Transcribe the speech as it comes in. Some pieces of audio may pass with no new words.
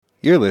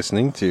You're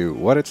listening to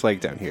What It's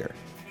Like Down Here,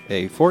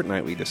 a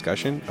fortnightly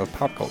discussion of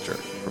pop culture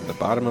from the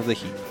bottom of the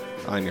heap.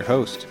 I'm your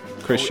host,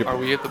 Chris Are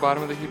we at the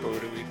bottom of the heap, or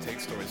do we take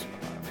stories from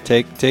the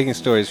bottom? Taking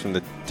stories from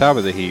the top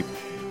of the heap,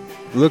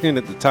 looking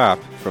at the top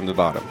from the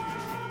bottom.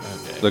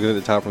 Okay. Looking at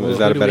the top from Well, is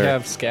that who a do better? we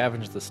have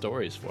scavenge the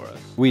stories for us?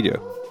 We do.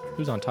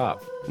 Who's on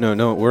top? No,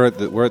 we're at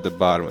the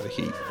bottom of the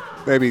heap.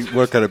 Maybe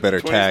work out a better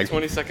 20, tag.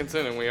 20 seconds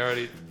in, and we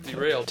already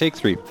derailed. Take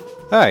 3.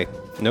 Hi.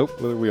 Nope.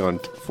 What are we on?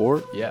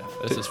 4? Yeah,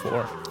 this is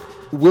 4.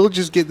 We'll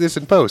just get this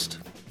in post.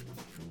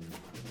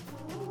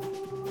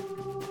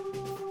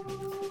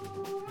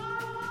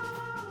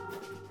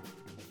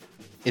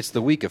 It's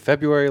the week of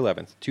February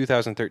 11th,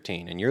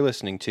 2013, and you're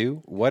listening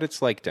to What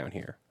It's Like Down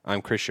Here.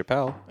 I'm Chris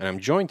Chappell, and I'm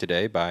joined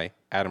today by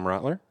Adam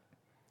Rotler,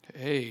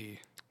 Hey.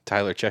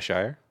 Tyler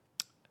Cheshire,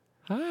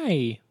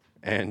 Hi.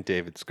 and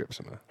David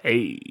Scripsima.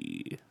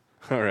 Hey,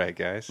 All right,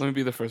 guys. Let me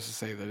be the first to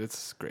say that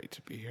it's great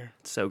to be here.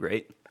 so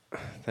great.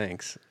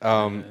 Thanks.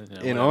 In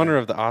whatever. honor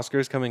of the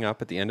Oscars coming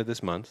up at the end of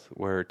this month,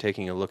 we're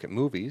taking a look at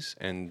movies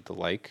and the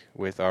like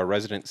with our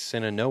resident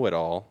Cine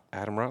know-it-all,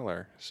 Adam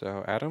Rotler.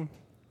 So, Adam,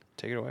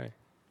 take it away.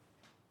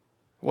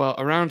 Well,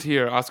 around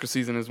here, Oscar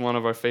season is one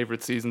of our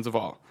favorite seasons of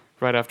all,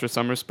 right after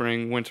summer,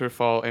 spring, winter,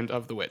 fall, and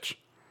Of the Witch.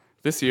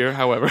 This year,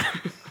 however...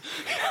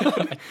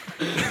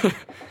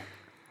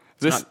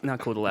 Not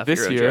cool to laugh at This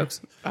your own year,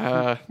 jokes.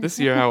 this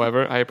year,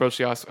 however, I approached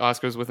the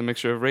Oscars with a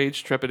mixture of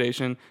rage,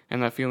 trepidation,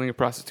 and that feeling a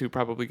prostitute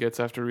probably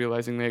gets after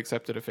realizing they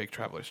accepted a fake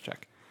traveler's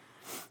check.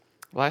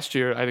 Last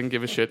year, I didn't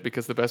give a shit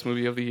because the best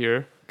movie of the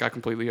year got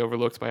completely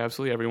overlooked by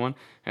absolutely everyone,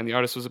 and the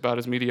artist was about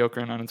as mediocre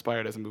and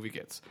uninspired as a movie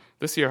gets.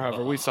 This year,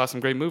 however, we saw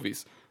some great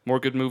movies, more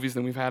good movies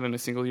than we've had in a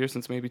single year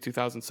since maybe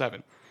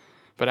 2007.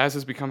 But as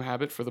has become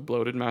habit for the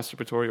bloated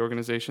masturbatory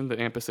organization that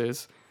AMPAS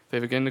is,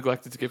 they've again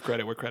neglected to give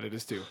credit where credit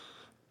is due.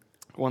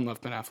 One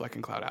Love, Ben Affleck,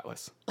 and Cloud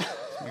Atlas.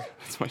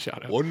 That's my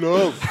shout out. One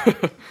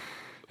love.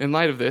 In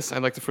light of this,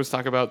 I'd like to first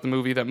talk about the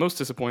movie that most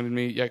disappointed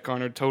me, yet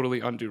garnered totally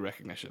undue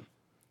recognition.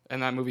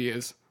 And that movie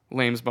is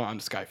Lames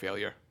Bond, Sky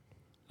Failure.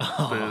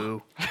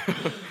 Boo.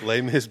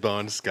 Les Mis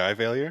Bond, Sky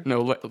Failure?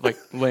 No, like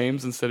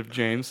Lames instead of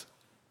James.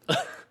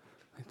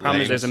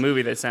 Problem is, there's a Lames.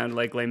 movie that sounded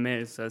like Les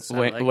Mis. So it's not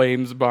like,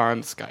 Lames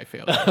Bond, Sky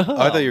Failure. Oh,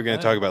 I thought you were going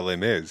to talk about Les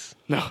Mis.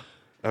 No,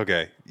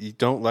 Okay. You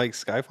don't like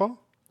Skyfall?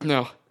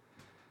 no.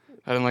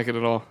 I didn't like it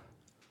at all.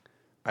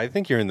 I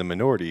think you're in the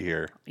minority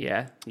here.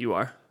 yeah, you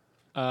are.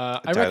 I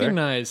Tyler?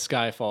 recognize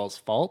Skyfall's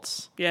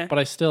faults. Yeah. But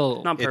I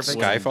still Not It's perfect.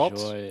 Sky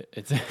faults? enjoy it.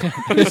 It's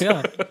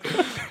yeah.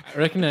 I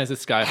recognize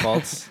it's Sky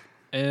faults,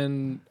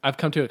 and I've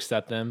come to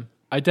accept them.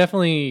 I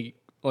definitely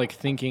like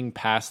thinking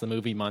past the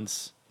movie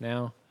months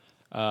now.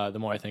 The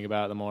more I think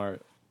about it, the more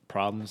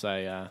problems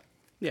I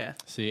Yeah.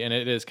 see, and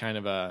it is kind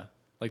of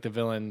like the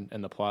villain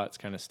and the plot's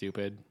kind of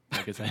stupid.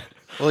 Like it's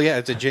Well, yeah,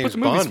 it's a James the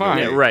movie's Bond fine.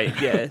 movie. Yeah,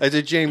 right. Yeah. It's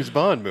a James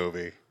Bond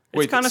movie.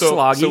 It's kind of so,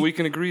 sloggy. So we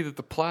can agree that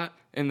the plot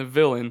and the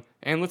villain,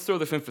 and let's throw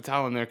the femme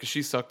fatale in there because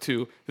she sucked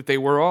too, that they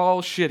were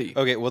all shitty.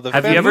 Okay, well, the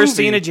Have femme you ever movie-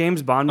 seen a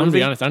James Bond I'm gonna movie?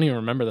 be honest, I don't even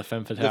remember the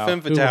femme fatale. The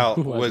femme fatale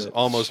Who was it?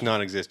 almost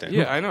non-existent.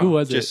 Yeah, I know. Who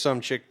was Just it?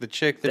 some chick, the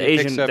chick that The he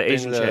Asian- picks up the in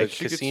Asian the chick.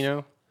 She gets-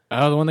 casino.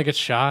 Oh, the one that gets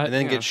shot And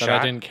then Yeah. gets that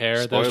shot. I didn't care.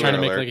 That Spoiler was trying to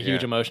make alert, like a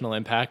huge yeah. emotional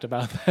impact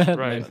about that.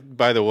 Right. And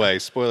By the way,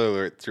 spoiler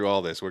alert, through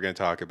all this, we're going to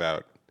talk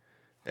about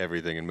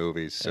everything in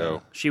movies.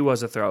 So, She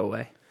was a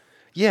throwaway.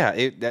 yeah,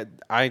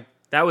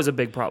 That was a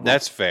big problem.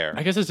 that's fair.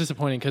 I guess it's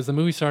disappointing because the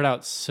movie started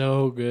out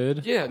so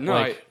good. Yeah, no,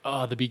 like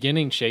the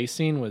beginning chase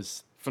scene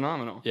was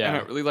Phenomenal. Yeah. And I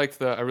really liked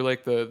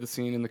the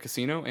scene in the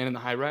casino and in the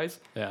high rise.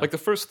 Yeah. Like the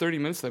first 30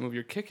 minutes of that movie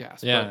are kick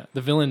ass. yeah.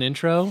 The villain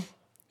intro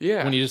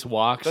Yeah. when he just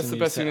walks. That's and the he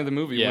best scene of the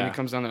movie when he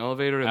comes down the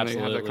elevator and they have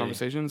Absolutely. that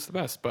conversation. It's the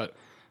best. But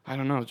I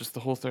don't know, just the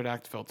whole third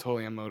act felt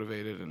totally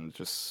unmotivated and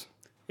just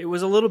It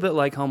was a little bit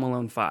like Home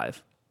Alone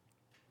 5.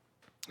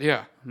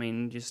 yeah. I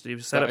mean, just you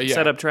set up yeah.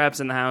 set up traps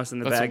in the house,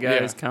 and the That's bad what-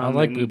 guys yeah. come. I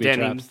like and booby Danny,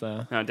 traps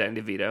though. No,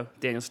 Danny DeVito,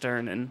 Daniel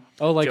Stern, and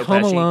Oh, like Joe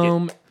Home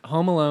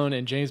Pesci Alone,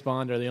 and James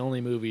Bond are the only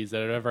movies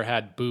that have ever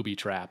had booby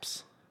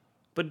traps.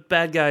 but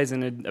bad guys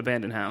in an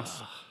abandoned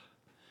house.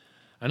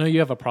 I know you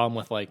have a problem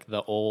with like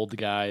the old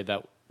guy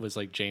that was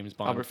like James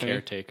Bond Albert Finney?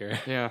 caretaker.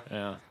 Yeah.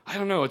 Yeah. I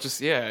don't know. It just,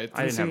 yeah. It I didn't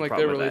didn't seem have a like problem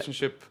their with that.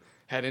 relationship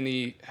had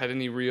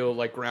any real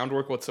like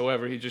groundwork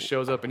whatsoever. He just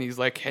shows up and he's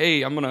like,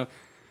 hey, I'm going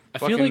to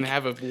feel fucking like-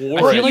 have a I war.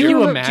 feel Right. like You you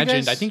remember- imagined. do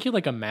you guys- I think you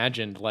like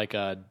imagined like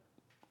a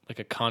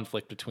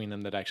conflict between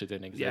them that actually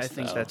didn't exist. Yeah, I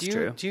think though. that's do you,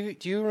 true.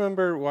 Do you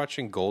remember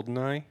watching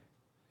Goldeneye?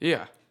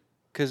 Yeah.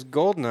 Because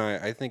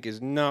Goldeneye, I think,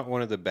 is not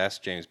one of the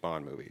best James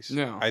Bond movies.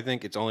 No. I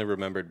think it's only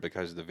remembered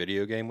because the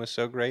video game was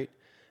so great.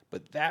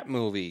 But that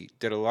movie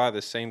did a lot of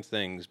the same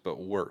things, but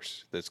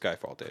worse, that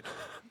Skyfall did.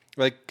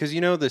 Like, because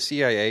you know the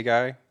CIA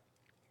guy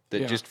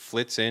that Yeah. just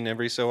flits in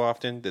every so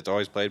often, that's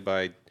always played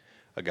by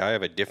a guy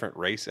of a different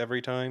race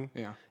every time?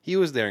 Yeah. He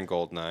was there in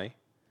Goldeneye.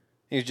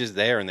 He was just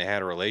there and they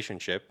had a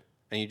relationship,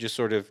 and you just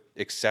sort of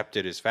accept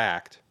it as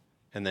fact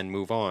and then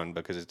move on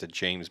because it's a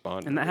James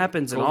Bond And that movie.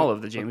 happens in all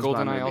of the James Bond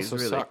GoldenEye movies. also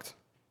really. sucked.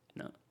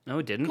 No,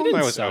 it didn't.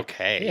 Goldeneye was Suck.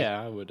 okay.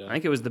 Yeah, I would. I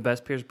think it was the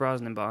best Pierce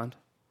Brosnan Bond.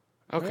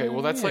 Okay,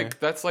 well that's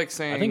like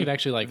saying I think it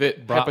actually like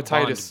that brought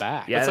hepatitis Bond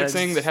back. Yeah, That's like that's-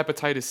 saying that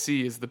hepatitis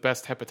C is the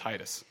best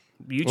hepatitis.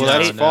 You Well, just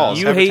that's hate, false.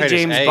 You Hepatitis hate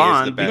James A is the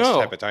Bond. best No.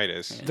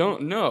 hepatitis.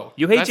 Don't know.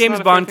 You hate That's James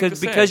not a Bond fair thing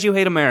to because say. you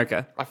hate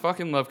America. I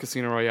fucking love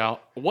Casino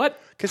Royale.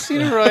 What?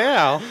 Casino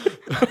Royale.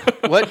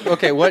 What?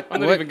 Okay. What?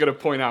 I'm not what? even going to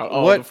point out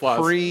all the What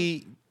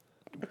flaws.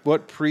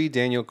 What pre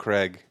Daniel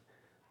Craig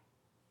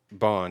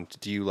Bond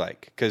do you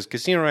like? Because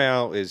Casino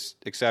Royale is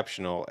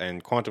exceptional,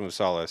 and Quantum of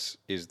Solace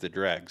is the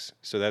dregs.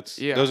 So those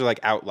are like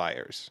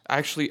outliers.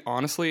 Actually,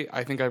 honestly,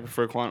 I think I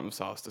prefer Quantum of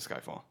Solace to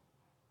Skyfall.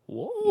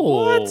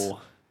 Whoa.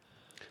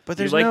 But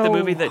You there's like no the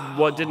movie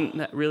that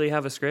didn't really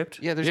have a script?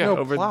 Yeah, there's Yeah, no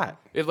over- plot.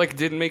 It like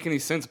didn't make any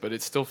sense, but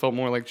it still felt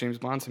more like James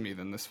Bond to me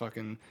than this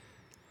fucking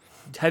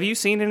Have you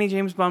seen any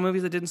James Bond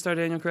movies that didn't star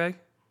Daniel Craig?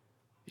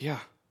 yeah.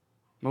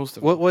 Most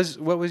of them.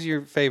 What was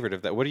your favorite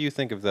of that? What do you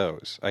think of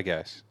those? I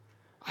guess.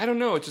 I don't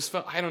know. It just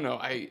felt. I don't know.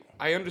 I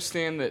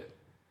understand that.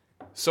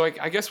 So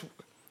I guess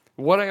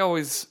what I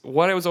was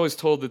always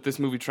told that this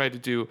movie tried to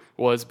do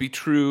was be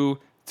true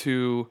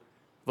to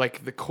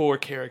like the core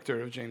character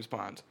of James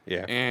Bond.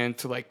 Yeah. And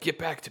to like get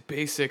back to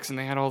basics, and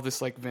they had all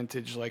this like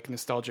vintage like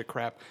nostalgic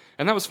crap,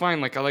 and that was fine.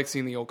 Like I like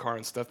seeing the old car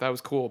and stuff. That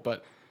was cool.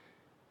 But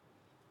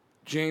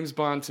James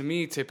Bond to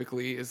me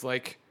typically is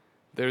like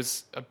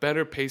there's a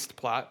better paced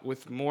plot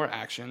with more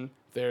action.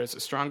 There's a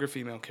stronger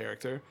female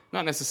character,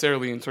 not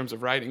necessarily in terms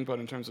of writing, but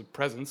in terms of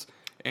presence.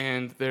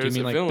 And Do you there's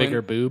mean a like villain.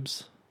 bigger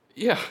boobs?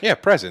 Yeah. Yeah,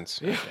 presents.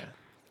 Yeah.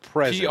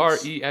 Presents.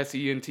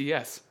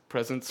 Presents.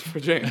 Presents for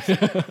James.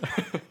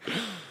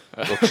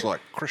 Looks like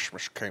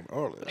Christmas came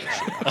early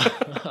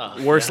this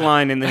year. Worst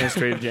line in the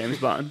history of James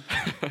Bond.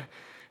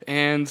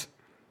 And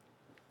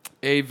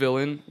a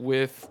villain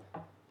with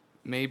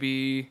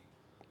maybe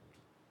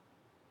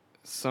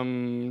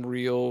some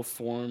real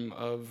form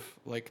of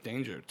like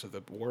danger to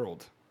the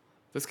world.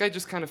 This guy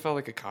just kind of felt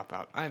like a cop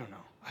out. I don't know.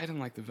 I didn't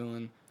like the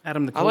villain.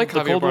 Adam, the I like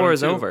Cold Javier War Bardem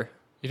is too. over.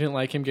 You didn't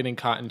like him getting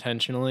caught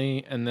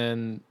intentionally and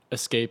then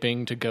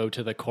escaping to go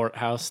to the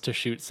courthouse to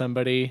shoot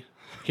somebody?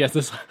 He has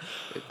this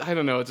I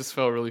don't know. It just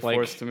felt really Like-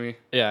 forced to me.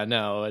 yeah,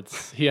 no,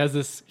 he has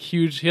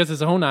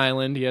his own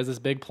island, he has this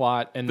big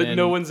plot and That then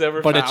no one's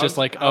ever But it's found? just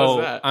like, How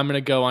is that? I'm going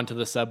to go onto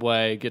the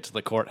subway, get to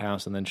the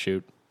courthouse and then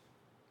shoot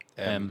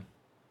M.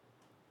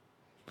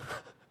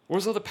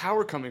 Where's all the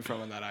power coming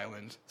from on that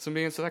island?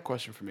 Somebody answer that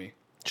question for me.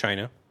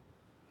 China.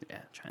 Yeah,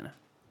 China.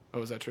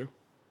 Oh, is that true?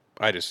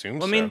 I'd assume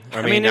Well, so. it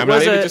I'm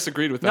was David a-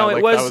 disagreed with that. No, Like,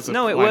 it that was, was a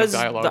no, it line of was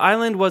dialogue. the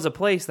island was a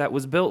place that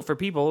was built for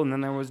people, and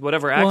then there was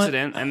whatever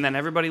accident, and then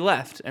everybody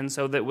left, and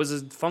so that was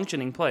a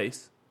functioning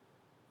place.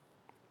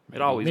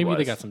 It always Maybe was.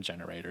 they got some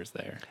generators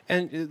there.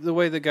 And the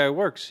way the guy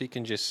works, he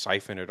can just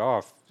siphon it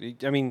off.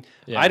 I mean,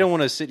 Yeah. I don't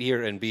want to sit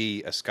here and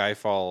be a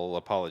Skyfall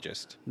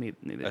apologist, Neither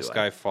a do I. I'm gonna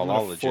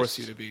Skyfallologist. force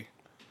you to be.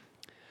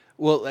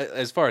 Well,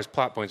 as far as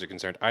plot points are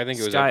concerned, I think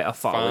it was a Skyapologist.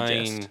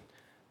 fine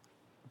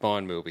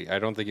Bond movie. I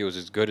don't think it was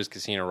as good as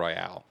Casino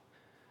Royale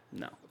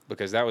No.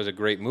 because that was a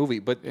great movie.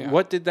 But Yeah.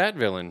 what did that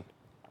villain?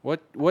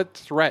 What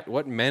threat?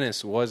 What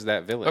menace was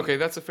that villain? Okay,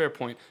 that's a fair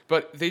point.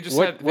 But they just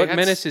What had. They what had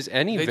menace is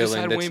any they just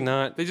villain had that's way,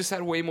 not? They just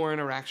had way more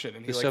interaction,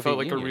 and he the like Soviet felt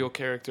like Union. a real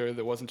character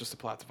that wasn't just a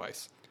plot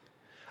device.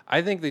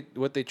 I think that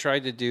what they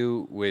tried to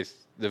do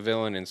with the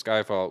villain in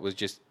Skyfall was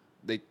just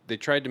they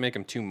tried to make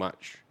him too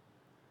much.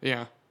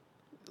 Yeah.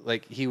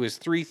 Like he was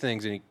three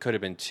things and he could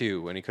have been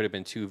two, and he could have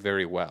been two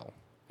very well.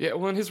 Yeah,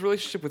 well, and his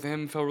relationship with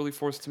him felt really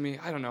forced to me.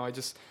 I don't know.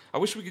 I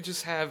wish we could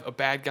just have a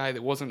bad guy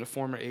that wasn't a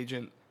former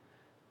agent.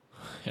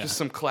 Yeah. Just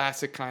some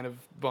classic kind of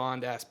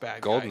Bond-ass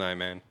bad guy. GoldenEye,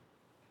 man.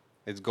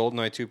 It's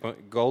GoldenEye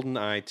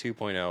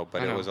 2.0,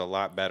 but I it know. was a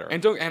lot better.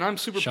 And I'm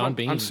super Sean pumped.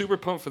 I'm Bean. super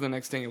pumped for the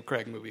next Daniel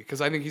Craig movie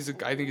because I think he's a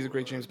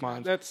great James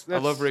Bond. I That's-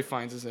 love Ray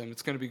Fiennes as him.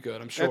 It's going to be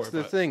good. I'm sure. That's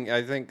the but- thing.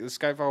 I think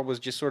Skyfall was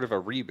just sort of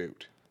a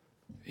reboot.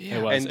 Yeah.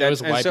 It was. And It was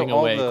that's- and so wiping all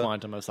away the-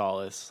 Quantum of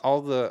Solace.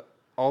 All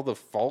the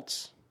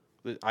faults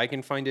that I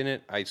can find in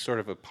it, I sort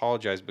of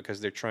apologize because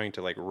they're trying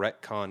to like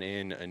retcon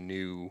in a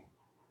new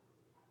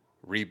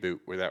reboot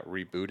without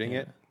rebooting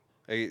it.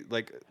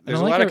 There's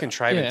a lot of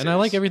contrivances. Yeah, and I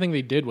like everything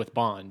they did with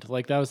Bond.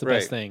 Like that was the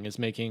best Right.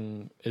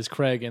 thing is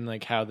Craig and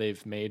like how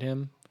they've made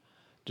him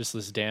just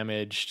this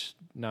damaged,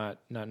 not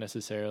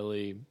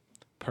necessarily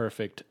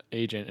perfect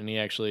agent, and he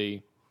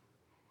actually,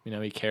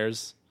 he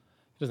cares.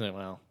 He doesn't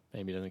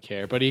maybe he doesn't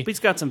care, but But he's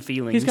got some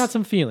feelings. he's got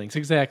some feelings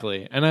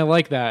exactly, and I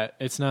like that.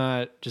 It's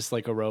not just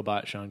like a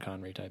robot Sean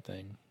Connery type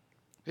thing.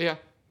 Yeah.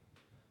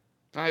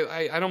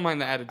 I don't mind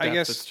the added depth. I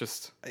guess It's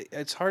just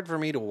it's hard for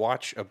me to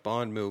watch a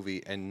Bond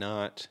movie and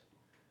not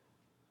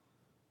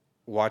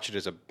watch it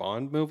as a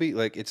Bond movie.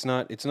 Like it's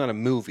not a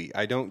movie.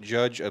 I don't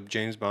judge a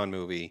James Bond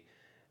movie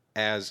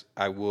as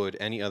I would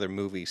any other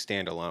movie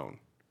standalone.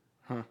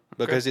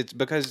 Because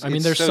I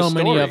mean, there's so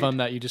many of them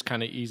that you just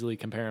kind of easily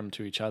compare them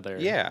to each other.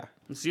 Yeah.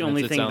 It's the And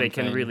only it's its thing own they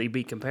can thing. really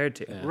be compared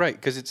to. Right,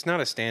 because it's not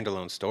a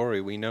standalone story.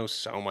 We know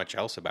so much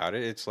else about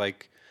it. It's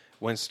like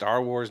when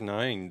Star Wars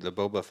 9, the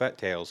Boba Fett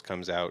Tales,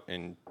 comes out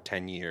in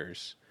 10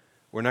 years.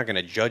 We're not going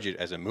to judge it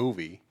as a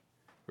movie.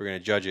 We're going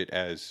to judge it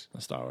as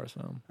A Star Wars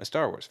film. a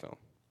Star Wars film.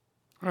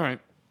 all right.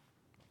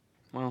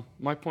 Well,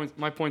 my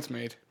point's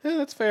made. Yeah,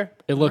 that's fair.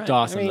 It looked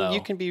awesome I mean, though.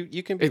 you can be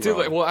It did.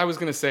 wrong. Well, I was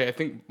gonna say. I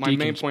think my Deacon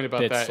main point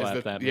about bitch that is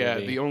slapped that, that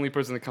movie. the only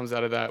person that comes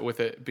out of that with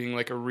it being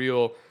like a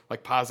real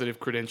like positive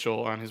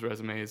credential on his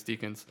resume is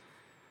Deakins.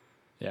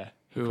 Yeah,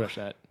 he Ooh. crushed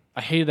that.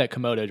 I hated that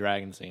Komodo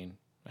dragon scene.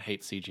 I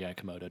hate CGI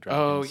Komodo dragons.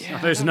 Oh yeah,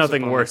 There's that was a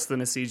nothing bummer. worse than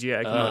a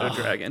CGI Komodo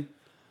dragon.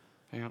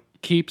 Yeah.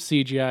 Keep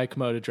CGI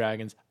Komodo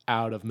dragons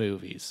out of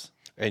movies.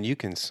 And you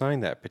can sign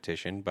that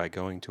petition by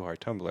going to our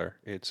Tumblr.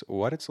 It's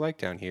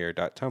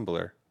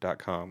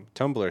whatitslikedownhere.tumblr.com.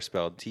 Tumblr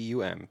spelled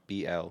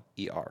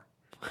Tumbler.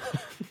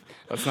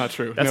 That's not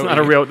true. That's No, not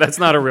a real. That's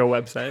not a real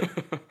website.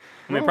 I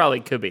mean, it probably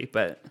could be,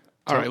 but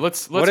All right,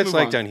 let's What it's move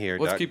like on. down here.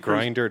 Let's keep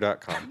cruising.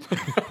 Grinder.com.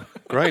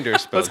 Grinder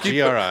spelled keep-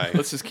 GRI.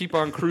 Let's just keep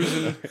on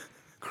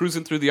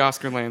cruising through the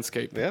Oscar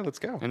landscape. Yeah, let's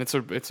go. And it's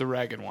a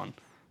ragged one.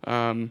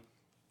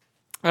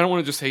 I don't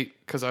want to just hate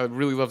because I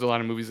really loved a lot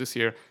of movies this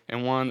year,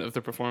 and one of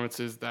the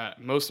performances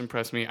that most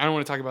impressed me. I don't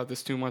want to talk about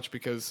this too much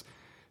because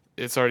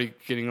it's already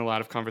getting a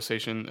lot of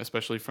conversation,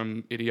 especially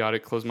from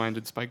idiotic,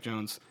 closed-minded Spike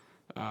Jonze.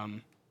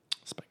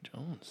 Spike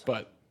Jonze.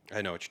 But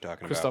I know what you're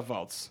talking Christoph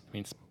Waltz, I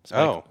mean,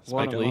 Oh, what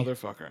Spike a Lee.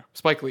 motherfucker.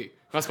 Spike Lee,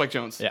 not Spike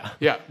Jonze.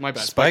 Yeah. my bad.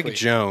 about. Spike Lee.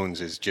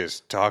 Jones is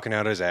just talking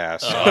out his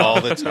ass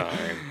all the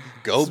time.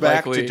 Go Spike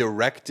back Lee. to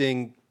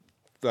directing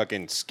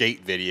fucking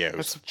skate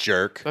videos,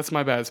 jerk. That's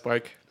my bad,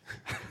 Spike.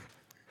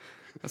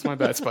 That's my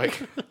bad,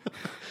 Spike.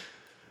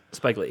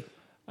 Spike Lee.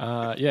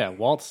 Yeah,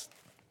 Waltz.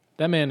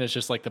 That man is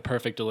just like the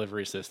perfect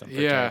delivery system for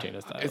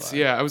Tarantino's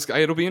dialogue.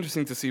 It'll be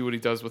interesting to see what he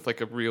does with like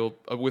a real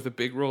with a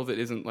big role that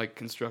isn't like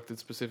constructed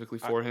specifically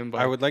for him. But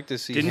I would like to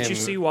see him. Didn't you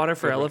see Water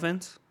for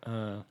Elephants?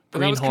 but that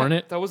Green was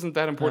Hornet. that wasn't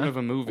that important of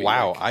a movie.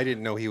 Wow, Like, I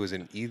didn't know he was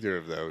in either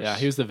of those. Yeah,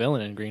 he was the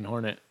villain in Green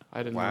Hornet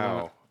I didn't know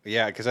Wow.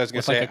 Yeah, because I was going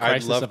with to like say a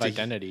crisis I'd love of to.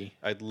 identity.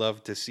 I'd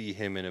love to see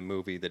him in a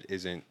movie that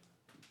isn't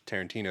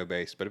Tarantino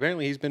based, but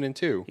apparently he's been in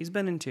two. He's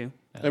been in two.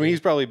 I mean, he's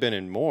probably been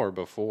in more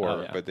before,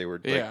 Oh, yeah. but they were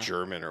like Yeah.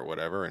 German or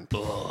whatever. And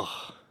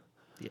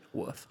Yeah,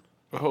 woof.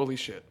 that. Holy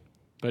shit!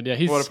 But yeah,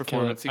 he's What a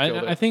performance. He killing it.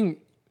 killed it. I think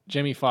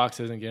Jamie Foxx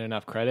doesn't get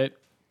enough credit.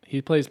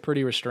 He plays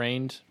pretty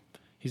restrained.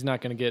 He's not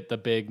going to get the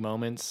big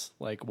moments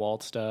like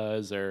Waltz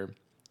does or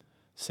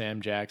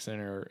Sam Jackson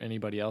or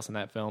anybody else in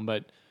that film,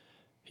 but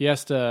he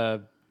has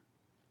to.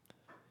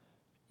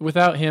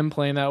 Without him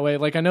playing that way,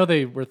 like I know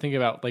they were thinking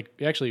about, like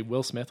actually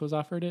Will Smith was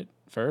offered it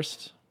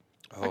first,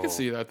 I could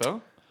see that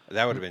though.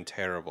 that would have been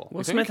terrible.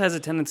 Will think? Smith has a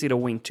tendency to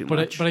wink too but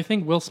much. I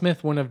think Will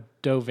Smith wouldn't have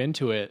dove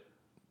into it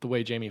the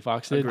way Jamie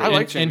Foxx did. I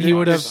like Jamie and he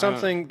would There's have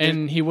something.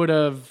 and he would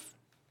have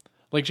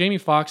like Jamie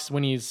Foxx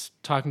when he's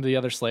talking to the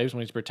other slaves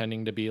when he's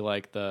pretending to be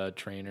like the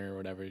trainer or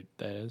whatever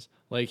that is.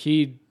 Like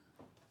he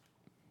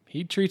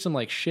treats them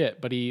like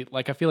shit, but he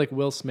like I feel like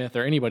Will Smith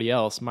or anybody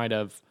else might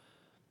have,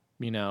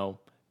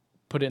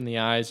 put it in the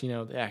eyes.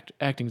 The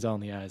acting's all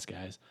in the eyes,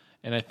 guys.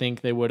 And I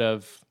think they would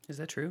have. Is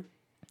that true?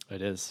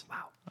 It is. Wow.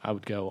 I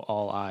would go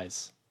all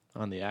eyes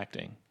on the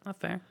acting, Not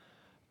fair.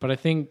 but I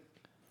think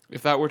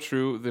If that were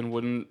true, then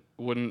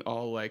wouldn't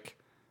all like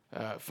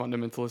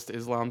fundamentalist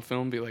Islam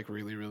film be like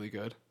really really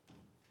good?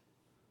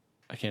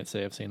 I can't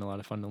say I've seen a lot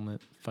of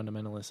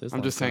fundamentalist Islam.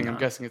 I'm just saying. I'm not.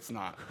 guessing it's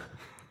not.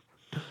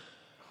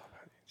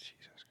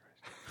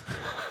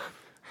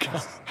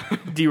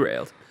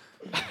 Derailed.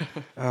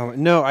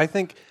 No, I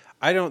think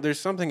I don't. There's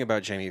something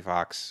about Jamie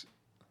Foxx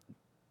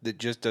that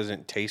just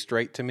doesn't taste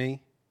right to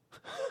me.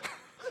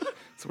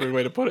 It's a weird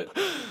way to put it.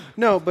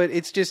 No, but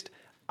it's just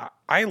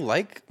I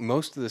like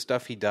most of the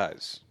stuff he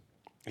does.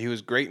 He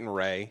was great in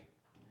Ray.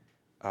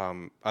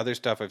 Other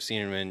stuff I've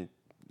seen him in,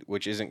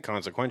 which isn't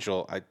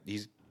consequential,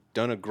 he's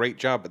done a great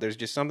job. But there's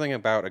just something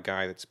about a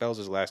guy that spells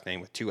his last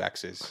name with 2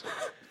 X's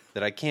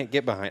that I can't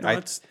get behind.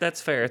 No,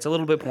 that's fair. It's a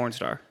little bit porn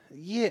star.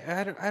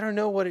 Yeah, I don't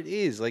know what it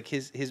is. Like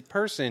his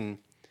person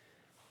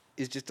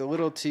is just a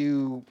little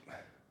too.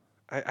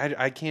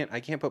 I can't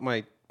put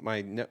my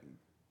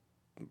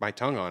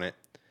tongue on it.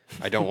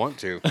 I don't want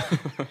to.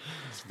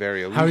 It's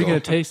very illegal. how are you going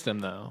to taste them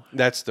though?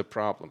 That's the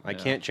problem. I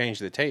can't change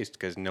the taste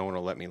because no one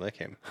will let me lick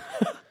him.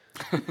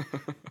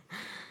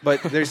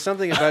 But there's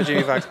something about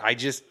Jamie Foxx I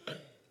just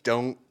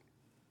don't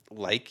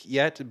like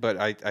yet. But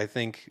I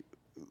think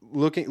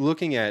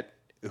looking at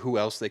who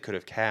else they could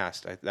have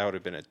cast, that would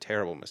have been a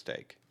terrible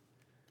mistake.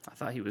 I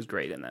thought he was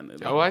great in that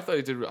movie. Oh, I thought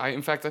he did.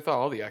 In fact, I thought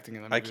all the acting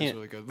in that movie was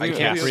really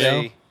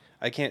good.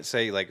 I can't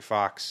say like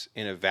Fox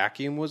in a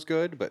vacuum was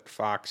good, but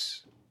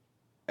Fox,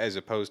 as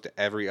opposed to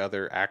every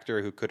other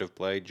actor who could have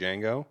played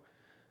Django,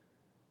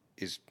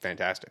 is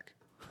fantastic.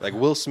 Like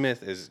Will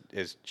Smith as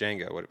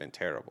Django would have been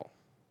terrible.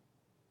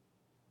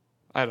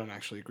 I don't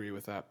actually agree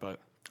with that, but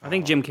I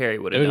think Jim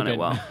Carrey would have It done would've it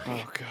well.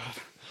 oh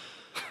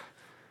god,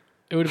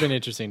 It would have been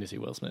interesting to see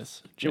Will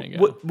Smith's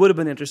Django. Would have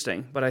been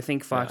interesting, but I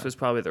think Fox was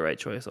probably the right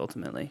choice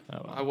ultimately.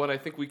 what I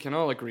think we can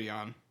all agree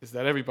on is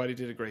that everybody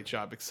did a great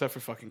job except for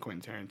fucking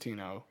Quentin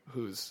Tarantino,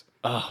 who's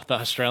Oh, the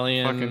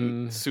Australian.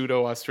 fucking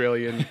pseudo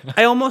Australian.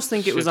 I almost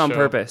think it was Shit on show.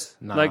 purpose.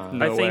 Nah. Like I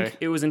No think way.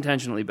 it was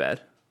intentionally bad.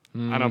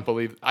 I don't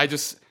believe.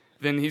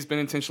 Then he's been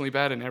intentionally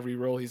bad in every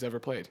role he's ever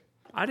played.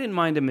 I didn't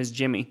mind him as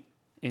Jimmy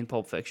in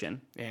Pulp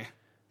Fiction. Yeah.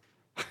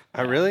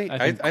 I really, I I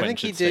think think Quentin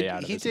he should stay did.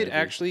 out of He this did movie.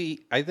 actually.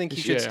 I think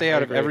he should Yeah, stay I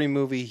out of agree. every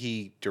movie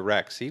he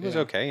directs. He was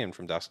Yeah. okay in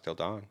From Dusk Till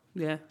Dawn,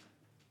 Yeah.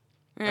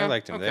 Yeah,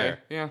 liked him okay, there.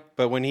 Yeah.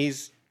 but when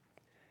he's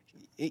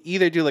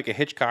either do like a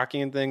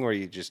Hitchcockian thing where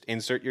you just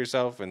insert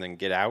yourself and then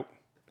get out,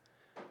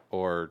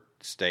 or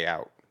stay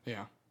out.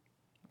 Yeah.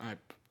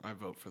 I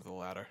vote for the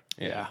latter.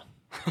 Yeah.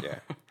 Yeah.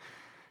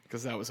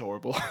 Because that was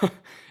horrible.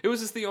 It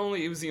was the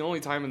only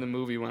time in the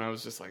movie when I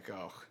was just like,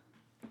 oh,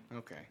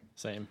 okay.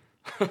 Same.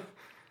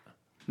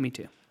 Me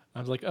too. I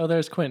was like, oh,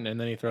 there's Quentin, and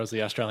then he throws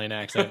the Australian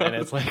accent, and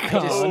it's like,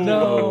 oh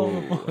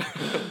no.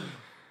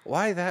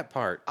 Why that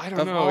part? I don't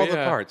of know, all the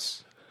yeah.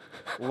 parts.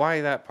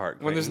 Why that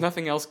part? When there's Quentin?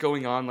 nothing else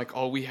going on, like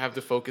all we have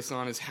to focus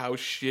on is how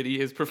shitty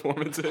his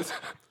performance is.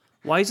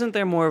 Why isn't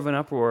there more of an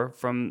uproar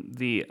from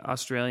the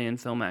Australian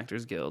Film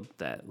Actors Guild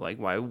that like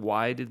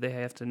why did they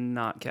have to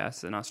not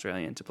cast an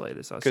Australian to play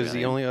this Australian? Because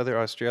the only other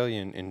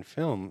Australian in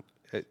film,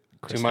 to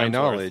Chris my Hemsworth.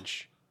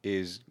 knowledge,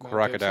 is Mel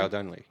Crocodile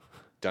Gibson?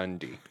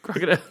 Dundee.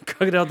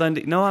 Crocodile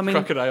Dundee. No, I mean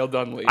Crocodile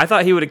Dundee. I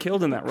thought he would have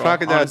killed in that role.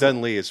 Crocodile honestly.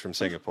 Dundee is from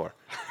Singapore.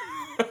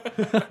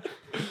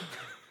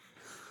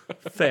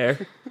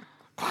 Fair.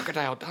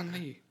 Crocodile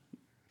Dundee.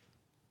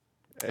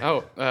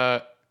 Oh,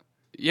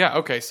 yeah.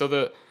 Okay. So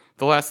the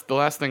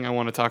last thing I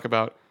want to talk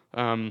about.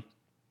 Are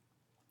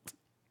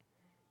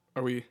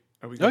we?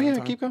 Oh, good yeah, on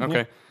time? keep going,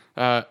 Okay.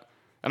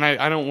 And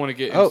I don't want to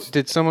get. Oh,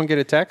 did someone get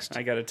a text?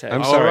 I got a text.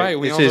 I'm All sorry. right,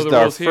 we this all know is the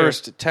our rules here.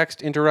 first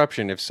text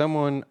interruption. If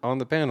someone on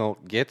the panel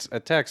gets a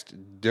text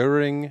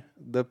during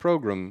the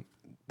program,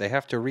 they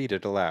have to read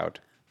it aloud.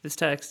 This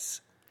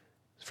text.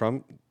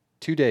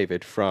 To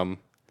David from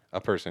a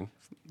person.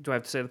 Do I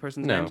have to say the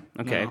person's No. name?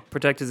 Okay. No.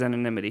 Protect his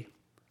anonymity.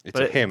 It's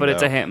But a him. But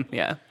it's though. a him.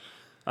 Yeah.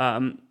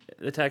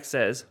 The text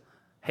says,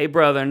 "Hey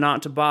brother,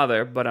 not to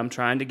bother, but I'm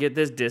trying to get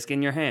this disc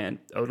in your hand.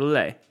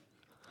 Odele."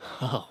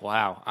 Oh,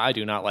 wow. I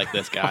do not like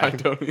this I guy.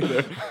 don't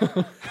either.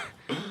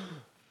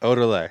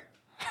 Odelay.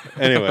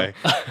 Anyway,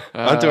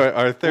 on to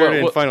our third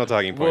and well, final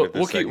talking point of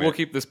this segment. We'll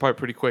keep this part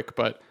pretty quick,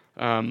 but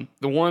the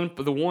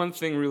one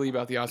thing really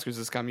about the Oscars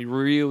that's got me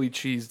really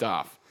cheesed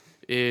off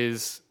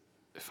is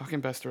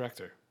fucking Best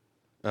Director.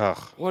 Ugh.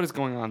 What is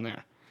going on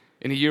there?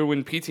 In a year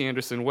when P.T.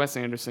 Anderson, Wes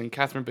Anderson,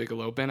 Catherine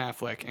Bigelow, Ben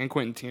Affleck, and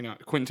Quentin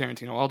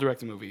Tarantino all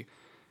direct a movie,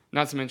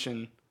 not to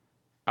mention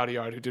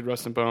Audiard, who did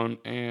Rust and Bone,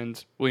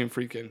 and William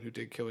Friedkin, who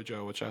did Killer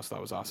Joe, which I also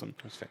thought was awesome.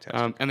 That's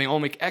fantastic. And they all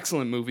make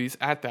excellent movies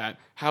at that.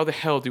 How the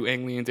hell do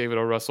Ang Lee and David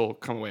O. Russell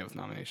come away with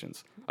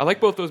nominations? I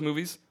like both those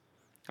movies.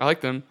 I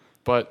like them,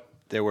 but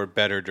There were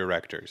better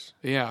directors.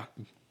 yeah.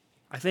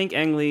 I think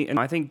Ang Lee and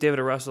I think David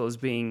O. Russell is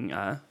being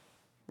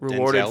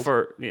rewarded Denzel?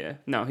 for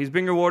he's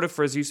being rewarded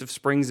for his use of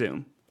Spring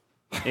Zoom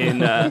in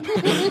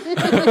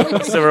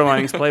Silver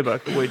Linings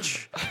Playbook,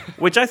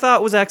 which I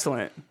thought was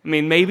excellent. I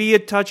mean, maybe a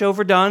touch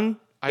overdone.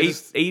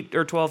 Eight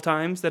or 12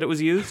 times that it was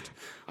used.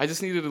 I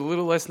just needed a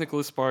little less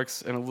Nicholas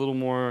Sparks and a little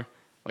more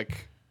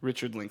like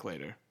Richard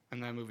Linklater,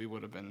 and that movie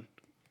would have been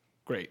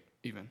great.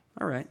 Even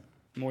All right.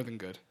 more than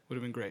good. Would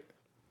have been great.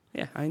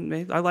 Yeah, I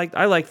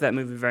liked that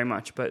movie very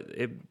much, but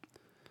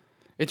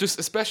It just,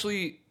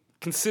 especially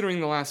considering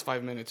the last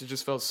 5 minutes, it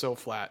just felt so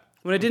flat.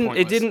 when it and didn't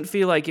pointless.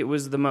 feel like it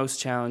was the most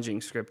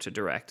challenging script to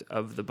direct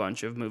of the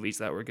bunch of movies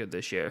that were good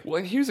this year. Well,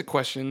 and here's a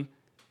question.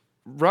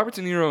 Robert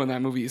De Niro in that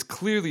movie is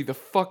clearly the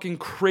fucking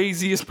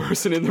craziest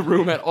person in the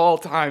room at all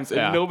times, and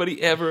Yeah.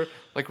 nobody ever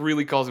like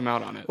really calls him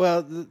out on it.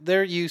 Well,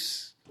 their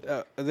use,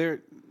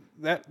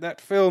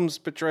 that film's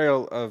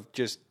portrayal of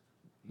just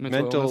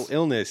mental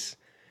illness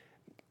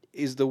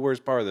is the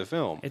worst part of the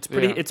film. It's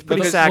pretty Yeah. it's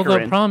pretty Because- Well,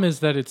 saccharine. the problem is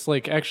that it's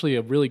like actually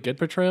a really good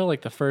portrayal,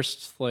 like the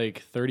first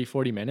like 30,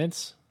 40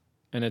 minutes.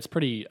 And it's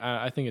pretty,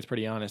 I think it's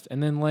pretty honest.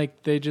 And then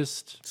like they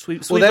just,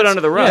 sweep Well, it that's-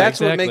 under the rug.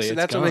 That's exactly, what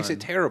it's makes it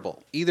gone.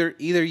 terrible. Either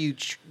you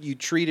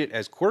treat it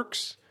as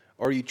quirks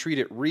or you treat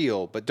it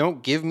real, but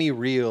don't give me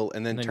real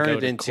and then then turn go it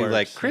to into Quirks,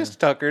 like Chris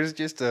Tucker's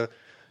just a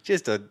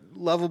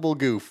lovable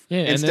goof Yeah,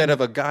 and instead then-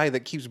 of a guy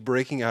that keeps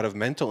breaking out of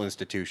mental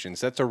institutions.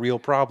 That's a real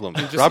problem.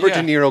 just- Robert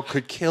yeah. De Niro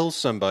could kill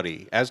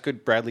somebody, as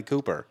could Bradley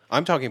Cooper.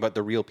 I'm talking about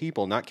the real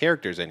people, not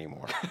characters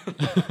anymore.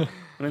 I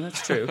mean,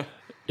 that's true.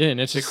 yeah, and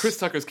it's Yeah, just, Chris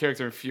Tucker's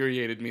character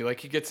infuriated me.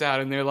 Like he gets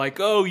out and they're like,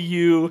 "Oh,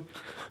 you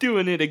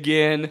doing it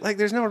again?" Like,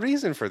 there's no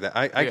reason for that.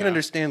 I can Yeah.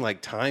 understand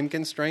like time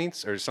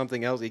constraints or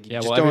something else. You yeah,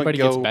 just well, don't everybody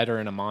go, gets better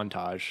in a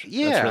montage. That's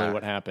Yeah. really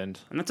what happened.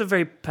 And that's a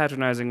very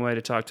patronizing way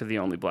to talk to the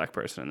only black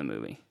person in the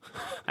movie.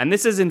 And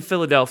this is in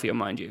Philadelphia,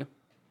 mind you.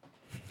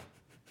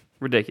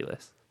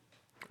 Ridiculous.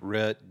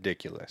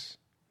 Ridiculous.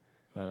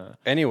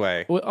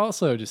 Anyway, Well,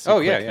 also, just a Oh,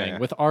 quick yeah, thing. yeah.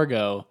 With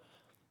Argo,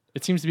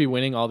 it seems to be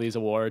winning all these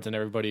awards, and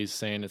everybody's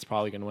saying it's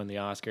probably going to win the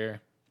Oscar.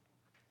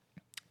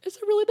 Is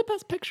it really the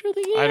best picture of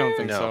the year? I don't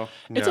think no, so.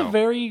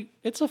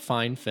 It's a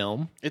fine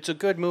film, it's a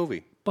good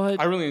movie. but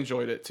I really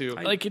enjoyed it too.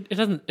 like it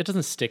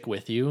doesn't stick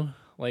with you.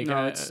 Like,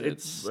 No,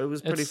 it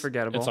was pretty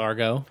forgettable. It's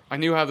Argo. I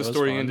knew how the It was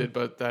story fun. ended,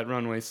 but that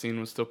runway scene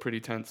was still pretty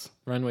tense.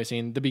 Runway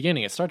scene. The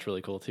beginning, it starts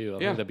really cool too. I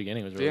Yeah. think the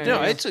beginning was really Yeah,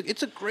 cool. No,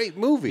 it's a great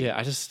movie. Yeah,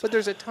 I just But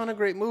there's a ton of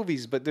great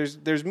movies. But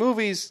there's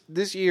movies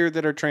this year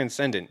that are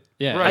transcendent.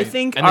 yeah. I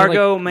think and they,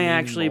 Argo like, may mean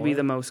actually be more.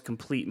 the most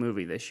complete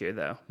movie this year,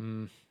 though.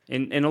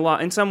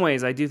 In some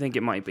ways, I do think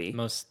it might be.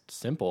 most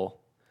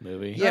simple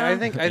movie. Yeah, I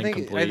think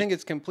Incomplete.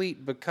 it's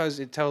complete because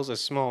it tells a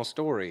small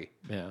story.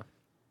 Yeah.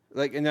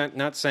 Like, and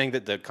not saying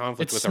that the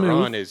conflict It's with smooth.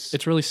 Iran is.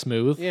 It's really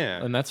smooth.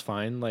 Yeah. and that's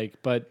fine. Like,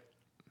 but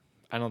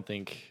I don't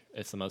think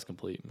it's the most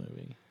complete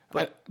movie.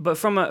 But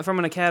from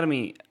an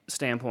Academy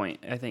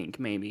standpoint, I think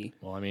maybe.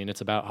 Well, I mean, it's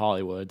about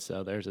Hollywood,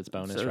 so there's its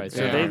bonus right So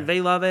there. they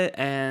love it,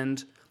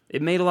 and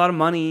it made a lot of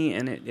money,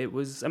 and it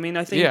was. I mean,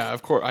 I think. Yeah,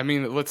 of course. I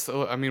mean,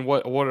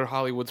 what are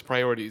Hollywood's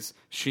priorities?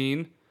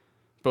 Sheen,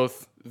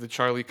 both the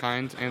Charlie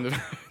kind and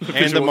the the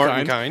visual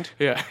Martin kind.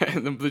 Yeah,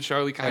 and the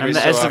Charlie kind. And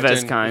Every the so Estevez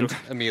often, kind.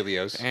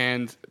 Emilio's.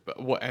 and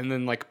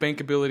then like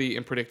bankability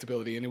and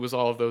predictability, and it was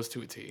all of those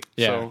to a T.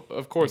 Yeah, So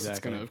of course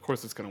exactly.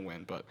 it's gonna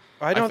win. But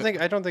I don't think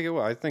it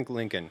will. I think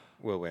Lincoln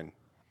will win.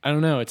 I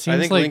don't know. It seems I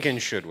think like Lincoln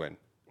should win.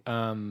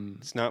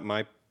 It's not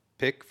my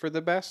pick for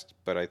the best,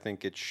 but I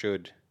think it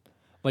should.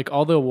 like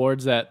all the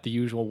awards that the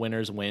usual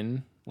winners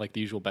win, like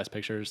the usual best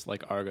pictures,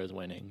 like Argo's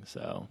winning.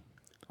 So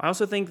I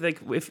also think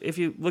like if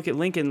you look at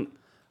Lincoln,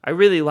 I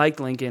really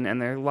liked Lincoln,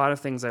 and there are a lot of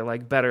things I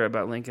like better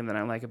about Lincoln than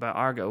I like about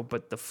Argo.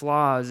 But the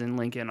flaws in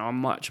Lincoln are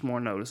much more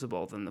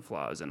noticeable than the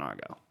flaws in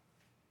Argo.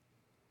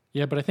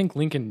 yeah, but I think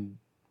Lincoln.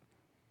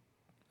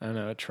 I don't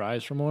know. It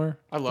tries for more.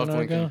 I love than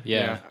Argo. Lincoln.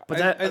 Yeah.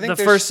 But I think the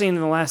there's- first scene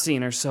and the last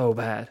scene are so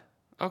bad.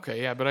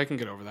 Okay, yeah, but I can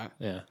get over that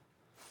Yeah.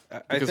 I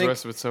because the think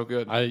rest of it's so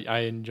good. I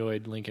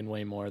enjoyed Lincoln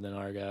way more than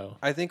Argo.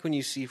 I think when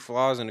you see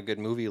flaws in a good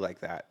movie like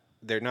that,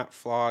 they're not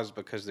flaws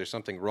because there's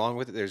something wrong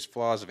with it. There's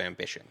flaws of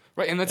ambition.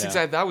 Right, and that's Yeah.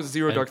 exactly that was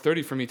Zero Dark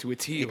 30 for me to a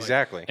T. Like,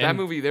 Exactly. that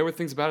movie, there were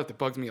things about it that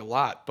bugged me a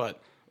lot, but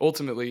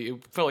ultimately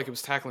it felt like it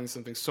was tackling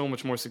something so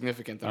much more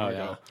significant than Oh,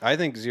 Argo. I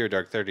think Zero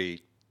Dark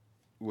 30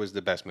 was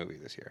the best movie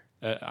this year.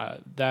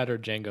 That or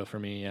Django for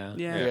me. Yeah.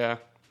 Yeah.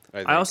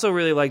 think. I also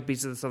really liked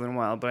Beasts of the Southern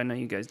Wild, but I know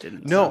you guys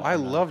didn't. No, so- I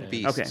loved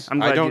Beasts. Okay, I'm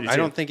glad I don't. you did I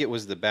don't too. think it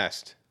was the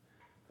best.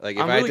 Like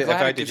if I'm I really did, if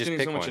glad I it did keeps just getting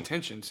pick so much one,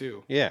 attention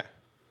too. yeah.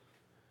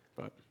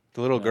 But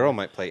The little girl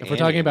might play. If we're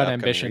talking about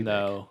ambition,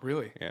 though.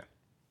 really, yeah.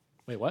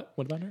 Wait, what?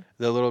 What about her?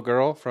 The little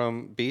girl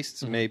from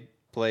Beasts may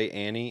play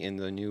Annie in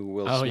the new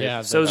Will Oh Smith.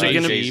 yeah. So is it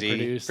gonna be-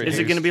 produced? Is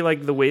it going to be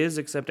like The Wiz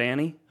except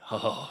Annie?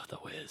 Oh, the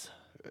Wiz.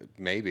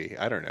 Maybe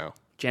I don't know.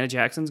 Janet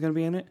Jackson's going to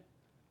be in it.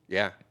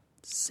 Yeah,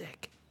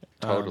 Sick.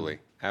 totally.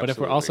 But if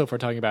we're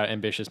talking about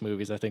ambitious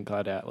movies, I think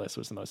Cloud Atlas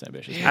was the most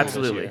ambitious. movie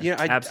Absolutely. this year.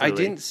 I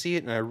Absolutely. didn't see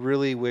it, and I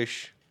really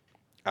wish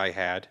I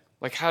had.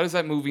 like how does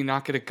that movie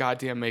not get a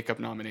goddamn makeup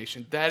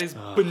nomination? That is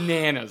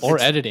bananas. Or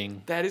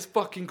editing. That is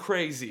fucking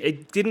crazy.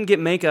 It didn't get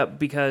makeup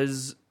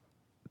because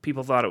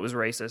people thought it was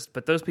racist,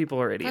 but those people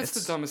are idiots.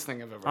 That's the dumbest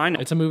thing I've ever. I know.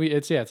 It's a movie.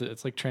 It's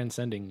like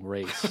transcending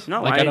race.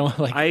 No, like, I don't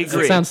like. I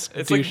agree. It sounds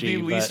It's like douchey, the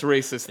least but-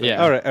 racist thing.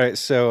 Yeah. All right.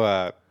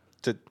 So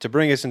to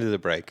bring us into the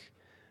break,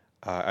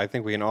 I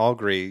think we can all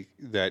agree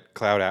that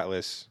Cloud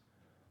Atlas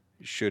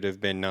should have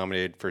been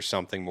nominated for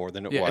something more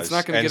than it Yeah, was. it's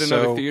not going to And get so,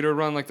 another theater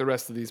run like the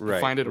rest of these, but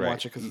Right, find it and right.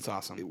 watch it because it's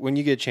awesome. When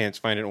you get a chance,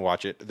 find it and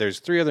watch it. There's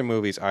 3 other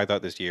movies I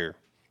thought this year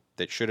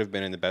that should have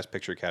been in the Best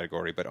Picture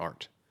category but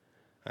aren't.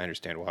 I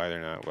understand why they're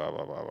not. Blah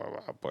blah blah blah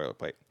blah.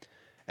 Boilerplate.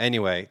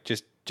 Anyway,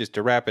 just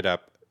to wrap it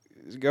up,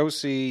 go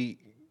see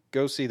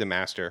The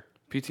Master.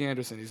 P.T.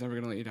 Anderson, he's never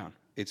going to let you down.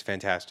 It's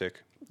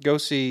fantastic. Go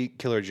see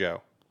Killer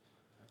Joe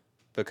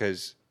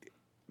because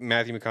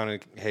Matthew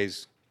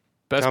McConaughey's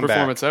Best comeback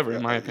performance ever,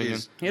 in my opinion.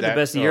 He had the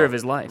best year of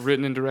his life.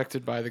 Written and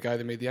directed by the guy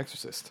that made The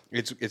Exorcist.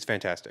 It's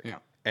fantastic. Yeah.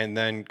 And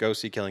then go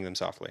see Killing Them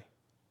Softly.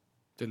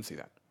 Didn't see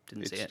that.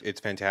 Didn't see it.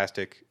 It's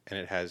fantastic, and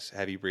it has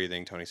heavy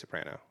breathing Tony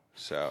Soprano.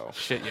 So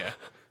Shit, yeah.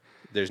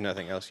 there's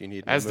nothing else you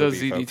need. In As a does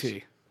movie, ZDT.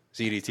 folks.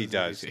 ZDT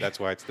does. ZDT. That's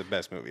why it's the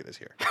best movie this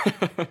year.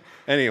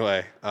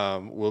 Anyway,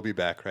 we'll be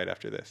back right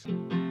after this.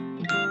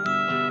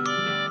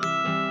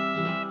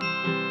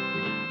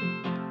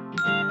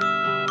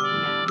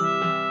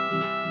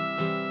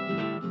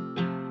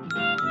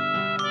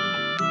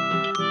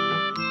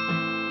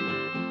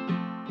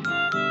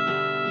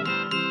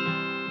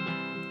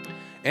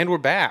 And we're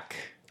back.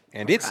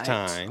 And it's right,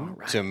 time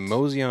all to right.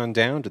 mosey on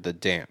down to the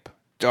damp,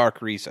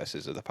 dark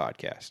recesses of the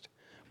podcast.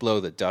 Blow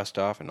the dust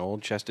off an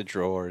old chest of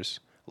drawers,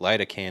 light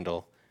a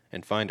candle,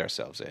 and find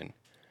ourselves in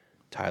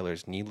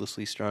Tyler's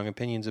needlessly strong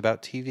opinions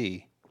about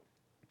TV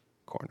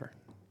corner.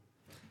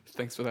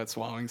 Thanks for that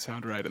swallowing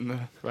sound right in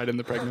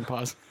the pregnant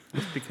pause.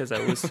 Because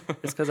I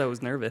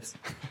was nervous.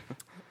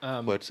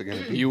 What's it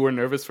going to be? You were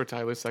nervous for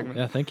Tyler's segment?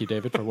 Yeah, thank you,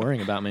 David, for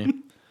worrying about me.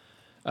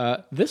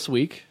 This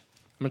week,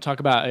 I'm going to talk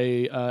about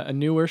a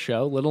newer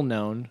show, little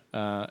known,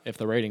 if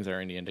the ratings are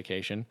any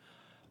indication,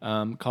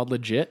 called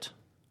Legit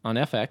on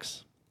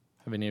FX.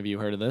 Have any of you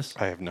heard of this?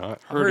 I have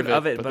not. Heard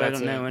of it, but I that's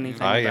don't know it.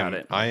 anything I about am.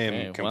 it. I am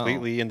Okay, well.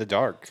 completely in the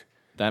dark.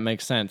 That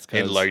makes sense. 'cause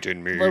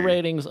Enlighten me. The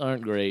ratings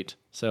aren't great,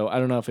 so I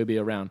don't know if it'll be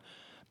around.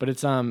 But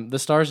it's the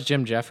star's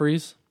Jim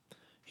Jeffries.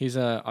 He's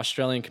an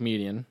Australian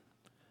comedian.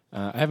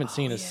 I haven't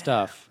seen his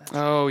stuff.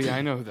 Oh yeah,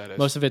 I know who that is.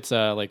 Most of it's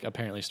like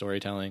apparently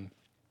storytelling,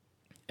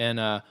 and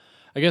I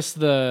guess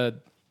the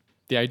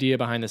idea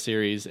behind the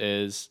series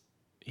is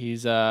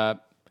he's like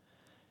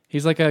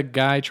a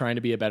guy trying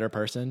to be a better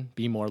person,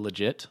 be more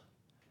legit,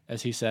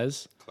 as he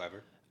says.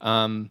 Clever.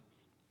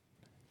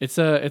 It's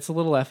a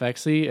little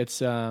FXy.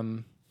 It's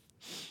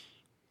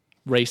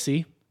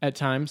racy at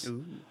times.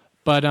 Ooh.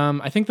 But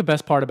I think the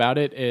best part about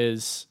it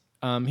is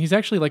he's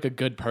actually like a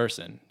good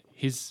person.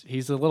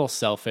 He's a little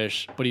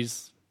selfish, but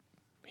he's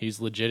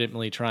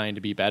legitimately trying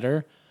to be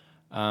better.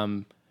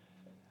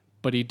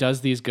 But he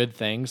does these good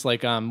things.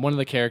 Like one of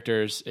the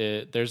characters,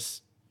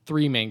 there's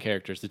 3 main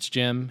characters. It's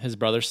Jim, his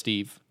brother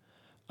Steve,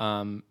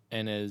 and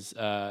his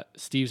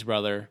Steve's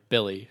brother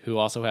Billy, who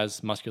also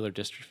has muscular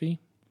dystrophy,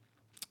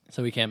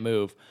 so he can't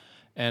move.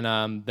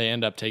 And they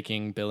end up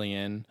taking Billy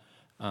in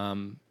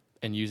and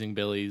using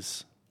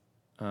Billy's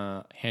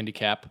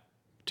handicap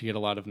to get a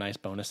lot of nice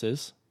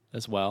bonuses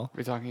as well. Are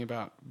we talking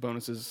about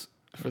bonuses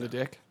for the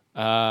dick?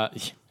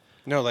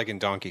 No, like in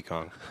Donkey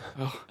Kong.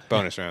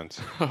 Bonus rounds.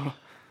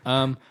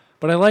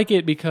 But I like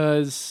it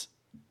because,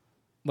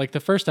 like, the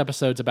first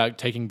episode's about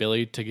taking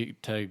Billy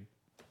to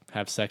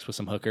have sex with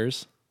some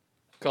hookers.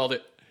 Called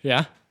it.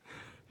 Yeah?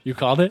 You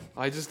called it?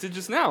 I just did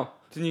just now.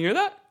 Didn't you hear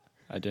that?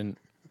 I didn't.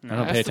 I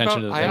don't pay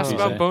attention to the I things asked you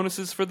about say.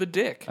 bonuses for the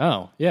dick.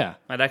 Oh, yeah.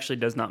 That actually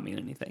does not mean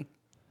anything.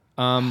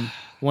 One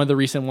of the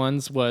recent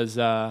ones was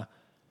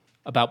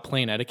about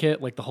plane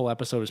etiquette. Like, the whole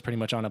episode was pretty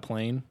much on a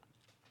plane.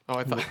 Oh,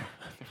 I thought...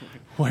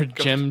 Where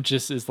Jim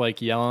just is,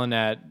 like, yelling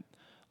at,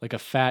 like, a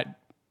fat,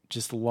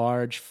 just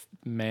large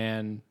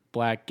man,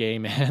 black gay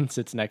man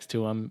sits next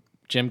to him.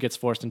 Jim gets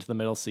forced into the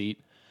middle seat.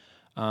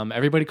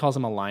 Everybody calls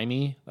him a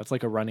limey. That's,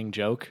 like, a running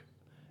joke.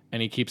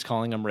 And he keeps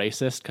calling him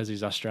racist because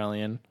he's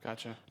Australian.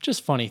 Gotcha.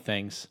 Just funny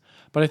things.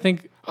 But I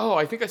think... Oh,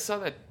 I think I saw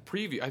that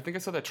preview. I think I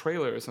saw that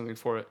trailer or something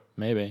for it.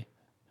 Maybe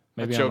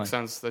That joke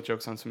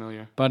sounds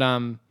familiar. But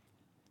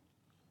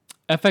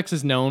FX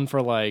is known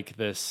for, like,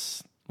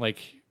 this, like,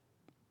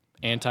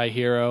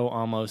 anti-hero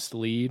almost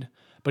lead.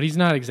 But he's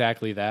not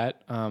exactly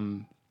that.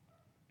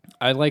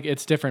 I like...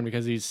 It's different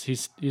because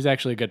he's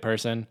actually a good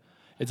person.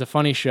 It's a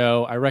funny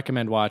show. I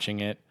recommend watching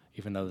it,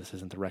 even though this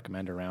isn't the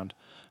recommender round.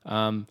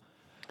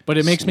 But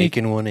it makes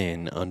Sneaking one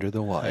in under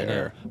the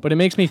wire. But it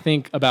makes me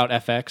think about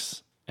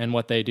FX and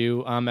what they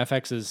do.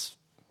 FX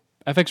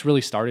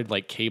really started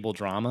like cable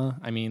drama.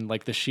 I mean,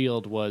 like The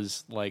Shield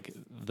was like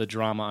the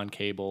drama on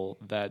cable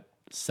that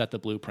set the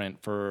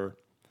blueprint for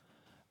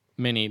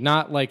many,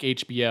 not like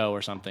HBO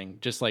or something,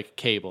 just like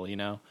cable, you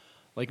know?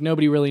 Like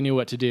nobody really knew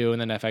what to do, and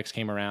then FX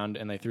came around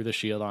and they threw The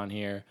Shield on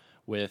here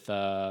with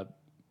a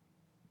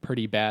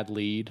pretty bad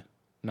lead,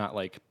 not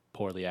like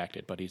poorly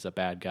acted, but he's a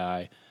bad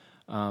guy.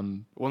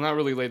 Well, not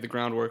really laid the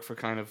groundwork for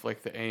kind of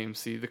like the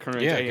AMC, the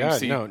current AMC.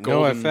 God, no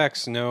golden...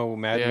 FX, no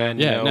Mad Men,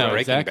 no Breaking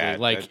exactly. Bad.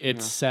 Like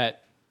it's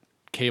set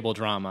cable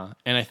drama,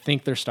 and I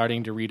think they're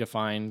starting to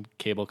redefine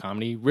cable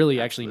comedy.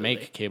 Really, actually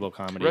make cable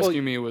comedy.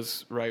 Rescue Me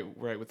was right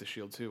with The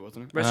Shield too,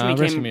 wasn't it?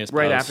 Rescue Me is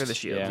right post, after The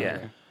Shield.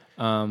 Yeah.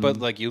 But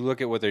like you look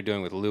at what they're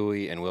doing with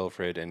Louie and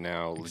Wilfred, and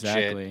now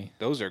Exactly. Legit,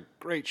 those are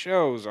great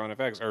shows on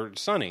FX. Or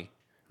Sunny.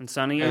 And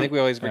Sunny. I think we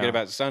always forget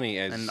about Sunny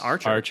as and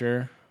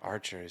Archer.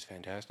 Archer is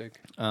fantastic.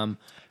 And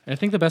I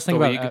think the best thing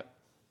The about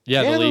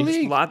League. The League.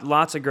 League.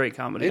 Lots of great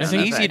comedy. It's on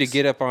easy FX. to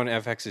get up on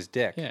FX's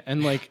dick. Yeah,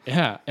 and like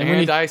and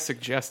And I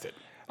suggest it.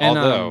 and,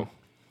 Although,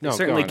 no,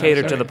 Certainly go on,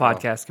 cater I'm to the sorry.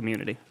 podcast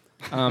community.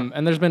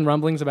 and there's been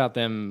rumblings about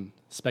them,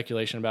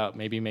 speculation about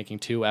maybe making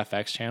 2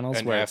 FX channels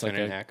An where F it's like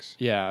and an X.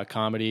 a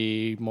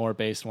comedy more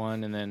based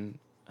one, and then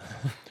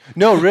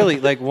No, really,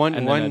 like one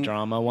and then a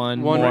drama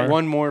one.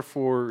 one more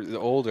for the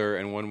older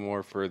and one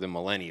more for the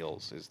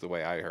millennials is the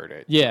way I heard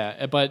it.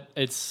 Yeah, but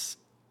it's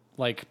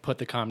like put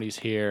the comedies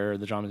here,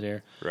 the dramas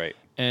here. Right.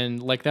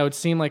 And like that would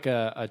seem like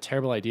a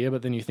terrible idea,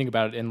 but then you think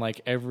about it, and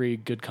like every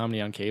good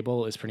comedy on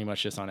cable is pretty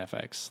much just on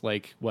FX.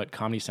 Like what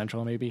Comedy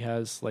Central maybe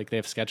has, like they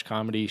have sketch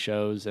comedy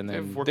shows, and They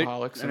have then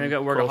Workaholics. And they've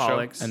got Pearl Show.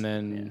 Workaholics. and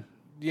then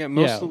Yeah,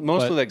 mostly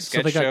but- like so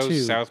sketch they got shows,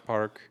 2. South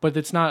Park. but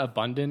it's not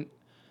abundant.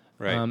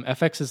 Right.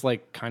 FX is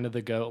like kind of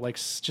the go, like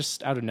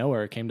just out of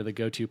nowhere it came to the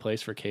go-to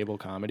place for cable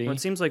comedy. Well, it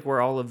seems like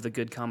where all of the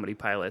good comedy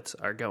pilots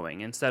are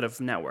going. Instead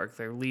of network,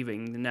 they're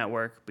leaving the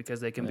network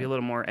because they can be a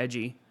little more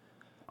edgy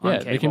on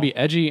cable. They can be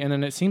edgy, and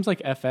then it seems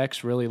like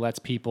FX really lets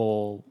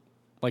people,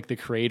 like the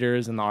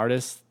creators and the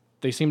artists,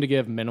 they seem to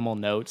give minimal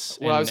notes.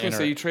 Well, I was going to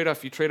say you trade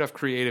off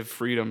creative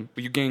freedom,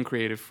 but you gain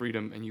creative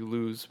freedom and you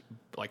lose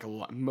like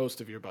most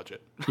of your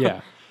budget.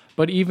 Yeah.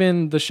 But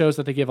even the shows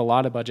that they give a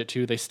lot of budget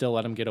to, they still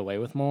let them get away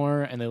with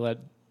more, and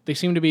they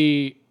seem to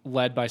be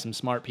led by some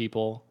smart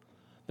people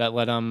that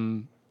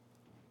don't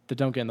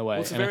get in the way.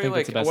 Well, it's and I very think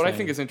like that's the best what thing. I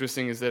think is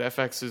interesting is that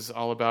FX is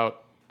all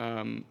about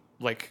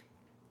like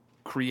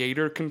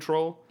creator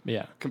control.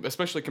 Yeah.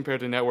 Especially compared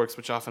to networks,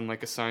 which often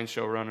like assign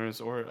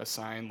showrunners or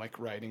assign like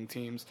writing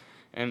teams.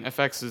 And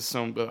FX is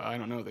I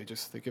don't know. They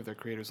give their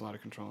creators a lot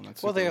of control, and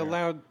that's Well, super they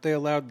rare.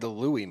 allowed the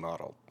Louis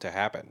model to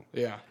happen.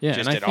 Yeah. Yeah, Just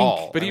and I at think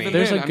all. But I even mean,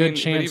 there's then, a good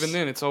chance. But even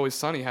then, It's Always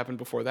Sunny happened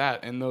before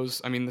that, and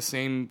the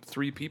same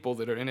 3 people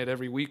that are in it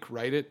every week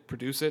write it,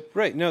 produce it.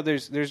 right? No,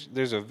 there's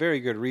a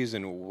very good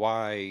reason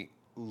why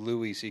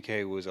Louis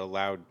C.K. was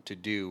allowed to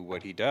do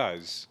what he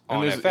does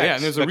on and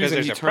FX. there's a because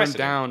reason he a turned precedent.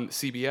 down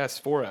CBS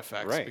for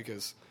FX, Right.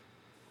 because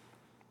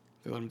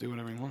they let him do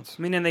whatever he wants.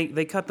 I mean, and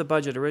they cut the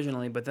budget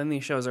originally, but then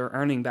these shows are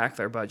earning back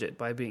their budget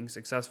by being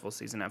successful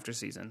season after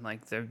season.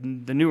 Like the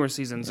newer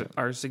seasons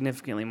are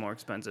significantly more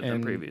expensive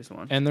than previous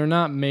ones. And they're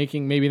not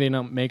making, maybe they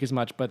don't make as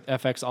much, but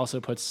FX also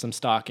puts some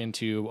stock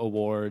into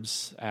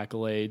awards,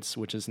 accolades,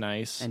 which is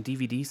nice. And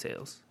DVD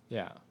sales.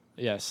 Yeah.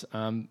 Yes.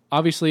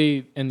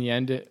 Obviously, in the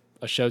end,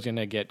 a show's going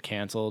to get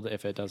canceled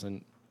if it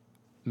doesn't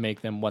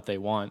make them what they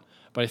want.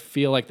 But I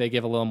feel like they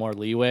give a little more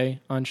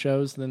leeway on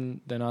shows than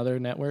other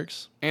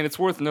networks. And it's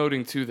worth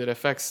noting, too, that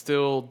FX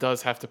still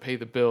does have to pay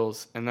the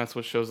bills, and that's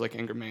what shows like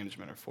Anger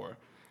Management are for.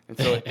 And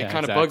so it Yeah,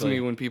 kind of bugs exactly.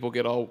 me when people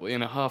get all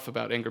in a huff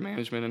about Anger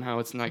Management and how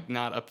it's like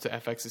not up to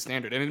FX's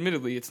standard. And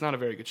admittedly, it's not a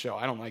very good show.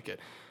 I don't like it.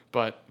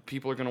 But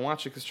people are going to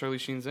watch it because Charlie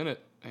Sheen's in it.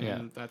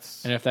 And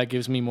that's... And if that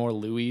gives me more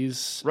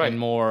Louis Right. and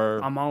more...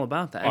 I'm all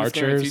about that. Art- It's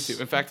guaranteed Archers.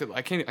 to. In fact,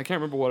 I can't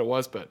remember what it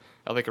was, but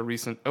at like a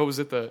recent... Oh, was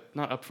it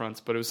not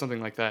Upfronts, but it was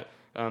something like that.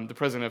 The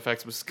president of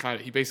FX was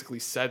he basically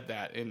said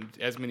that in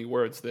as many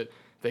words that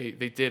they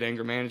did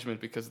Anger Management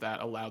because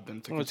that allowed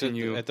them to Well, it's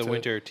continue at the to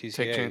winter take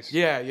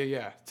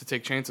TCAs. to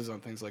take chances on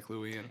things like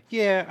Louis. And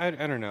Yeah,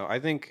 I don't know. I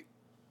think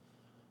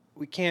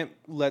we can't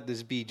let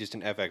this be just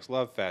an FX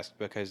love fest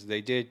because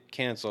they did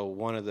cancel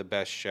one of the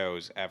best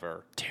shows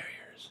ever,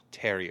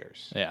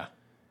 Terriers. Yeah.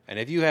 And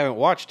if you haven't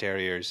watched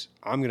Terriers,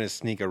 I'm going to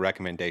sneak a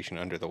recommendation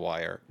under the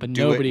wire. But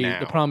Do nobody... it now.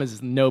 The problem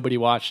is nobody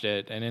watched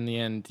it. And in the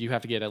end, you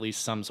have to get at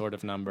least some sort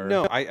of number.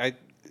 No,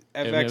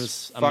 FX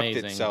was fucked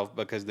amazing. itself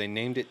because they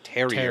named it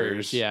Terriers.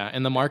 Terriers, yeah.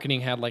 And the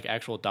marketing had like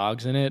actual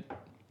dogs in it.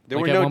 There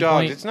Like, were at no one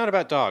dogs. point- It's not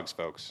about dogs,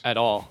 folks. At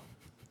all.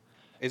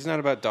 It's not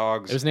about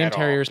dogs. It was named at all.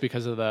 Terriers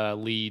because of the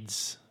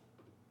lead's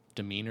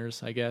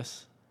demeanors, I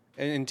guess.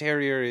 And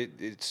Terrier,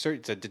 it's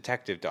a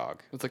detective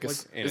dog. it's like, in a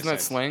isn't that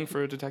sense. slang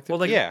for a detective?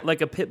 Well, Yeah.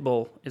 like a pit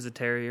bull is a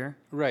terrier,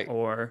 Right.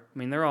 Or I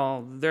mean, there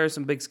are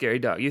some big scary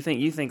dogs. You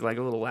think like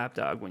a little lap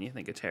dog when you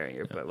think of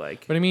terrier, but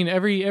like But I mean,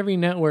 every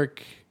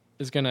network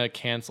is gonna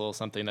cancel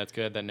something that's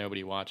good that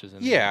nobody watches.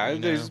 Yeah, you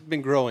know? there's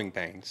been growing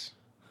pains.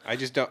 I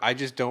just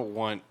don't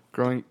want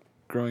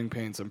Growing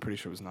Pains, I'm pretty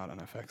sure was not on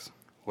FX.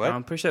 what?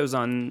 I'm pretty sure it was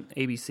on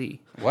ABC.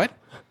 What?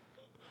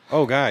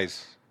 Oh,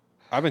 guys,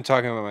 I've been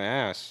talking about my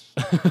ass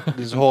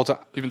this whole time.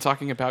 You've been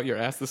talking about your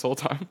ass this whole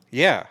time?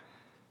 Yeah,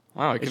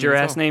 Wow. I Is couldn't your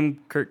even ass tell. named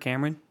Kurt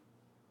Cameron?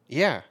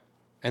 yeah,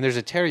 and there's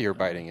a terrier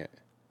biting it.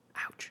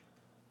 Ouch.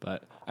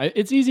 But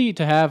it's easy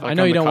to have. Like I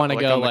know on you the don't co- want to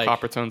like go on the like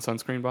Coppertone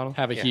sunscreen bottle?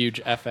 have a Yeah.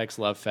 huge FX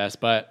love fest,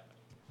 but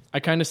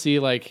I kind of see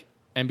like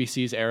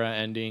NBC's era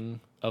ending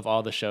of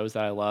all the shows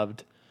that I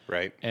loved,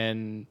 Right.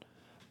 and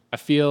I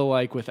feel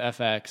like with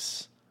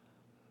FX,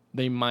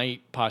 they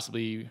might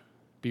possibly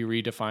be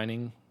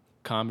redefining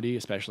comedy,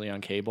 especially on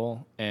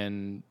cable,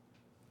 and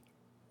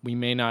we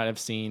may not have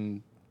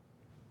seen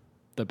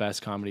the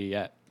best comedy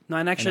yet. No,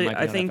 and it actually, might be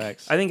I on think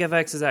FX.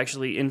 FX has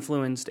actually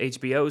influenced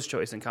HBO's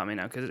choice in coming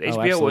out because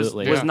HBO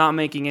absolutely. was Yeah. not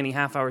making any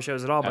half-hour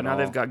shows at all, but At now all.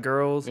 they've got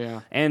Girls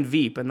Yeah. and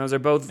Veep, and those are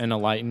both And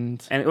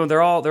Enlightened. and well,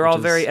 they're all Which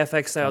very is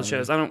FX style funny.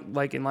 shows. I don't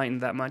like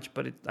Enlightened that much,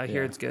 but I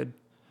hear Yeah. it's good.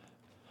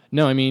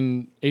 No, I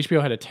mean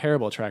HBO had a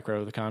terrible track record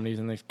with the comedies,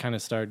 and they kind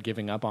of started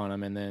giving up on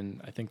them. And then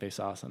I think they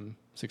saw some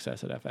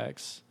success at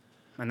FX.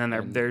 And then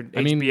they're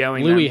I mean,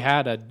 HBOing Louis them.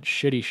 had a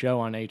shitty show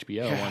on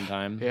HBO one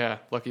time. Yeah,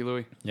 Lucky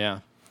Louie. Yeah.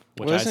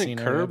 Which Well, I've isn't seen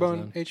it every Curb on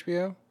episode.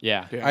 HBO?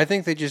 Yeah. Yeah. I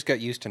think they just got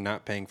used to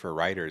not paying for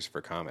writers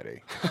for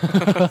comedy.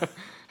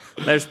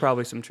 There's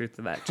probably some truth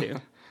to that too.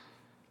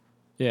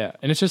 Yeah.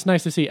 And it's just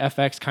nice to see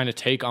FX kind of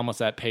take almost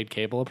that paid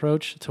cable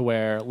approach to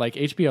where, like,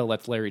 HBO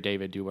lets Larry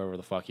David do whatever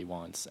the fuck he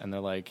wants. And they're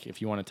like,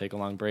 if you want to take a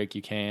long break,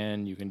 you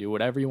can. You can do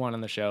whatever you want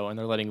on the show. And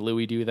they're letting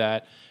Louis do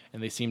that.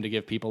 And they seem to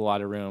give people a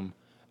lot of room.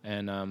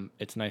 And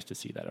it's nice to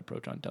see that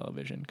approach on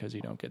television because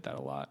you don't get that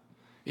a lot.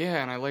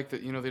 Yeah, and I like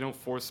that, they don't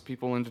force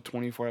people into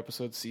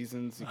 24-episode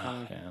seasons. You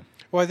kinda, Yeah.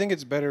 Well, I think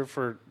it's better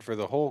for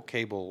the whole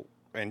cable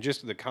and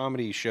just the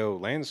comedy show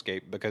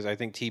landscape because I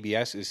think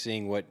TBS is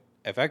seeing what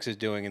FX is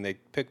doing, and they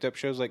picked up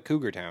shows like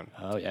Cougar Town.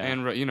 Oh, yeah.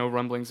 And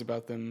rumblings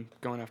about them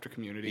going after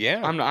Community.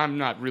 Yeah. I'm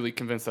not really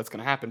convinced that's going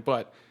to happen,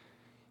 but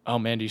Oh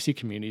man, do you see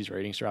Community's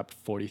ratings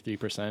dropped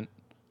 43%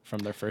 from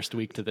their first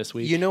week to this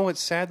week? You know what's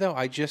sad though?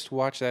 I just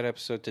watched that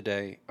episode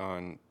today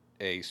on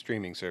a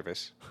streaming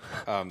service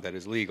that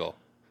is legal.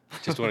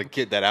 Just want to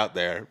get that out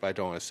there, but I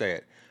don't want to say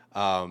it.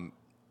 And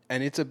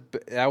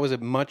that was a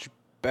much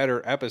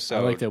better episode. I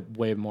liked it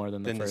way more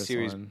than the than the first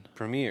series one.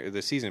 premiere,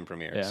 the season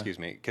premiere. Yeah. Excuse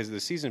me, because the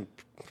season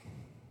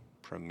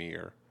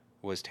premiere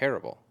was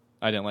terrible.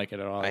 I didn't like it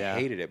at all. I yeah.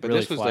 hated it, but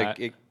Really this was flat. like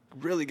it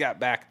really got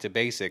back to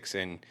basics,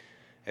 and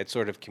It's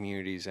sort of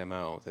Community's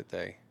MO that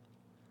they.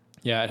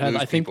 Yeah, it had,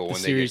 lose I think, people the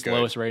when they get series' good.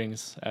 lowest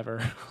ratings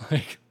ever.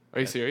 Like,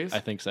 Are you serious? I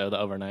think so. The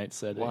overnight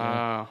said it. Yeah.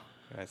 Wow.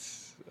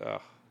 That's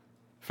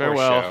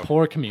Farewell. show.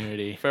 Poor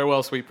Community.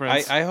 Farewell, sweet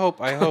prince. I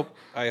hope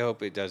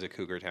it does a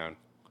Cougar Town,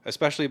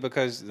 especially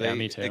because Yeah, they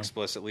me too.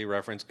 explicitly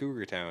reference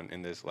Cougar Town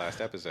in this last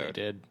They episode.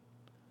 did.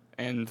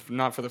 And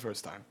not for the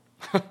first time.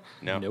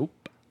 No,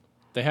 Nope.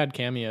 They had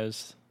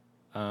cameos.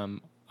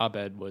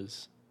 Abed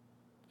was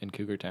in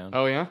Cougar Town.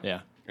 Oh, yeah?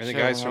 Yeah. and the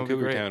Sure, guys that from would be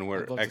Cougar great. Town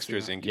were I'd love to see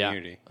extras that. in Yeah.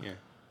 Community. Yeah.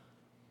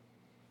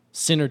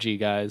 Synergy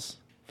guys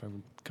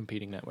from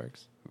competing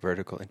networks.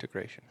 Vertical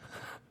integration.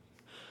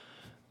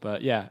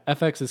 But yeah,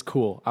 FX is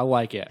cool. I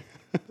like it.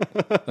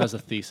 That's a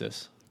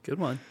thesis. Good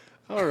one.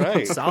 All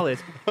right. Solid.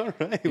 All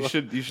right. You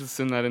should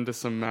send that into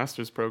some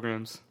master's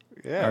programs.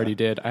 Yeah. I already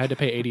did. I had to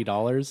pay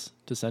 $80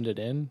 to send it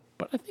in,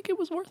 but I think it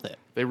was worth it.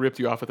 They ripped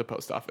you off at the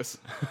post office.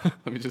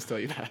 Let me just tell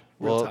you that.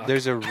 Well, talk.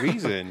 there's a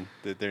reason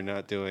that they're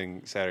not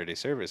doing Saturday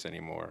service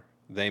anymore.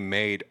 They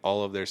made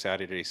all of their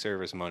Saturday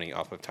service money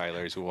off of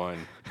Tyler's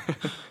one.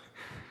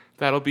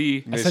 That'll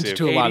be I sent it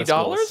to a $80? lot of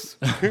schools.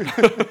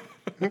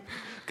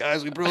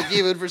 Guys, we broke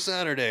even for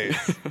Saturdays.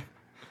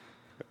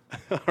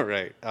 All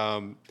right.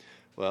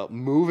 Well,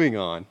 moving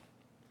on.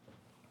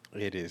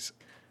 It is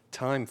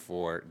time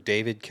for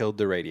David Killed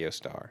the Radio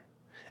Star.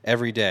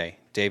 Every day,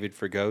 David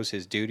forgoes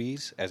his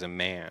duties as a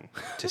man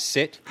to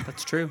sit,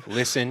 That's true.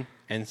 listen,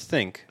 and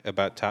think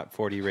about Top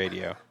 40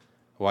 radio.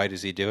 Why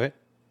does he do it?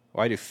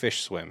 Why do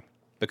fish swim?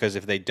 Because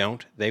if they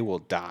don't, they will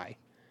die.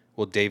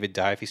 Will David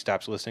die if he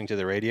stops listening to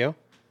the radio?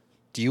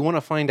 Do you want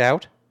to find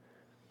out?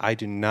 I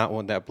do not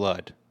want that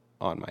blood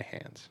on my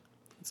hands.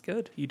 It's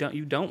good. You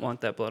don't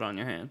want that blood on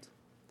your hands.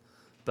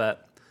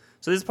 But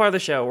so this is part of the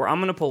show where I'm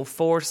going to pull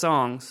 4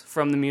 songs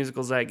from the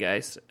musical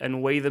zeitgeist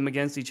and weigh them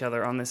against each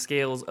other on the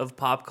scales of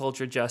pop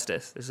culture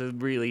justice. This is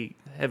really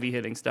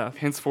heavy-hitting stuff.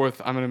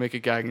 Henceforth, I'm going to make a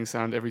gagging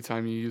sound every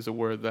time you use a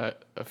word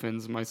that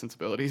offends my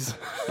sensibilities.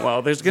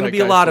 Well, there's going to be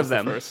a Zeitgeist lot was of the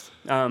them. first.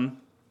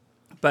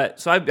 But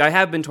so I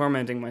have been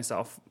tormenting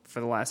myself for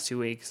the last 2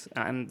 weeks.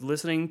 I'm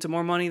listening to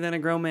more money than a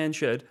grown man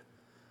should.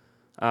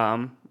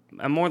 I'm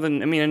more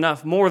than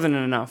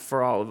enough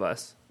for all of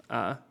us.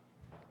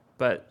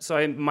 But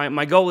so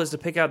my goal is to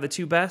pick out the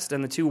 2 best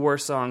and the 2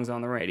 worst songs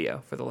on the radio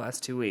for the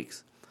last 2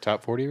 weeks.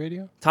 Top 40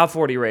 radio? Top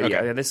 40 radio.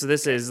 Okay. Yeah, this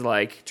is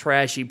like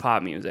trashy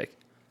pop music.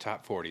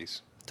 Top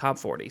 40s. Top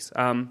 40s.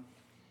 And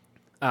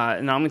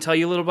I'm going to tell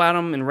you a little about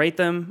them and rate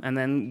them, and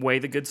then weigh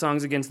the good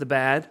songs against the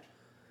bad.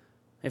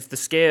 If the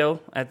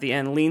scale at the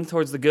end leans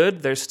towards the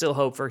good, there's still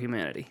hope for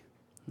humanity.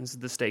 This is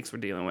the stakes we're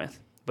dealing with.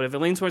 But if it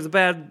leans towards the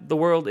bad, the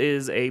world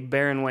is a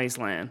barren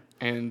wasteland.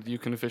 And you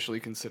can officially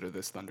consider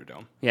this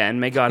Thunderdome. Yeah, and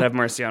may God have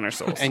mercy on our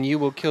souls. And you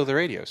will kill the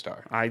radio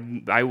star.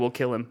 I will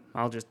kill him.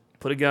 I'll just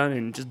put a gun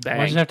and just bang.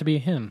 Why does it have to be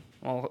him?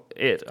 I'll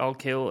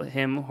kill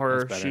him, her,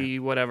 That's better. she,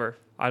 whatever.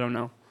 I don't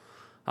know.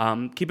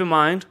 Keep in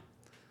mind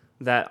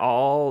that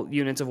all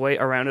units of weight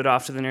are rounded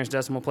off to the nearest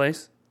decimal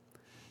place,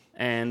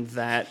 and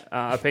that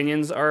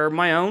opinions are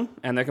my own,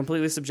 and they're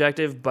completely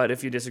subjective, but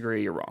if you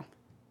disagree, you're wrong.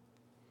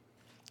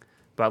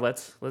 But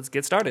let's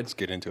get started. Let's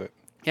get into it.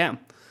 Yeah.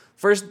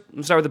 First,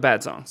 let's start with the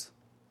bad songs.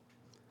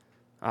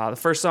 The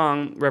first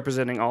song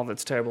representing all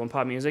that's terrible in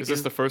pop music Is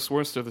this the first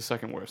worst or the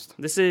second worst?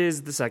 this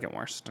is the second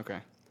worst. Okay.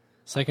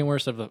 Second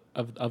worst of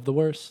the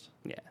worst?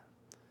 Yeah.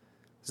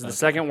 This is the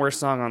second worst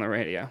song on the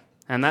radio.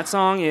 And that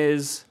song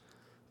is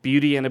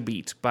Beauty and a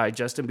Beat by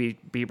Justin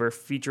Bieber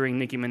featuring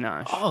Nicki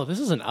Minaj. Oh, this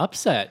is an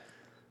upset.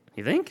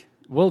 You think?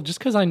 Well, just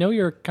because I know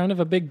you're kind of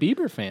a big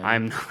Bieber fan.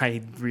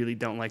 I really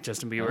don't like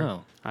Justin Bieber.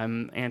 Oh.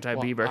 I'm Well,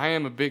 anti-Bieber. I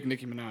am a big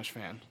Nicki Minaj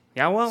fan.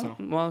 Yeah, well,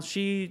 So-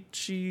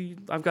 she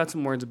I've got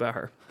some words about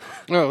her.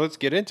 Well, let's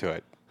get into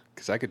it.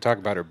 Because I could talk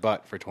about her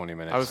butt for 20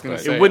 minutes. I was going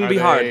to but say, It wouldn't are be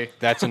hard. they-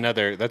 That's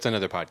another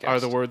podcast. Are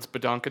the words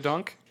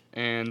badonkadonk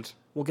and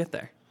We'll get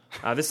there.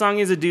 This song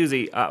is a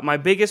doozy. My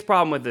biggest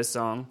problem with this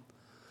song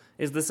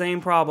is the same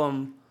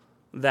problem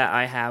that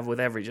I have with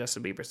every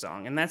Justin Bieber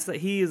song, and that's that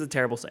he is a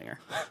terrible singer.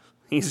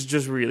 He's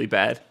just really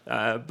bad.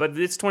 But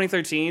it's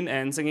 2013,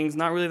 and singing's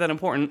not really that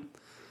important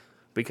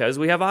because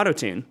we have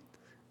autotune,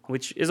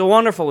 which is a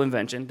wonderful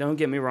invention. Don't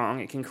get me wrong.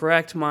 It can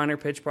correct minor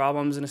pitch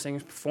problems in a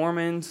singer's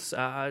performance,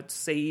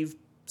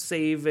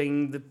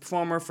 saving the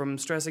performer from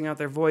stressing out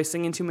their voice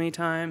singing too many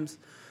times,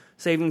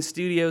 saving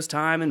studios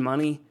time and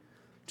money,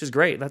 which is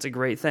great. That's a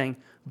great thing.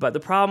 But the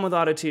problem with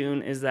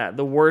autotune is that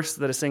the worse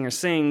that a singer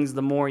sings,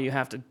 the more you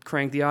have to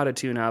crank the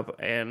autotune up,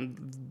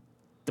 and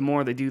the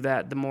more they do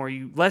that,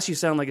 less you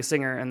sound like a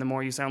singer, and the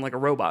more you sound like a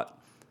robot.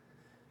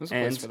 there's a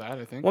place And- for that,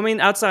 I think. Well, I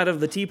mean, outside of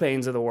the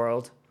T-Pains of the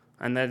world,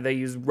 and that they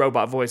use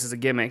robot voice as a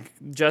gimmick,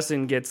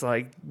 Justin gets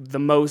like the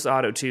most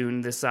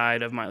autotune this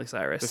side of Miley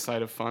Cyrus. The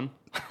side of fun.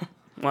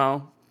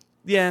 Well,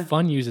 yeah,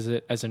 Fun uses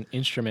it as an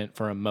instrument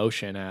for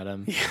emotion,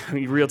 Adam.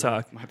 real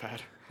talk. My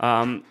bad.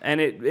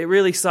 And it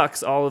really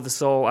sucks all of the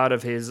soul out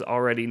of his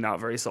already not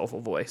very soulful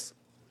voice.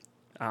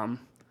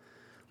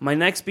 My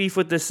next beef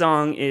with this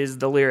song is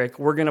the lyric,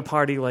 "We're gonna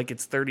party like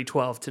it's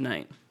 3012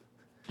 tonight."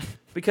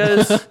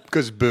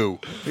 Because boo.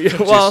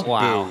 well,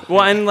 Wow.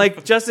 well, and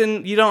like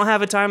Justin, you don't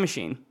have a time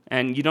machine,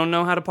 and you don't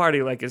know how to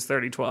party like it's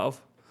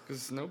 3012.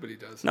 Because nobody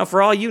does. Now,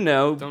 for all you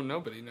know, Don't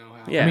nobody know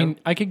how. yeah, I mean,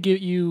 I could give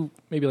you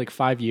maybe like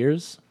 5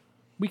 years.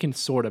 We can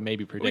sort of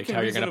maybe predict can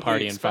how you're going to reasonably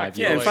party in 5 expect,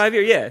 years. yeah, in like- 5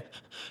 years, yeah.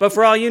 But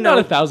for all you Not know,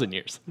 1,000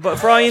 years. but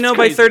for all you know,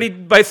 by crazy.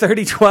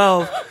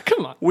 3012,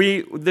 Come on.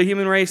 the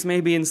human race may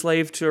be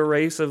enslaved to a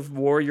race of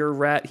warrior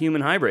rat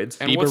human hybrids.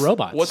 And Bieber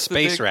robots. What's the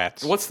Space big,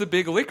 rats. What's the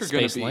big liquor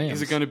going Space to be? lambs.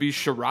 Is it going to be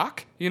Ciroc?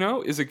 You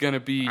know, is it going to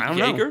be I don't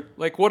know. Jaeger?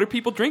 Like, what are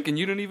people drinking?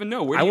 You don't even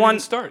know. Where do I you want-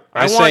 even start?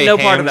 I want say no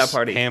part of Hams- that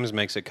party. Hams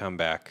makes a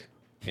comeback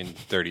in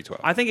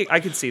 3012. I think I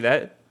could see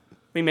that. I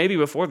mean, maybe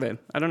before then.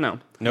 I don't know.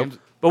 Nope.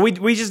 But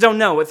we just don't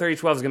know what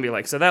 3012 is going to be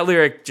like. So that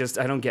lyric,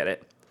 I don't get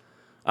it.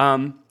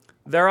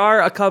 There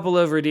are a couple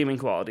of redeeming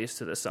qualities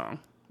to this song.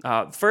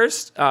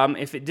 First,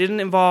 if it didn't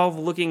involve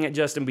looking at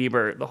Justin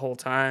Bieber the whole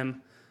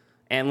time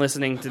and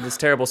listening to this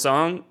terrible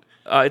song,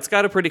 it's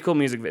got a pretty cool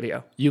music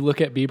video. You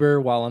look at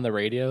Bieber while on the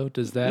radio.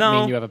 Does that No.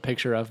 mean you have a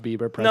picture of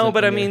Bieber present? No,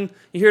 but I in your- mean,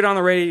 you hear it on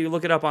the radio, you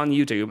look it up on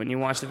YouTube, and you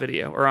watch the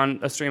video, or on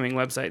a streaming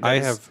website. that I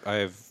is-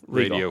 have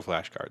legal. radio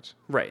flashcards.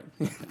 Right.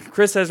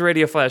 Chris has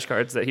radio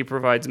flashcards that he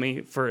provides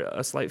me for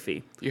a slight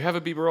fee. You have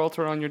a Bieber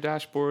altar on your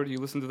dashboard. You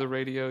listen to the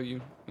radio.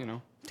 You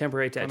know,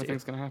 Temporary kind of tattoo.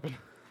 thing's going to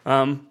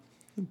happen.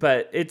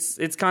 But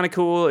it's kind of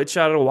cool. It's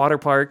shot at a water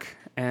park,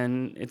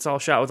 and it's all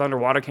shot with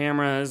underwater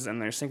cameras,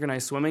 and there's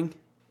synchronized swimming.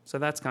 So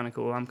that's kind of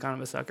cool. I'm kind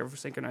of a sucker for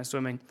synchronized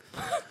swimming.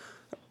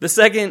 The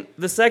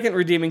second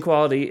redeeming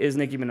quality is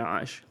Nicki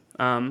Minaj.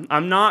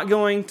 I'm not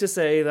going to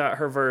say that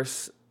her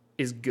verse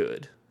is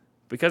good,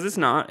 because it's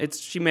not.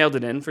 She mailed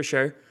it in for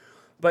sure.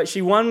 But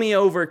she won me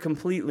over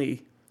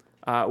completely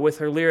with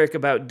her lyric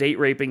about date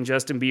raping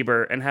Justin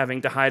Bieber and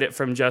having to hide it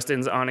from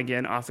Justin's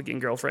on-again, off-again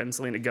girlfriend,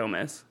 Selena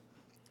Gomez.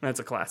 That's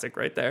a classic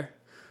right there.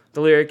 The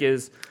lyric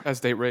is,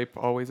 As date rape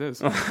always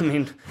is. I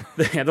mean,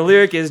 the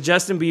lyric is,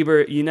 Justin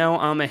Bieber, you know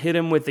I'ma hit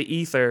him with the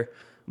ether,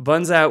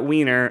 buns out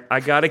wiener, I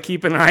gotta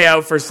keep an eye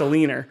out for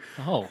Selena.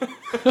 Oh,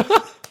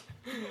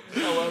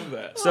 I love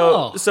that.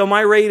 So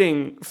my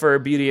rating for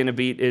Beauty and a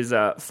Beat is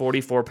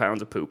 44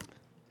 pounds of poop.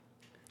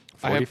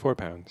 44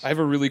 pounds. I have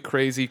a really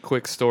crazy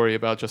quick story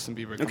about Justin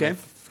Bieber. Okay.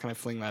 Can I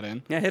fling that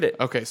in? Yeah, hit it.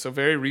 Okay, so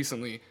very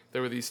recently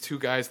there were these two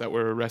guys that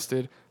were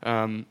arrested.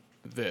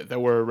 That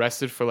were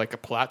arrested for like a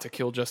plot to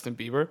kill Justin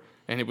Bieber,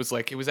 and it was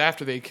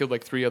after they killed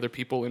like 3 other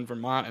people in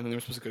Vermont, and then they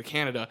were supposed to go to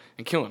Canada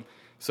and kill him.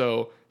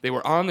 So they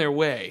were on their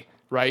way,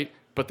 right?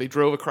 But they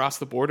drove across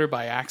the border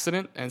by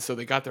accident, and so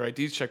they got their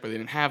IDs checked, but they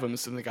didn't have them,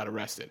 so then they got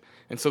arrested.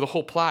 And so the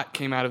whole plot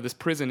came out of this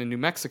prison in New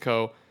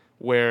Mexico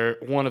where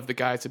one of the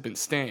guys had been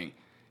staying.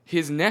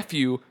 His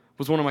nephew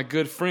was one of my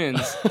good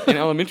friends in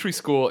elementary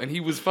school, and he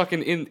was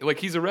fucking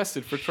he's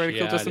arrested for trying to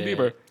kill Yeah, Justin dude.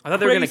 Bieber. I thought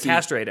they were going to Crazy.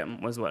 castrate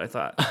him, was what I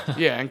thought.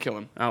 Yeah, and kill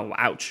him. Oh,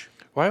 ouch.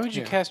 Why would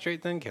you Yeah.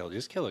 castrate then kill?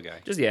 Just kill a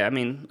guy. I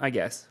mean, I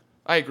guess.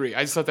 I agree.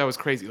 I just thought that was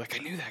crazy. Like,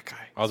 I knew that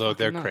guy. Although It's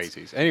they're fucking nuts.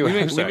 crazies. Anyway, We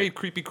I'm made, we sorry. made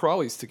creepy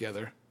crawlies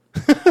together.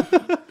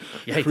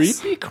 Yikes.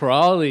 creepy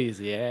crawlies.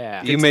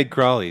 Yeah. You made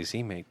crawlies.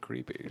 He made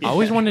creepies. I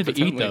always wanted to eat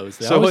definitely. those.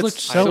 They So always what's,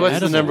 looked so what's the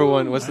edible. number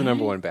one? What's the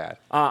number one bad?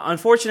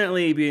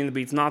 Unfortunately, Beauty and the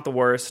Beat's not the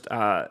worst.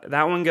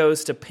 That one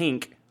goes to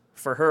Pink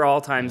for her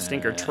all-time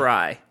stinker,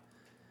 Try.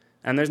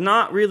 And there's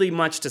not really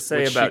much to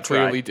say Which about she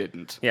clearly Try.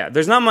 didn't. Yeah,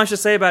 there's not much to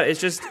say about it.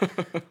 It's just,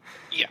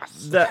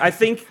 Yes. I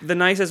think the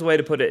nicest way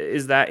to put it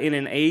is that in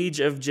an age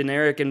of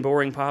generic and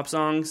boring pop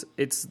songs,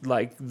 it's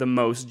like the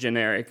most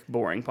generic,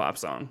 boring pop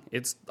song.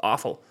 It's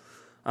awful.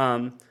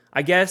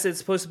 I guess it's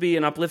supposed to be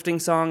an uplifting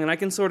song, and I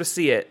can sort of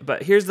see it,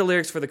 but here's the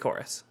lyrics for the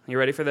chorus. You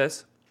ready for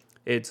this?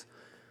 It's,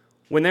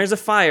 when there's a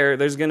fire,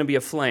 there's going to be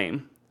a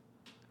flame.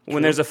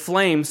 When there's a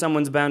flame,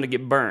 someone's bound to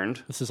get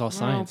burned. This is all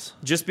science.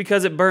 Just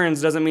because it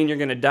burns doesn't mean you're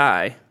going to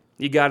die.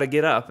 You got to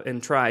get up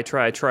and try.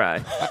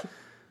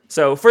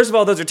 So, first of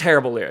all, those are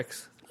terrible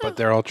lyrics. But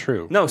they're all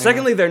true. No,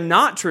 secondly, they're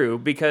not true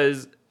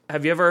because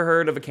have you ever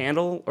heard of a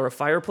candle or a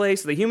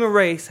fireplace? The human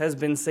race has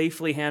been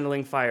safely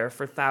handling fire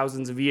for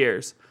thousands of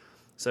years.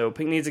 So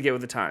Pink needs to get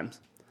with the times.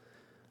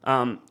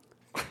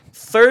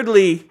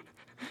 Thirdly,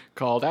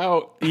 Called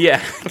out.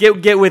 yeah,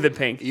 get with it,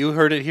 Pink. You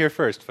heard it here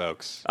first,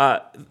 folks.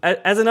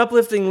 As an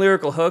uplifting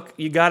lyrical hook,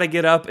 you got to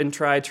get up and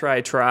try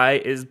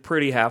is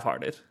pretty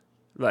half-hearted.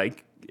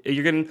 Like,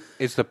 you're going to...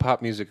 It's the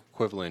pop music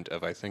equivalent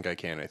of I think I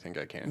can.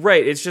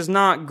 Right, it's just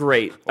not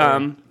great.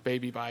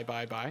 Baby, bye,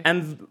 bye, bye.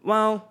 And,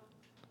 well,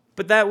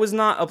 but that was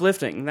not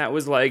uplifting. That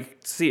was like,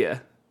 see ya.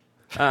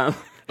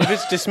 If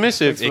it's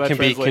dismissive, for it that can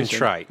be translation.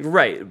 contrite.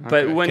 Right,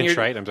 but Okay. when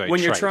Contrite? I'm sorry, when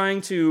you're trite.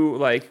 trying to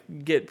like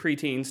get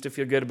preteens to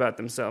feel good about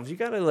themselves, you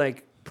gotta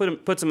like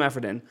put some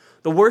effort in.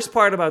 The worst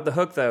part about the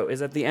hook, though,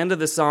 is at the end of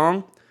the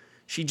song,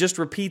 she just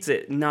repeats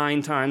it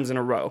 9 times in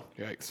a row,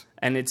 Yikes.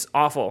 and it's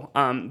awful.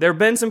 There have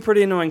been some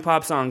pretty annoying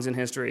pop songs in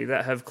history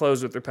that have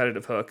closed with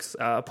repetitive hooks.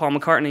 Paul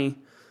McCartney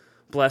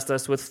blessed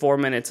us with 4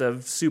 minutes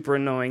of super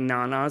annoying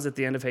na-nas at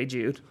the end of Hey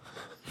Jude.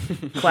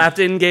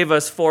 Clapton gave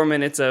us 4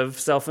 minutes of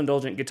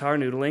self-indulgent guitar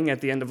noodling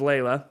at the end of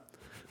Layla.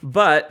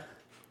 But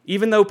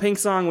even though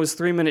Pink's song was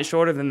 3 minutes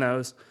shorter than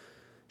those,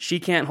 She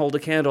can't hold a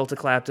candle to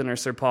Clapton or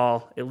Sir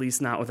Paul, at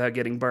least not without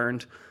getting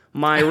burned.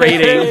 My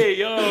rating, Hey,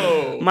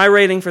 yo! my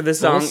rating for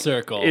this Full song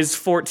circle. is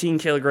 14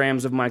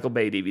 kilograms of Michael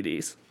Bay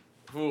DVDs.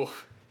 Ooh.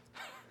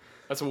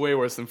 That's way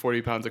worse than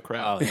 40 pounds of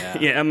crap. Oh yeah.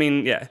 Yeah, I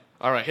mean, yeah.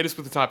 All right, hit us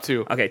with the top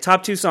two. Okay,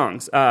 top 2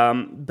 songs.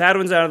 Bad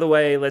ones out of the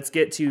way. Let's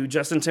get to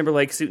Justin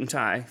Timberlake, Suit and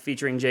Tie,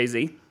 featuring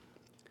Jay-Z.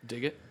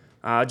 Dig it.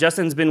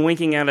 Justin's been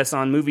winking at us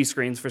on movie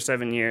screens for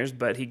 7 years,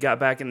 but he got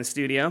back in the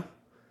studio,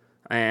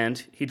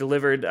 and he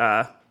delivered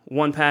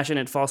one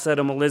passionate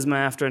falsetto melisma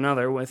after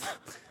another with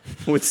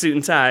Suit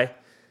and Tie,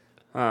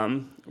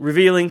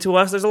 revealing to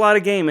us there's a lot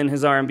of game in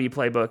his R&B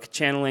playbook,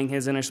 channeling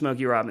his inner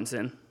Smokey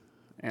Robinson.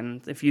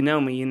 And if you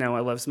know me, you know I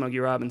love Smokey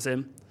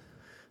Robinson.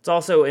 It's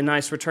also a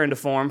nice return to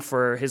form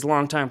for his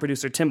longtime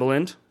producer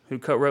Timbaland, who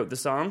co-wrote the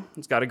song.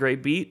 It's got a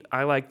great beat.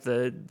 I like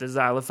the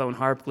xylophone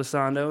harp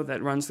glissando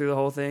that runs through the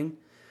whole thing.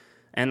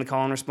 And the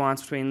call and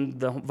response between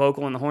the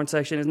vocal and the horn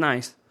section is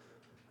nice.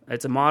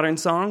 It's a modern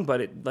song,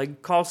 but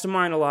it calls to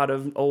mind a lot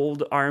of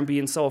old R&B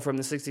and soul from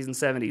the 60s and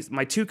 70s.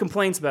 My 2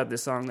 complaints about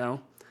this song,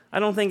 though, I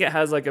don't think it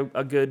has a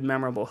good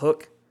memorable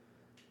hook.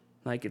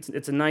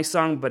 It's a nice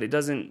song, but it's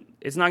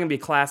not going to be a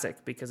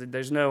classic because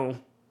there's no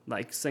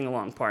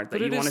sing-along part that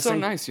But you want to so sing.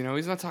 nice,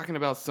 He's not talking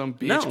about some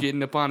bitch No.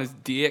 getting up on his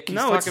dick. He's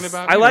No, talking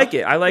about. I like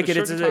it. I like put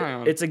it. a shirt and tie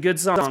on. It's a good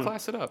song. Let's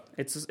class it up.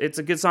 It's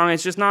a good song.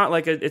 It's just not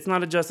it's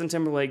not a Justin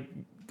Timberlake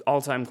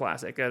all-time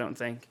classic, I don't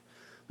think.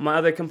 My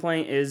other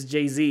complaint is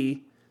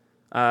Jay-Z.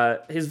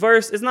 His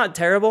verse is not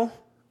terrible.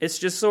 It's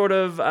just sort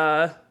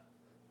of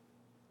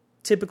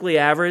typically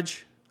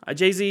average.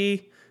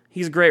 Jay-Z,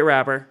 he's a great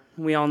rapper.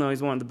 We all know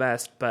he's one of the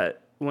best,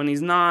 but when he's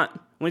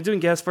doing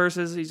guest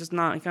verses, he's just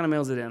not. He kind of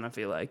mails it in, I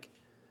feel like.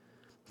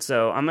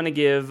 So I'm gonna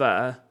give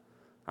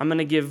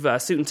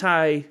Suit and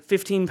Tie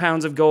 15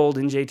 pounds of gold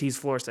in JT's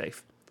floor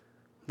safe.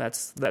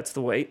 That's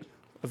the weight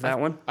of that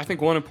one. I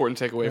think one important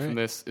takeaway from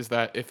this is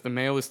that if the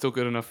mail is still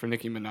good enough for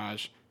Nicki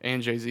Minaj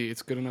and Jay-Z,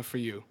 it's good enough for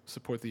you.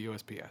 Support the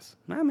USPS.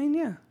 I mean,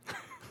 yeah.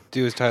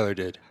 Do as Tyler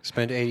did.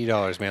 Spend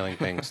 $80 mailing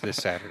things this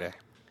Saturday.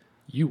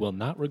 You will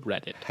not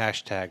regret it.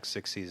 Hashtag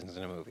 6 seasons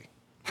in a movie.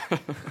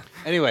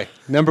 Anyway,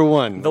 number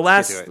 1. I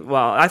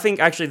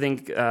actually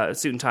think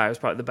Suit and Tie was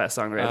probably the best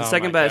song there. The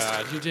second best.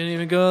 You didn't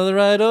even go the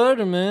right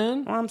order,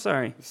 man. Well, I'm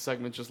sorry. This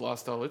segment just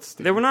lost all its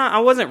steam. They were not. I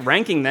wasn't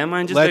ranking them.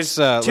 Let's, there's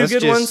 2 let's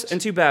good just ones and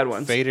 2 bad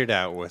ones. Fade it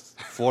out with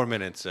 4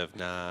 minutes of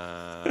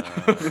nah.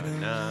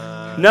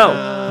 No.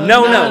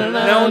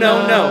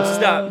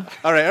 Stop.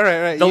 All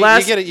right.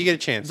 You get a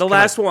chance. The Come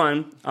last on.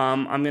 one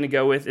I'm going to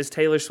go with is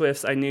Taylor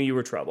Swift's "I Knew You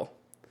Were Trouble."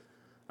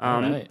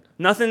 Right.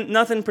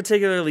 Nothing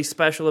particularly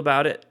special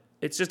about it.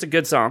 It's just a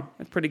good song.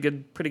 It's pretty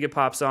good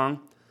pop song.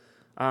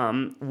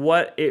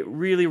 What it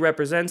really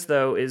represents,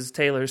 though, is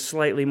Taylor's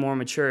slightly more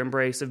mature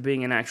embrace of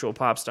being an actual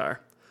pop star,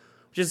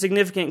 which is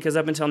significant because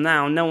up until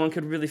now, no one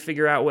could really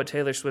figure out what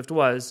Taylor Swift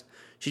was.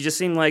 She just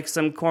seemed like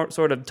some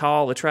sort of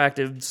tall,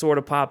 attractive, sort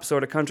of pop,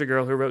 sort of country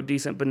girl who wrote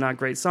decent but not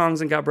great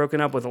songs and got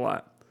broken up with a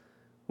lot,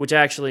 which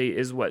actually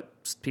is what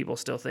people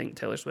still think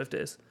Taylor Swift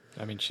is.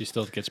 I mean, she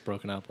still gets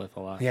broken up with a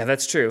lot. Yeah,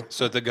 that's true.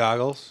 So the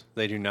goggles,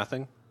 they do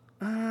nothing?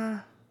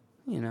 You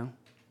know.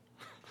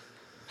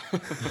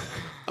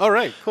 All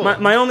right, cool.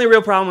 My only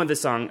real problem with this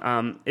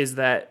song is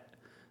that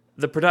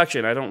the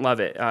production, I don't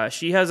love it.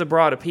 She has a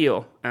broad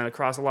appeal and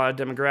across a lot of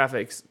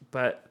demographics,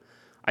 but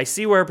I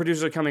see where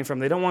producers are coming from.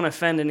 They don't want to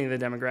offend any of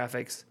the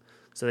demographics,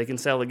 so they can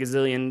sell a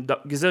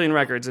gazillion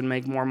records and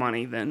make more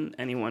money than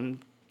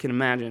anyone can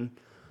imagine.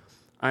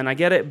 And I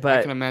get it, I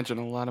but can imagine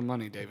a lot of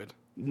money, David.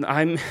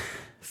 I'm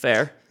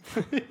fair.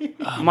 Oh,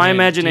 My man,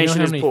 imagination do you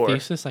know is how many poor.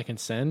 thesis I can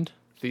send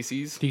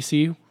Theses?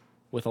 DC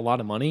with a lot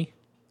of money?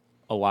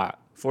 A lot.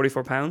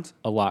 44 pounds?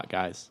 A lot,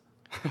 guys.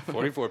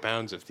 44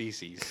 pounds of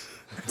theses.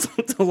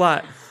 It's a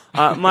lot.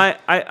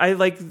 I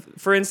like,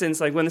 for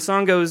instance, like when the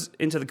song goes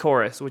into the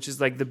chorus, which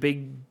is like the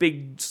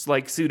big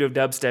like pseudo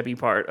dubsteppy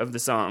part of the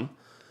song,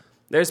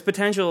 there's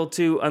potential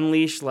to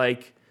unleash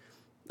like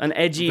an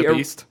edgy, The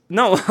Beast?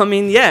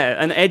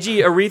 an edgy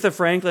Aretha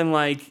Franklin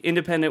like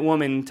independent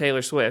woman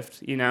Taylor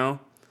Swift, you know,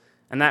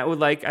 and that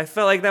would I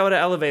felt like that would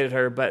have elevated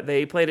her, but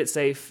they played it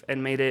safe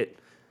and made it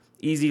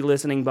easy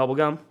listening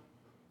bubblegum.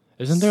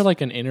 Isn't there like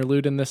an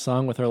interlude in this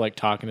song with her like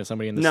talking to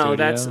somebody in the studio? No,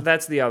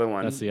 that's the other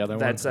one. That's the other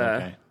That's one.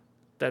 Okay.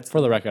 That's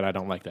For the record, I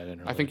don't like that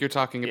interlude. I think you're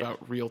talking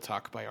about Real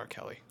Talk by R.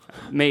 Kelly.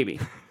 maybe.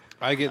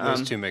 I get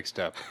those two mixed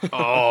up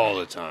all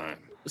the time.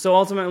 So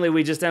ultimately,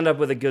 we just end up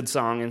with a good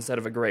song instead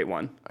of a great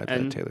one. I'd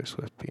And let Taylor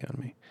Swift be on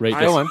me. Rate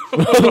Go this.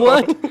 on.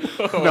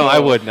 What? No, I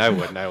wouldn't. I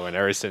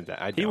never said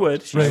that. I He don't.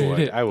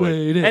 would. I would.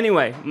 Rate it.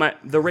 Anyway,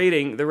 the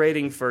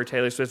rating for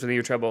Taylor Swift and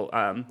Your Trouble,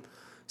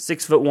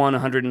 6'1",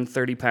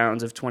 130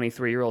 pounds of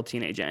 23-year-old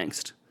teenage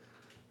angst.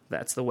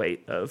 That's the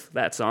weight of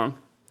that song.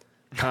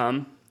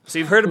 So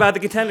you've heard about the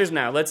contenders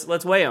now. Let's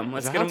weigh them. Is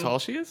Let's that get how them. tall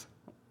she is?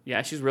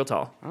 Yeah, she's real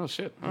tall. Oh,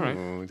 shit. All right.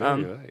 Oh,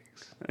 daddy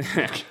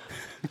likes.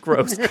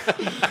 Gross.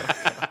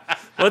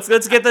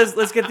 let's get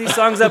these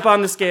songs up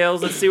on the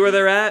scales. Let's see where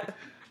they're at.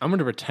 I'm going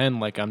to pretend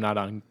like I'm not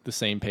on the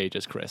same page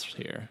as Chris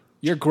here.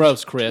 You're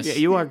gross, Chris. Yeah,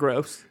 you are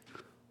gross.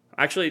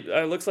 Actually,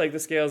 it looks like the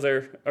scales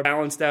are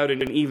balanced out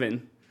and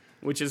even,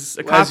 which is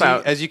a cop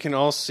out. As you can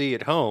all see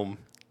at home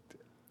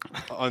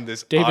on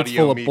this David's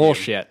audio full of medium.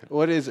 bullshit.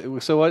 What is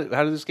it? So what?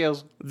 How do the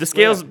scales? The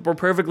scales were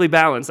perfectly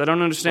balanced. I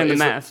don't understand the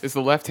math. Is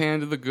the left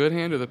hand the good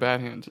hand or the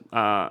bad hand?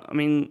 I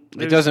mean,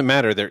 It doesn't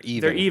matter. They're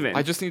even. they're even.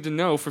 I just need to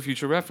know for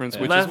future reference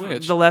which is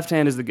which. The left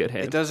hand is the good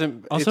hand. It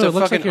doesn't. Also, it's a it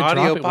looks like fucking you're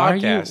audio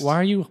dropping. podcast. Why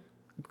are you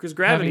because having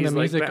gravity the is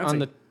like music bouncing. on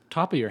the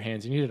top of your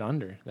hands? You need it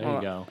under. There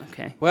you go.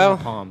 Okay. Well,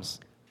 Palms.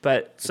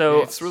 But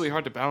so It's really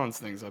hard to balance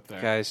things up there.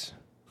 guys,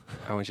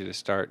 I want you to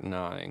start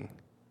gnawing.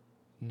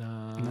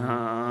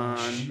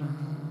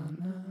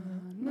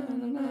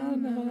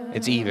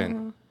 It's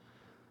even.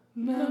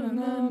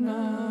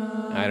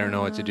 I don't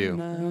know what to do.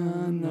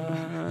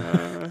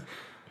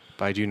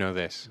 But I do know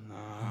this.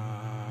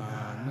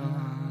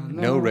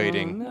 No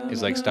rating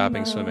is like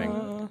stopping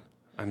swimming.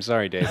 I'm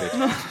sorry, David.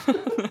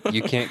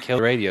 You can't kill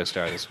a radio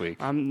star this week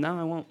no,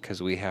 I won't.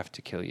 because we have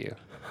to kill you.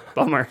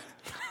 Bummer.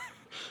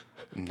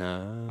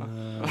 No.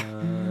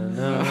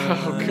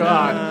 Oh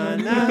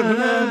God!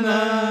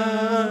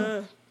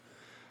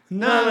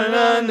 No,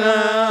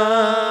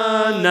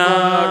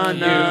 you,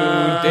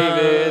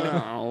 David.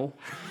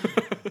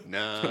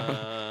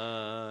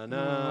 No.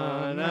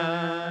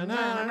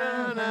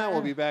 No.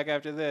 We'll be back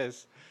after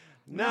this.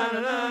 No. Why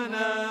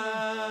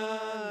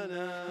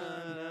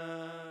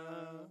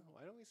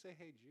don't we say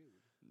Hey Jude?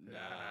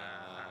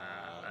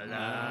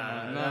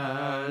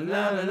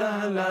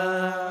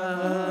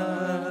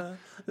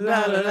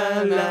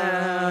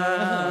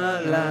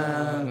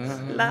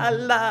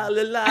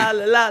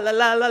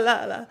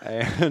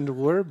 And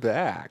we're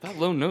back. That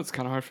low note's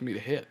kind of hard for me to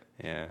hit.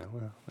 Yeah,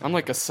 well, I'm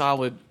like a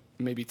solid,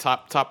 maybe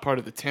top part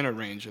of the tenor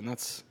range, and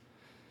that's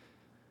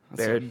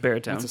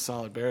Baritone. That's a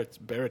solid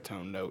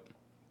baritone note.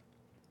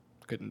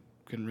 Couldn't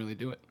really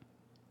do it.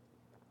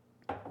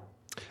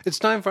 it's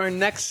time for our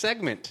next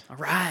segment. All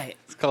right.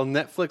 It's called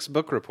Netflix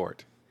Book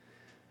Report.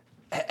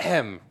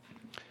 Ahem.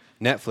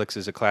 Netflix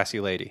is a classy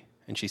lady,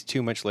 and she's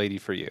too much lady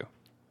for you.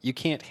 You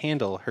can't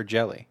handle her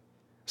jelly.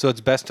 So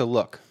it's best to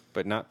look,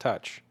 but not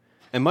touch.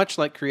 And much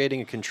like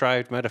creating a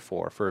contrived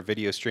metaphor for a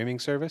video streaming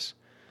service,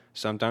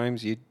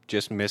 sometimes you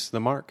just miss the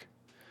mark.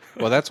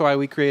 Well, that's why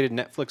we created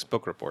Netflix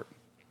Book Report.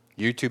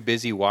 You're too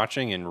busy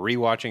watching and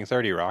rewatching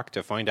 30 Rock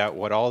to find out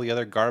what all the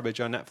other garbage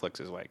on Netflix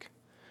is like.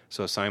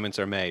 So assignments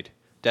are made,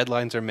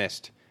 deadlines are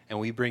missed, and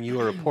we bring you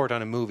a report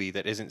on a movie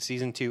that isn't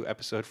Season 2,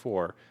 Episode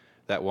 4,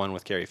 that one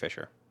with Carrie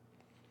Fisher.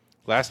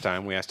 Last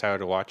time, we asked Tyler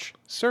to watch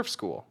Surf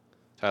School.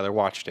 Tyler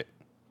watched it.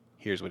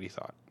 Here's what he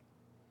thought.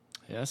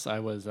 Yes, I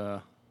was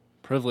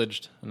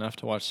privileged enough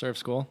to watch Surf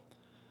School.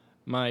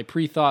 My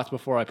pre-thoughts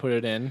before I put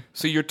it in.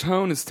 So your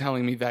tone is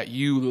telling me that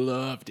you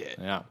loved it.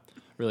 Yeah,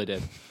 really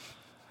did.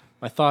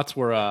 My thoughts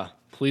were,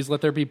 please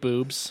let there be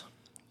boobs.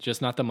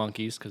 Just not the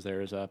monkeys, because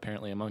there is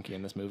apparently a monkey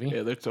in this movie.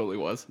 Yeah, there totally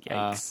was.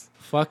 Yikes.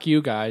 Fuck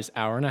you guys,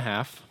 hour and a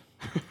half.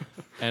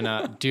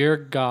 And dear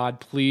God,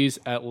 please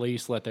at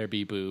least let there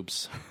be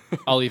boobs.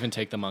 I'll even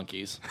take the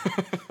monkeys.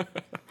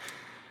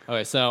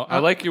 Okay, so I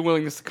like your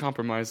willingness to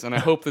compromise, and I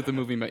hope that the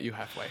movie met you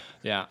halfway.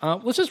 yeah,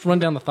 let's just run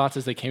down the thoughts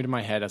as they came to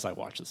my head as I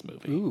watched this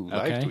movie. Ooh,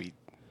 okay? live tweet.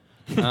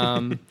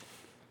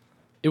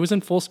 It was in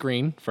full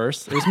screen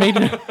first. It was made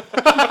in,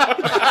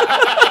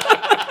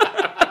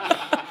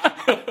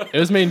 it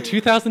was made in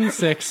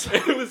 2006.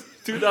 It was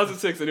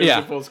 2006, and it was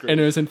in full screen.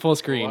 And it was in full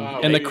screen. Wow.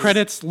 And the Ladies.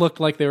 credits looked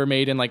like they were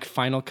made in like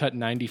Final Cut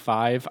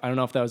 95. I don't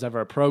know if that was ever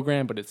a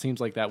program, but it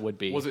seems like that would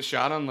be. Was it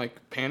shot on like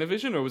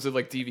Panavision, or was it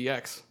like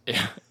DVX?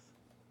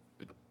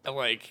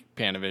 like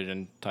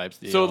Panavision types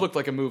deal? So it looked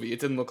like a movie. It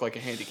didn't look like a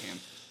Handycam.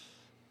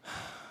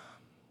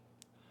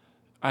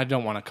 I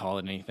don't want to call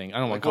it anything. I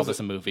don't want to call this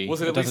a movie.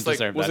 Was it at doesn't least like?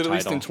 deserve Was that it at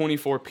least in title.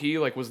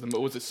 24p? Like,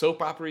 was it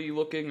soap opera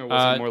looking, or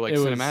was it more like it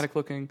was- cinematic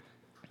looking?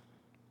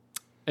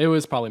 It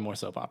was probably more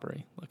soap opera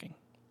looking.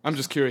 I'm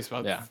just curious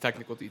about Yeah. the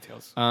technical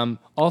details.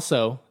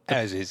 Also,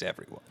 As is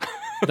everyone.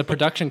 the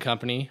production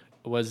company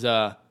was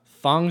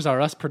Thongs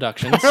Are Us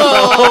Productions.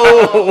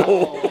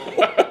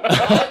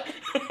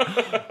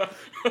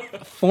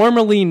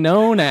 Formerly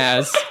known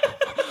as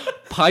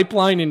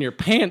Pipeline in Your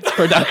Pants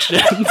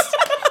Productions.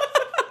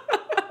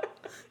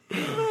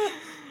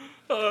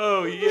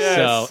 Oh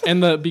yes. So,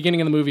 and the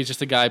beginning of the movie is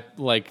just a guy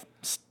like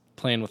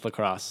playing with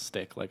lacrosse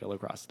stick, like a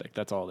lacrosse stick.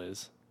 That's all it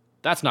is.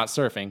 That's not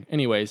surfing.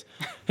 Anyways,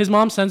 his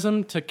mom sends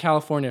him to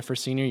California for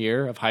senior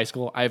year of high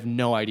school. I have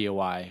no idea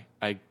why.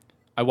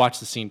 I watched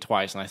the scene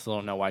twice, and I still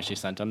don't know why she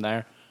sent him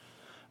there.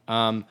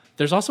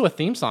 There's also a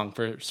theme song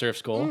for Surf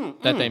School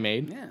that they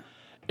made. Yeah.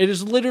 It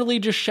is literally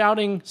just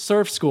shouting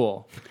Surf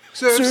School.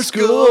 Surf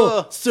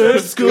school!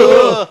 Surf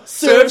School!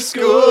 Surf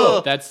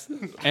school! That's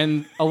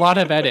and a lot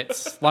of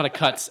edits, a lot of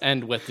cuts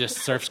end with just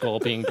Surf School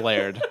being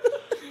blared.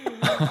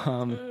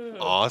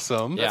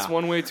 Awesome. Yeah. That's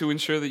one way to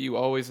ensure that you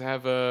always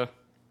have a,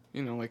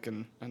 like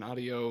an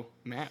audio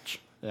match.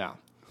 Yeah.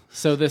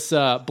 So this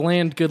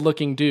bland,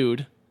 good-looking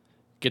dude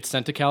gets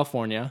sent to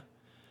California,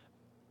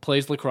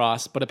 plays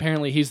lacrosse, but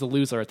apparently he's the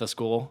loser at the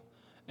school,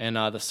 and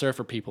the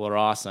surfer people are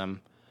awesome.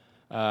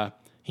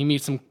 He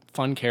meets some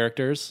fun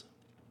characters.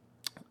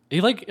 He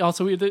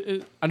also.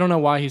 I don't know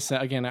why he's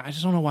again. I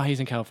just don't know why he's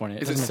in California.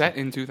 Is it set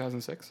in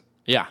 2006?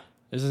 Yeah,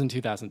 this is in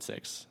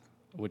 2006.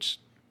 Which,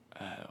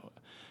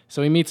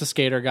 so he meets a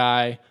skater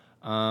guy.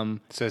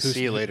 Says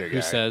see you later, guy.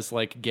 Who says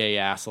like gay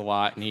ass a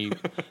lot, and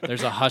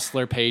there's a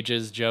Hustler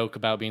Pages joke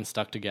about being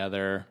stuck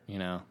together,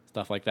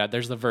 stuff like that.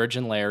 There's the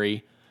Virgin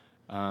Larry,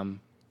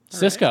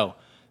 Cisco. Right.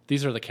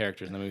 These are the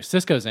characters in the movie.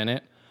 Cisco's in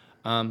it.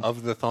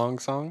 Of the thong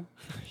song?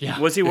 Yeah.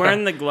 Was he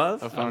wearing the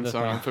glove? A thong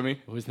song for me.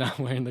 Who's not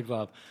wearing the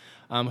glove?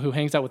 Who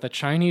hangs out with a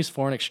Chinese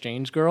foreign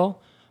exchange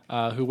girl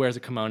who wears a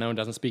kimono and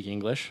doesn't speak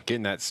English.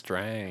 Getting that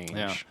strange.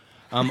 Yeah.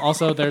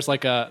 Also, there's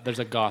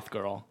a goth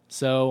girl.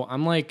 So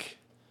I'm like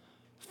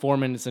 4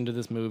 minutes into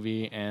this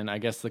movie, and I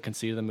guess the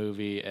conceit of the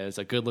movie is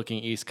a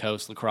good-looking East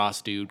Coast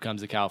lacrosse dude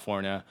comes to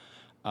California,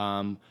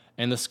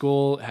 and the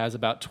school has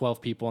about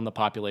 12 people in the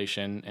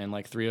population, and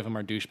like 3 of them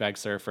are douchebag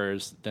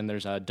surfers. Then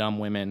there's dumb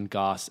women,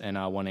 goths, and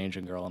 1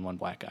 Asian girl and 1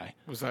 black guy.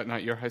 Was that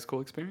not your high school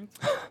experience?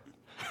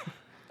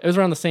 It was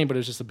around the same, but it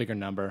was just a bigger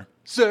number.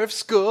 Surf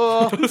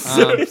school.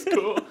 Surf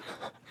school.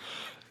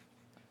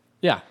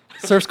 Yeah,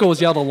 surf school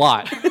was yelled a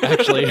lot,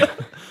 actually.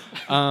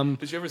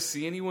 Did you ever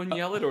see anyone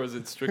yell it, or is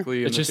it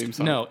strictly in the theme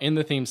song? No, in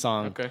the theme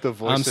song. Okay. The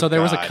voice so of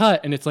there was a God.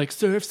 cut, and it's like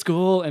surf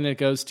school, and it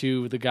goes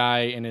to the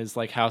guy in his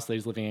like house that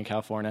he's living in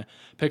California.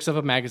 Picks up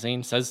a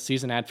magazine,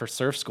 sees an ad for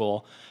surf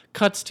school.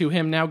 Cuts to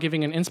him now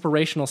giving an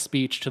inspirational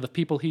speech to the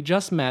people he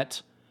just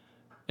met,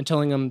 and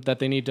telling them that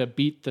they need to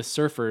beat the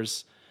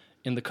surfers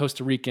in the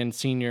Costa Rican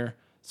Senior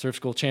Surf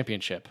School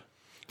Championship.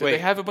 Did they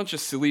have a bunch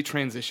of silly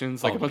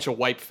transitions, like a bunch of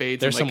wipe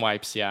fades? There's and, some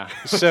wipes, yeah,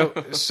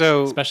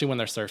 So especially when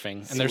they're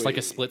surfing. And there's like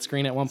a split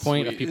screen at one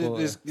point of people.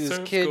 this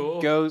Surf kid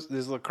school.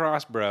 this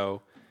lacrosse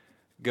bro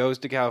goes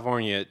to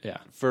California Yeah.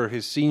 for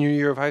his senior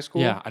year of high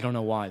school. Yeah, I don't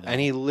know why though.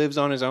 And he lives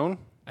on his own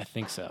I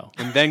think so.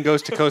 and then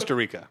goes to Costa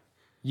Rica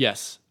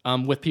Yes,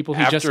 with people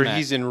he just after met.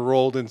 he's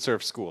enrolled in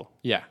surf school.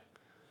 Yeah.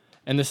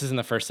 And this is in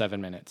the first 7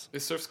 minutes.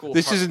 Is surf school?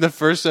 This is in the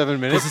first 7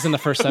 minutes. This is in the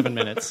first 7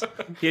 minutes.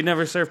 He had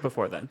never surfed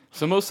before then.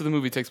 So most of the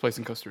movie takes place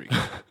in Costa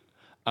Rica.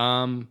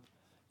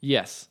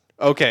 Yes.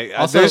 Okay,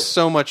 Also- there's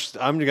so much.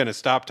 I'm going to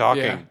stop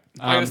talking. Yeah.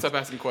 I'm gonna stop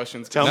asking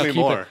questions. Tell No, me keep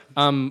more.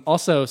 it.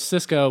 Also,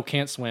 Cisco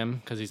can't swim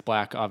because he's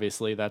black.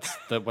 Obviously, that's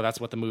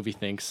what the movie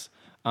thinks.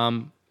 He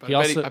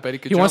I bet he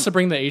could wants jump. to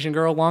bring the Asian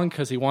girl along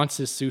because he wants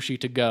his sushi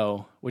to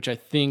go, which I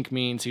think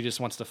means he just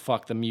wants to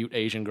fuck the mute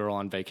Asian girl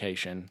on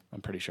vacation. I'm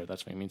pretty sure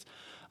that's what he means.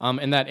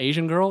 And that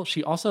Asian girl,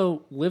 she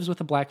also lives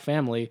with a black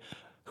family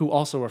who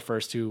also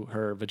refers to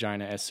her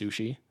vagina as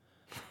sushi.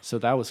 So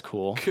that was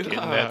cool. Getting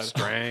that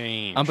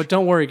strange. But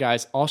don't worry,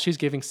 guys. All she's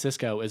giving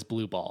Cisco is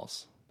blue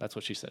balls. That's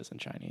what she says in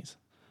Chinese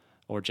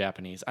or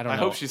Japanese. I don't I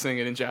know. hope she's saying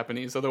it in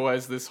Japanese.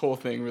 Otherwise, this whole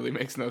thing really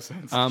makes no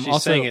sense. She's also,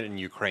 saying it in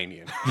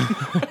Ukrainian.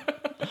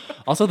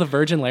 Also, the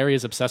Virgin Larry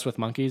is obsessed with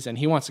monkeys, and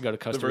he wants to go to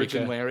Costa The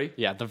Virgin Rica. Larry?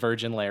 Yeah, the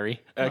Virgin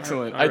Larry.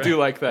 Excellent. I do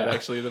like that,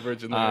 actually, the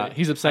Virgin Larry.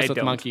 He's obsessed I with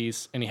don't.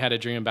 monkeys, and he had a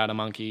dream about a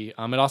monkey. It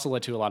also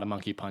led to a lot of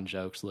monkey pun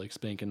jokes, like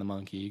spanking the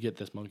monkey. You get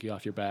this monkey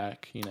off your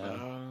back, you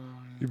know.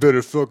 You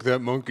better fuck that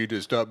monkey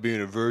to stop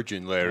being a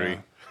virgin, Larry.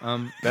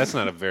 That's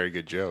not a very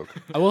good joke.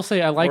 I will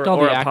say I liked Or- all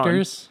or the a pun.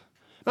 actors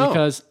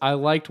because I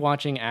liked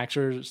watching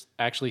actors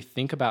actually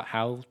think about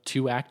how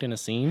to act in a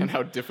scene. and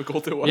how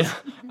difficult it was. Yeah,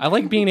 I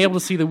like being able to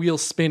see the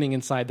wheels spinning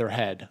inside their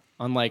head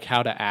on like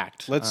how to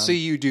act. Let's see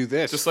you do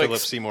this, just like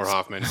Philip Seymour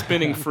Hoffman.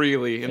 Spinning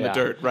freely in the Yeah.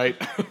 dirt, right?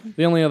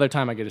 The only other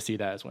time I get to see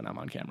that is when I'm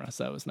on camera,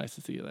 so it was nice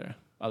to see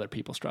other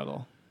people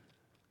struggle.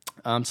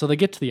 So they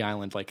get to the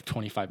island like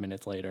 25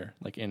 minutes later,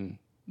 like in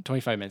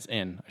 25 minutes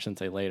in, I shouldn't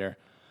say later.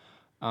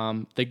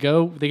 They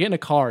get in a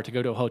car to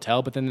go to a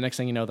hotel, but then the next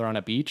thing you know, they're on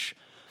a beach.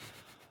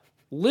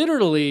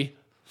 Literally,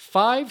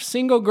 5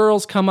 single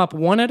girls come up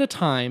one at a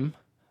time,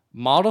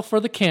 model for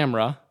the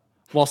camera,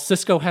 while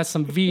Cisco has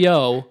some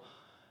VO,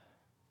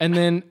 and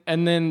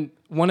then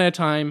one at a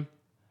time,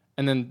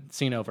 and then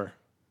scene over.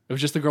 It was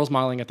just the girls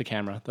modeling at the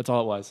camera. That's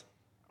all it was.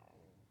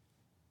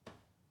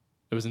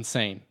 It was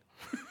insane.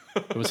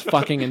 It was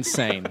fucking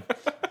insane.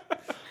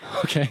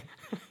 Okay.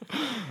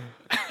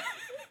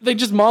 They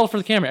just model for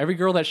the camera. Every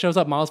girl that shows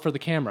up models for the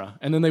camera,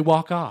 and then they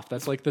walk off.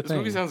 That's like the This thing.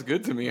 movie sounds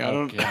good to me. I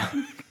don't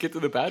get to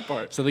the bad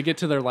part. So they get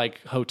to their like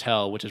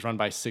hotel, which is run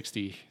by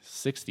 60s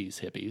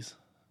hippies,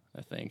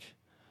 I think.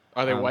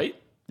 Are they white?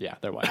 Yeah,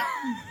 they're white,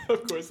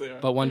 Of course they are.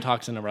 but one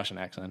talks in a Russian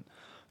accent.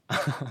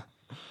 Does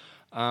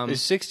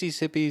 60s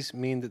hippies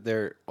mean that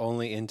they're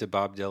only into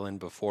Bob Dylan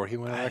before he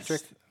went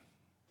electric?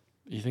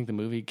 You think the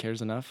movie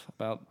cares enough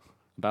about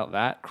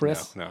that,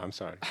 Chris? No, I'm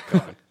sorry. Go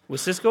on. Was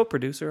Cisco a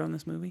producer on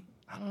this movie?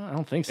 I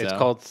don't think so. It's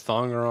called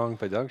Thongarong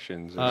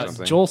Productions or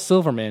something. Joel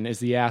Silverman is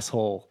the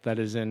asshole that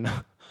is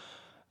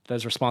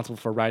responsible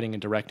for writing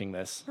and directing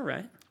this. All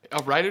right.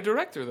 A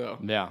writer-director, though.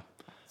 Yeah.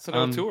 It's an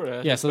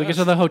auteur. Yeah, so they get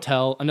to the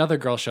hotel. Another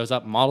girl shows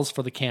up, models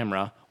for the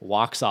camera,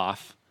 walks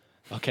off.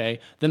 Okay.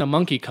 Then a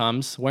monkey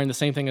comes wearing the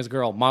same thing as a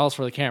girl, models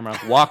for the camera,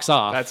 walks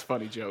off. That's a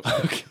funny joke.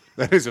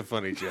 That is a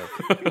funny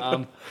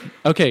joke.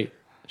 Okay.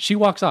 She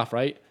walks off,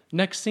 right?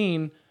 Next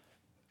scene,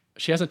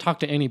 she hasn't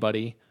talked to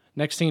anybody.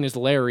 Next scene is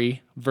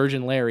Larry,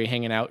 Virgin Larry,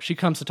 hanging out. She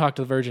comes to talk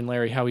to the Virgin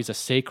Larry how he's a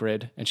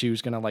sacred, and she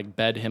was gonna like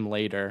bed him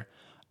later.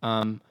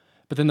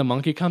 But then the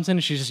monkey comes in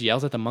and she just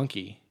yells at the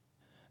monkey,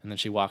 and then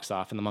she walks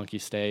off, and the monkey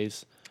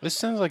stays. This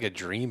sounds like a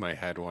dream I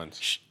had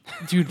once.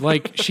 Dude,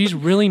 like she's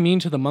really mean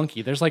to the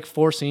monkey. There's like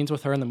 4 scenes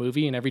with her in the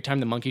movie, and every time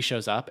the monkey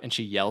shows up, and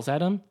she yells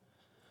at him.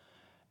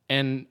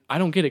 And I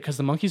don't get it because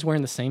the monkey's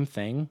wearing the same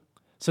thing.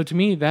 So to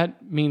me,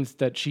 that means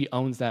that she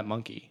owns that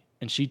monkey.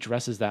 And she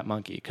dresses that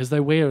monkey because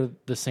they wear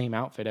the same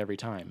outfit every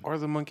time. Or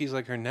the monkey's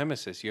like her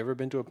nemesis. You ever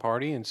been to a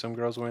party and some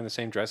girl's wearing the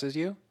same dress as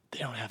you? They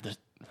don't have the.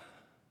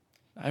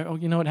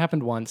 You know, it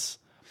happened once,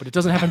 but it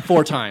doesn't happen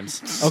 4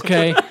 times.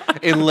 Okay,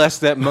 Unless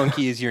that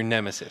monkey is your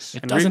nemesis.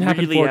 it doesn't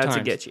happen really 4 out times.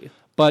 to get you.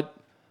 But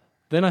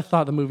then I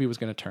thought the movie was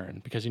going to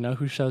turn because you know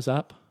who shows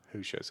up?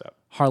 Who shows up?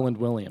 Harland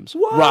Williams,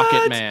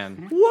 Rocket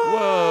Man.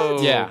 Whoa.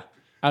 Yeah,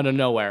 out of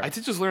nowhere. I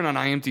did just learn on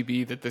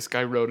IMDb that this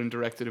guy wrote and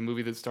directed a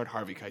movie that starred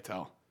Harvey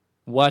Keitel.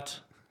 What?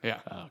 Yeah.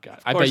 Oh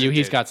god, I course bet you it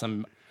he's did. got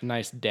some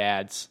nice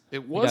dads. It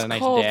He was got a nice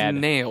called dad.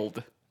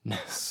 Nailed.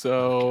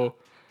 So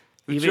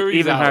the Even, jury's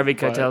even out, Harvey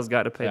but- Keitel's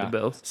got to pay Yeah. the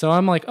bills. So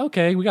I'm like,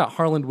 okay, we got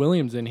Harland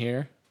Williams in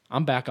here.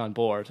 I'm back on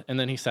board. And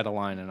then he said a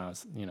line, and I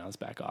was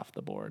back off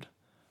the board.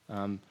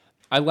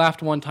 I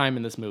laughed one time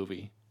in this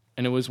movie,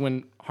 and it was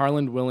when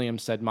Harland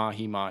Williams said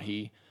 "mahi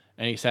mahi,"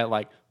 and he said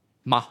like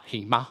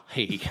 "mahi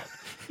mahi,"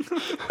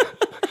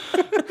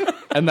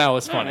 and that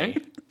was funny.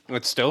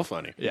 It's still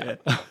funny. Yeah,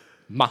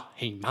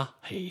 mahi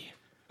mahi.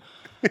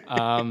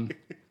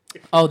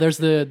 Oh, there's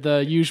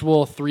the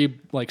usual 3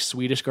 like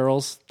Swedish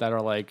girls that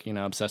are like, you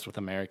know, obsessed with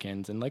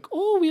Americans and like,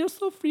 oh, we are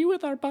so free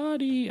with our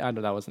body. I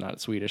know that was not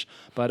Swedish,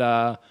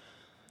 but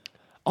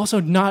also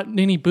not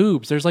any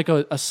boobs. There's like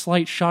a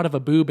slight shot of a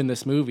boob in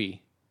this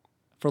movie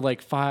for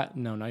like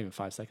not even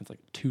 5 seconds, like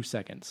 2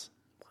 seconds.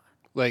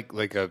 Like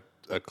a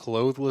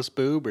clothless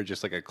boob or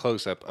just like a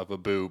close up of a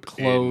boob.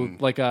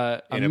 Like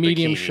a in a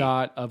medium bikini.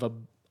 shot of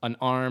an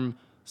arm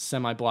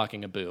semi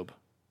blocking a boob.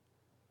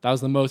 That was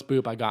the most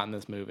boob I got in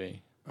this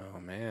movie. Oh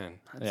man.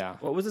 Yeah.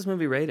 What was this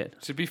movie rated?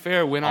 To be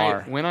fair, when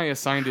R. I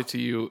assigned it to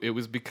you, it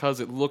was because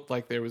it looked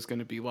like there was going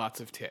to be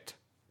lots of tit.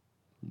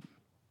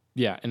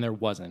 Yeah, and there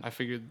wasn't. I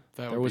figured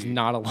that There would was be,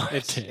 not a lot of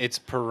It's tit. it's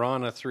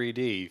Piranha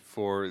 3D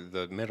for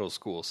the middle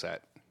school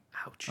set.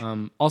 Ouch.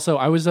 Also,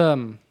 I was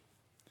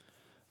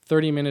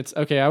 30 minutes.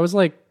 Okay, I was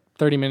like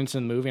 30 minutes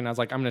in the movie, and I was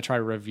like, I'm going to try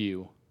to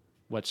review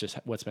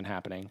what's been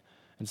happening.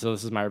 And so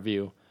this is my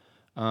review.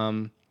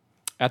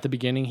 At the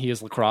beginning, he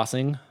is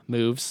lacrossing,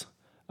 moves,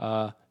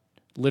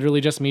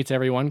 literally just meets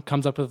everyone,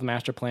 comes up with a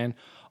master plan.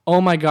 Oh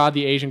my God,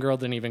 the Asian girl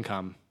didn't even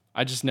come.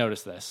 I just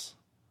noticed this.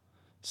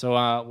 So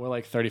we're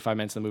like 35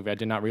 minutes in the movie. I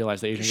did not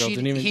realize the Asian girl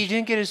didn't even. He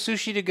didn't get his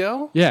sushi to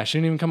go? Yeah, she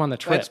didn't even come on the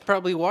trip. That's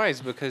probably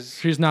wise because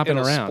She's not been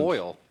it'll around.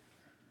 spoil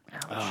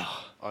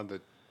on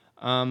the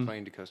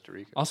plane to Costa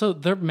Rica. Also,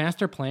 their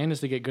master plan is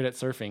to get good at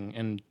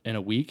surfing in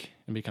a week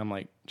and become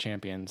like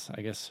champions.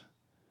 I guess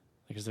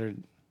because it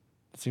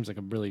seems like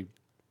a really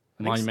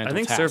monumental I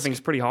think task. surfing's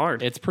pretty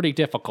hard. It's pretty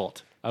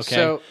difficult. Okay,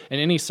 So- and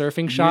any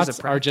surfing of shots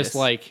are just practice.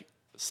 like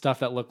stuff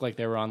that look like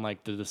they were on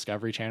like the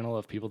Discovery Channel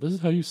of people. This is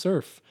how you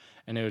surf,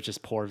 and it was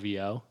just poor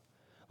VO.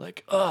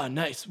 Like, oh,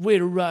 nice way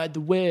to ride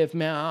the wave,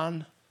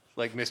 man.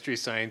 Like Mystery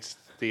Science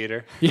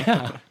Theater.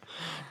 Yeah,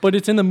 but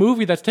it's in the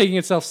movie that's taking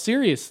itself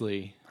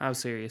seriously, How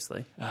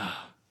seriously?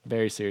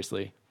 very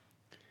seriously.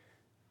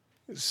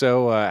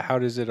 So how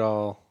does it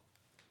all?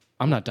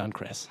 I'm not done,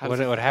 Chris. What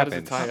how does happened?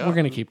 it tie We're up?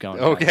 gonna keep going.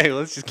 guys. Okay,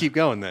 let's just keep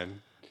going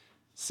then.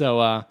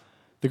 So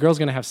the girl's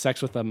gonna have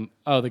sex with them.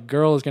 Oh, the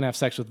girl is gonna have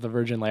sex with the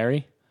Virgin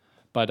Larry,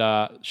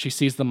 but she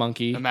sees the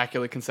monkey.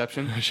 Immaculate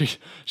Conception.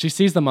 She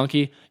sees the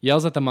monkey,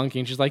 yells at the monkey,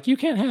 and she's like, "You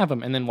can't have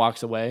him," and then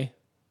walks away.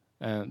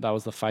 And that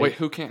was the fight. Wait,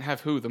 who can't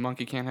have who? The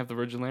monkey can't have the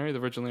Virgin Larry. The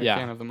Virgin Larry Yeah.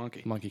 can't have the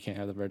monkey. The monkey can't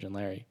have the Virgin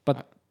Larry,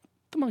 but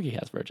the monkey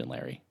has Virgin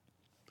Larry.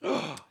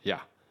 Yeah.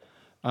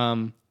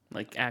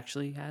 Like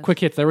actually has? Quick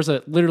hits. There was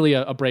literally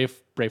a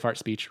Braveheart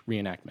speech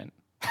reenactment.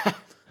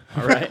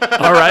 All right.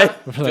 All right.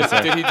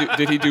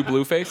 Did he do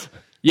Blueface?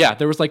 Yeah,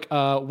 there was like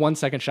 1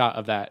 second shot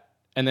of that,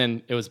 and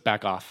then it was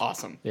back off.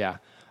 Awesome. Yeah.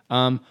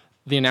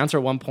 The announcer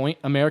at one point,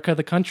 America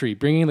the country,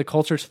 bringing the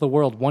culture to the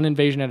world, one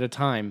invasion at a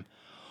time.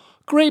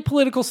 Great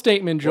political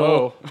statement,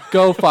 Joel. Whoa.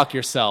 Go fuck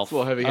yourself. a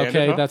little heavy-handed,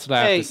 Okay, huh? that's what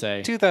I Hey, have to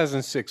say.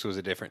 2006 was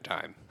a different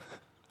time.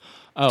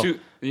 Oh,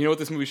 You know what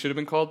this movie should have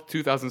been called?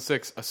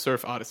 2006, A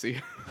Surf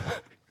Odyssey.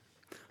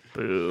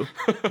 Boo.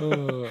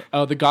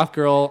 the goth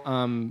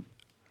girl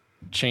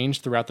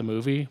changed throughout the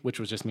movie, which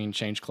was just mean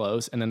change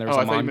clothes, and then there was Oh,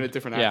 a I thought you meant a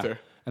different actor.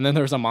 And then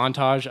there was a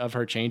montage of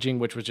her changing,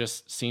 which was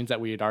just scenes that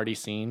we had already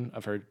seen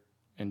of her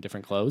in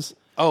different clothes.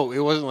 Oh, it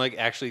wasn't like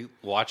actually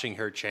watching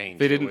her change.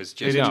 They didn't. It was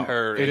they just didn't,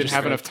 her. They and didn't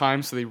have her- enough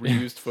time, so they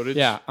reused footage.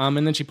 Yeah, and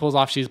then she pulls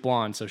off she's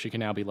blonde, so she can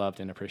now be loved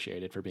and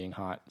appreciated for being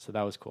hot. So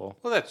that was cool.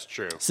 Well, that's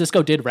true.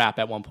 Cisco did rap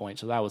at one point,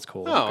 so that was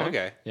cool. Oh,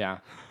 okay. Yeah.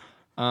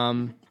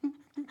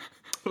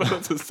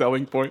 That's a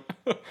selling point.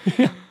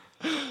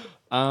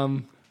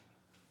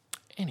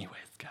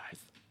 Anyways, guys,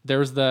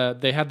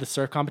 They had the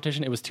surf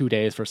competition. It was 2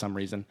 days for some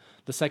reason.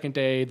 The second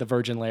day, the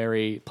Virgin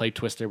Larry played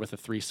Twister with the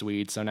 3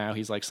 Swedes. So now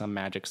he's like some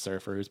magic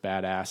surfer who's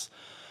badass.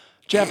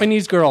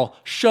 Japanese girl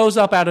shows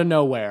up out of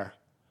nowhere.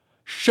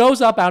 She's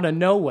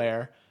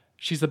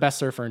the best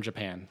surfer in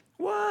Japan.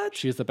 What?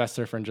 She is the best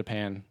surfer in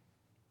Japan.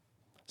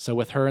 So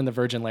with her and the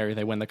Virgin Larry,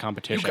 they win the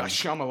competition. You got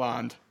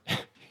Shyamalan.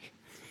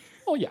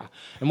 Oh, yeah.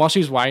 And while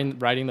she's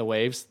riding the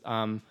waves,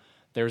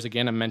 there's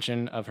again a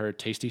mention of her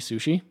tasty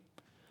sushi.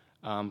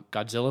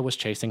 Godzilla was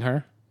chasing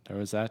her. There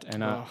was that.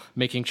 And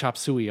making chop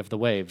suey of the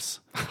waves.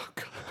 Oh,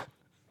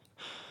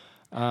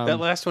 God. That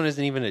last one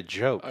isn't even a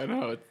joke. I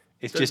know.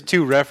 It's just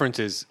 2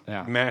 references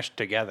mashed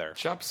together.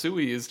 Chop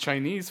suey is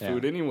Chinese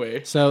food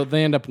anyway. So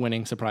they end up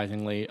winning,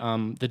 surprisingly.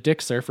 The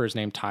dick surfer is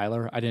named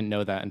Tyler. I didn't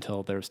know that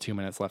until there was 2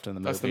 minutes left in the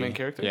movie. That's the main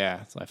character?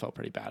 Yeah, so I felt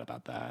pretty bad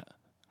about that.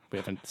 We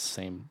haven't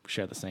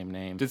share the same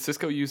name. Did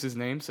Cisco use his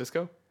name,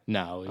 Cisco?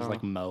 No, it was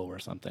like Mo or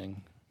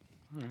something.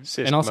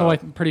 Sis And also, Mo.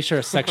 I'm pretty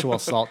sure sexual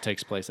assault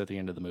takes place at the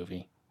end of the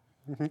movie.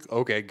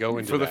 Okay, go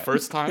into For the that.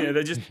 first time? Yeah,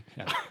 they just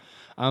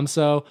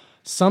So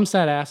some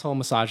sad asshole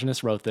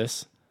misogynist wrote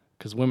this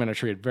because women are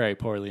treated very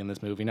poorly in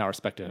this movie, not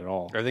respected at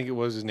all. I think it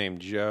was his name,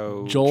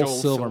 Joel Joel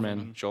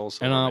Silverman. Joel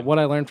Silverman. And what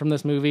I learned from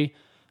this movie,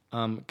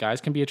 guys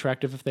can be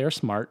attractive if they are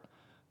smart.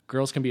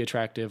 Girls can be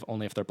attractive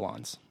only if they're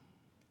blondes.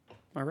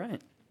 all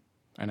right.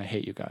 And I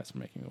hate you guys for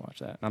making me watch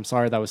that. And I'm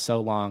sorry that was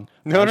so long.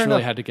 No, I just no,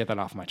 really no. had to get that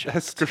off my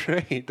chest. That's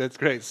great. That's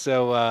great.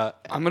 So,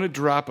 I'm going to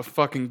drop a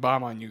fucking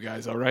bomb on you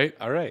guys, all right?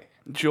 all right.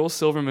 Joel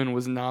Silverman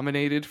was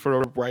nominated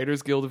for a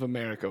Writers Guild of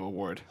America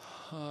award.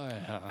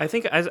 I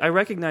think I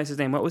recognize his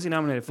name. What was he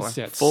nominated for?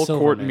 Yeah, it's Full Court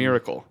Silverman.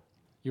 Miracle.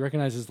 You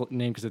recognize his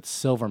name because it's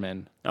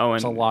Silverman. Oh, and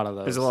there's a lot of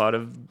those. There's a lot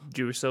of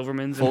Jewish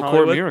Silvermans Full in Court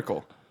Hollywood.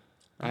 Miracle.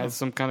 As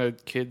some kind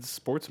of kids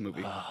sports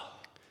movie.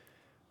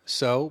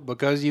 So,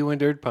 because you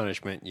endured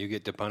punishment, you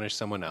get to punish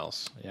someone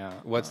else. Yeah.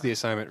 What's the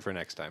assignment for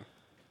next time?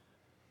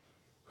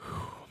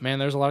 Man,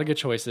 there's a lot of good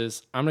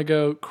choices. I'm going to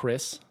go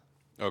Chris.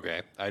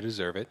 Okay, I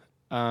deserve it.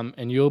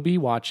 And you'll be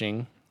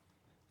watching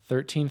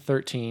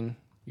 1313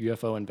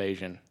 UFO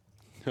Invasion.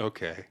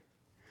 Okay.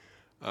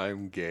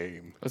 I'm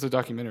game. That's a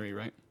documentary,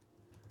 right?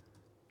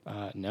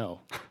 No,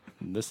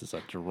 this is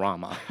a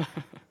drama.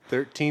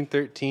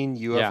 1313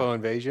 UFO Yeah.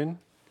 Invasion?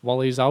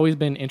 While he's always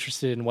been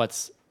interested in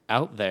what's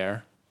out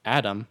there,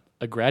 Adam,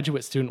 a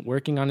graduate student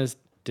working on his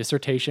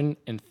dissertation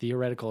in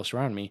theoretical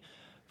astronomy,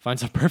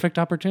 finds a perfect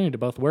opportunity to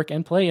both work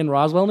and play in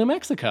Roswell, New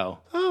Mexico.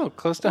 Oh,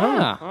 close to home.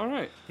 Ah. All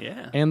right.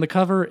 Yeah. And the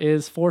cover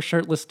is 4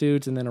 shirtless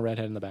dudes and then a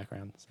redhead in the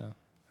background. So,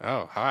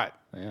 Oh, hot.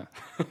 yeah.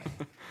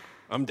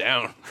 I'm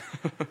down.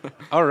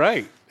 All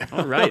right.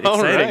 All right. All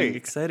Exciting. right.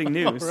 Exciting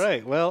news. All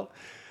right. Well,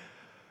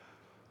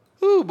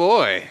 oh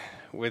boy.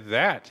 With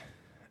that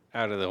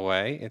out of the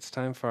way, it's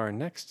time for our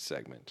next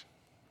segment.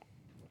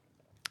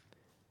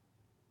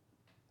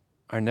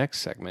 Our next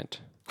segment,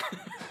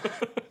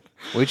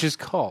 which is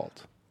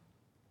called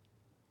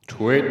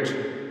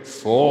Twit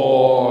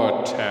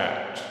for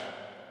Tat.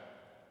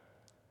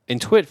 In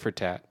Twit for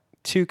Tat,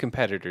 2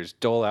 competitors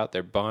dole out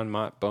their bon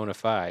mot bona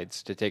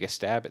fides to take a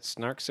stab at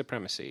snark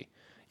supremacy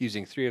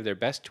using 3 of their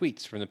best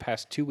tweets from the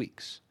past 2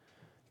 weeks.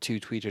 2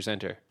 tweeters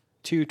enter,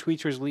 2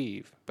 tweeters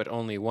leave, but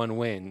only one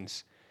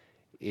wins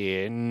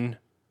in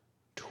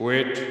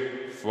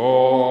Twit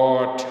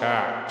for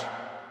Tat.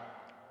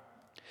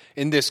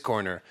 In this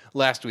corner,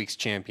 last week's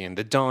champion,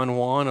 the Don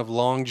Juan of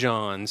Long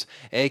Johns,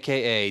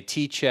 a.k.a.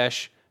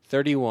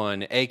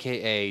 T-Chesh31,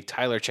 a.k.a.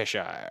 Tyler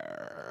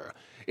Cheshire.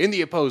 In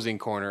the opposing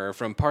corner,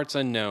 from parts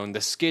unknown, the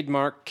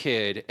Skidmark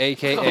Kid,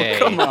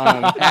 a.k.a.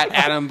 at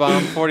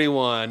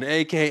AdamBomb41,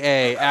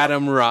 a.k.a.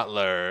 Adam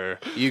Rotler.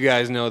 You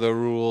guys know the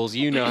rules.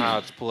 You know how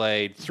it's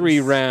played.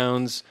 3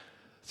 rounds,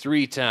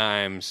 3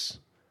 times.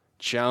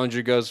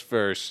 Challenger goes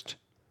first.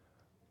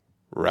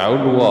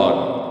 Round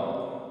 1.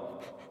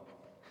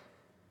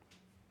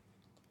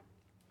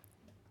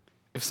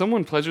 If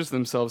someone pleasures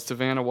themselves to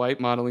Vanna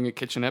White modeling a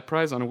kitchenette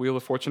prize on a Wheel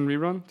of Fortune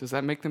rerun, does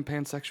that make them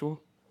pansexual?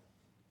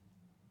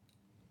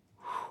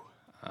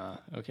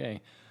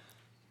 Okay.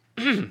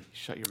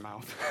 Shut your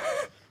mouth.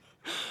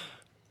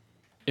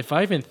 If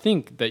I even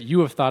think that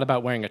you have thought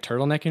about wearing a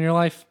turtleneck in your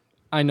life,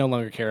 I no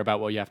longer care about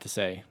what you have to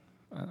say,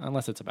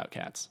 unless it's about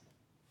cats.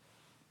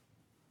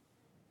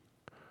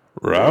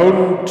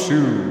 Round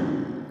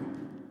 2.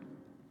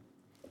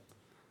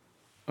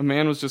 A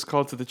man was just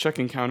called to the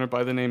checking counter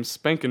by the name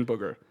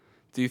Spankenbooger.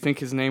 Do you think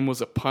his name was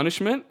a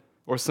punishment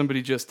or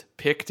somebody just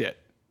picked it?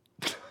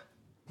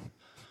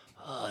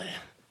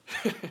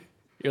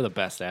 You're the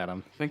best,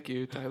 Adam. Thank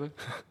you, Tyler.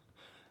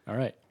 All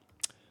right.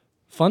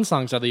 Fun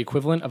songs are the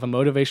equivalent of a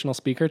motivational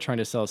speaker trying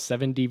to sell a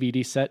 7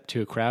 DVD set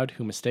to a crowd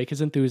who mistake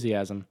his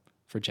enthusiasm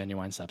for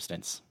genuine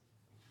substance.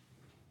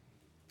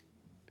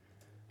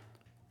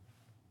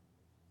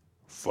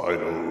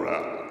 Final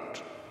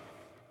round.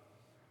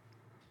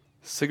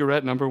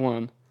 Cigarette number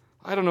 1.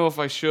 I don't know if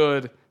I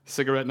should.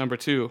 Cigarette number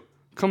 2.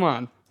 Come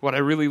on. Would I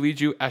really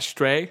lead you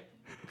astray?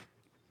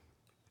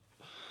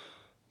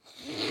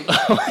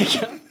 Oh my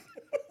God.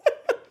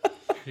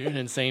 You're an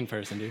insane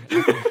person,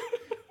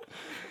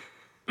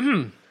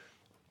 dude.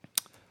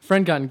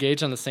 Friend got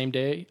engaged on the same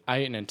day. I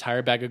ate an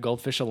entire bag of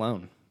goldfish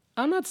alone.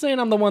 I'm not saying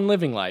I'm the one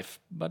living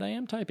life, but I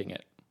am typing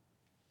it.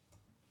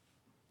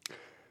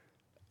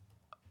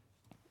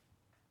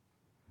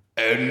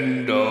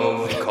 End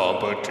of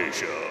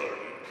competition.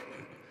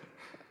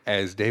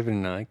 As David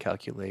and I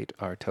calculate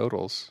our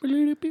totals,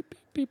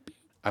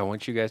 I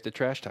want you guys to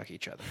trash talk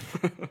each other.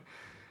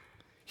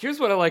 Here's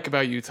what I like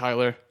about you,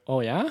 Tyler. Oh,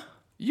 yeah?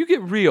 You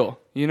get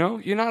real. You know,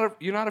 you're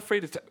not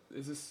afraid to.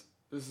 Is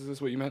this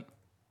what you meant?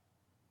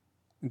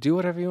 Do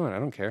whatever you want. I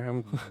don't care.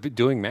 I'm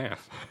doing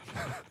math.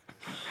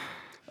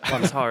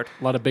 It's hard.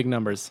 A lot of big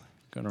numbers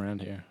going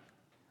around here.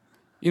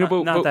 You know,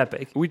 but Not that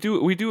big. We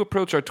do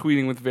approach our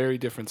tweeting with very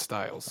different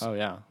styles. Oh,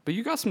 yeah. But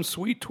you got some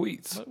sweet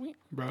tweets,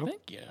 bro.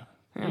 Thank you.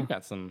 You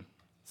got some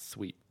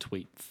sweet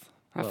tweets.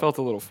 I felt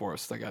a little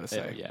forced, I gotta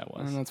say. Yeah, it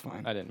was. And that's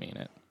fine. I didn't mean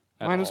it.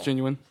 Mine was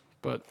genuine,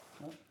 but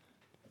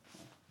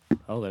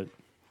the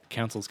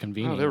council's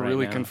convening. they're right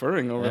really now.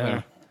 conferring over Yeah.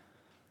 there.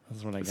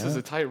 That's what I This got. is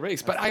a tight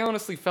race, but I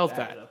honestly felt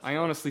that. I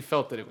honestly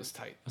felt that it was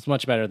tight. It's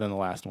much better than the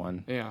last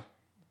one. Yeah.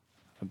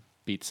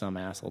 Beat some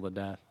asshole to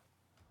death.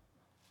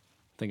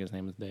 I think his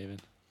name was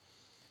David.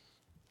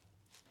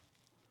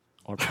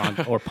 Or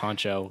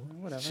Poncho.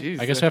 Whatever. Jeez,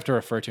 I guess we have to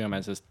refer to him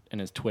as in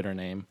his Twitter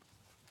name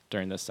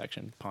during this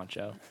section,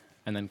 Poncho.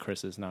 And then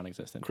Chris is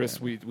non-existent. Chris,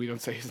 we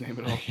don't say his name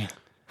at all.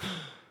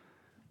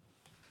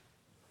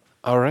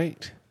 All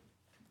right.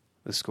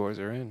 The scores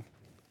are in.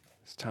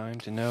 It's time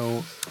to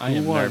know I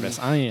am who won. nervous.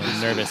 I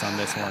am nervous on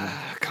this one.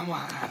 Come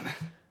on.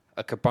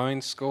 A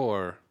combined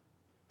score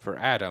for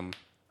Adam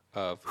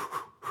of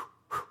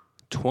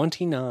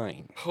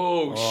 29.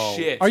 Oh,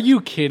 shit. Are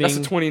you kidding? That's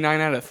a 29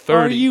 out of 30.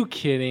 Are you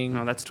kidding?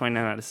 No, that's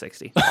 29 out of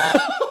 60.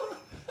 God.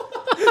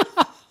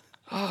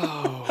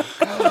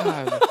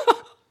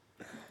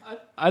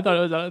 I thought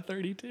it was out of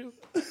 32.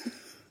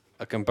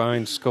 A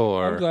combined I'm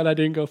score glad I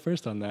didn't go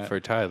first on that. for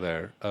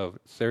Tyler of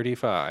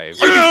 35.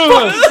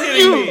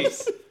 Kidding me?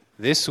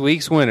 This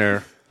week's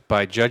winner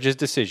by judge's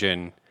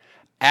decision,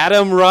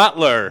 Adam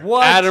Rotler.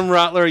 What? Adam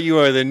Rotler, you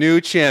are the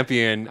new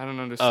champion I don't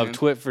of understand.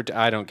 Twit for.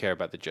 I don't care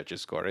about the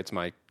judge's score. It's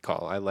my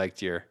call. I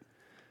liked your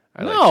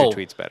No.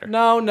 tweets better.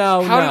 No.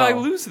 How did I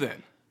lose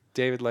then?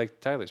 David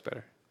liked Tyler's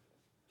better.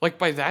 Like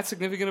by that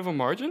significant of a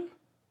margin?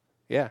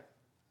 Yeah.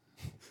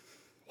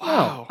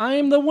 Wow. I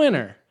am the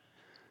winner.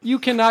 You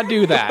cannot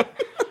do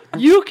that.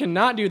 You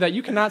cannot do that.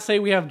 You cannot say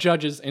we have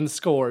judges and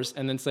scores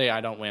and then say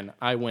I don't win.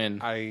 I win.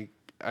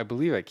 I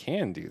believe I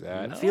can do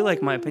that. I feel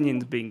like my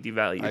opinion's being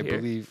devalued I here.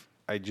 believe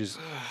I just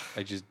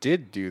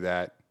did do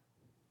that.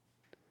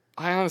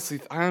 I honestly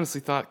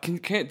thought,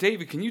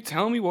 David, can you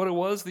tell me what it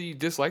was that you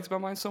disliked about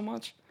mine so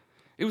much?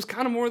 It was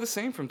kind of more of the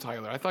same from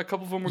Tyler. I thought a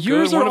couple of them were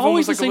Yours good. One are of them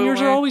always was the like a same. little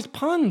Yours are eh. always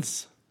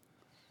puns.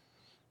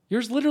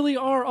 Yours literally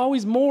are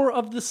always more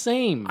of the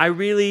same. I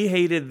really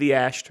hated the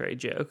ashtray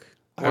joke.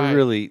 Why? I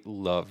really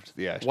loved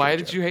the ashtray Why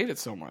did joke. you hate it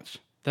so much?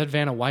 That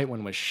Vanna White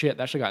one was shit.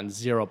 That should have gotten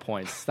 0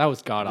 points. That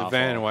was god The awful.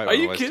 Van White Are one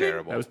you was kidding?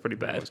 terrible. That was pretty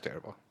bad. That was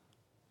terrible.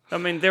 I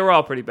mean, they were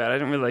all pretty bad. I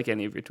didn't really like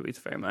any of your tweets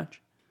very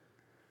much.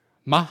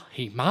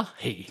 Mahi.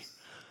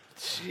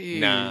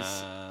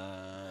 Jeez.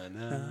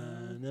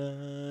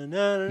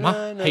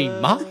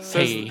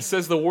 Mahi.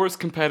 Says the worst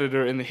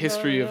competitor in the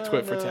history of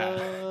Twit for Tat.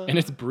 And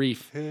it's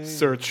brief,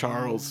 Sir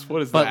Charles.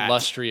 What is but that?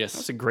 lustrous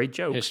It's a great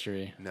joke.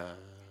 history. No,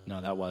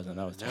 that wasn't.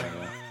 That was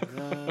terrible.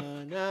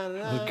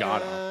 Oh,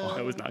 god awful.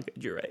 That was not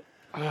good. You're right.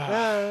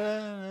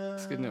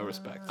 Let's get no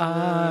respect.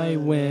 I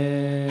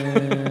win.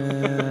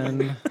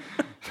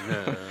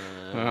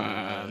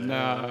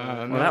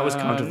 Well, that was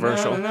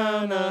controversial.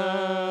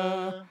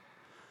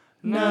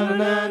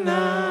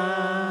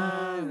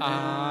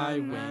 I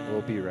win.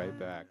 We'll be right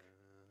back.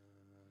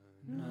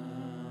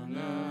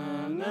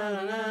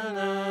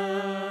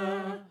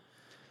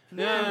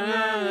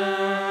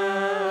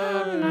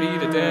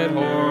 Beat a dead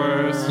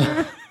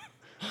horse.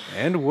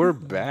 And we're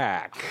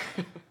back.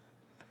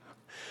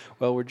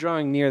 Well, we're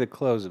drawing near the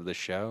close of the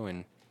show,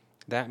 and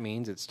that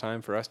means it's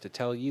time for us to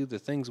tell you the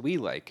things we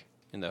like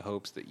in the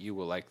hopes that you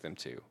will like them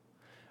too.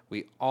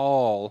 We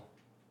all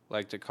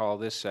like to call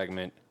this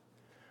segment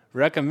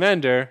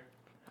Recommender.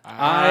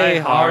 I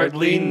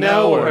hardly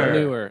know her.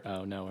 Knew her.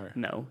 Oh, know her.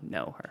 No,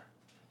 her.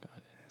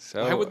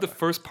 So Why would the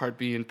first part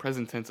be in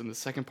present tense and the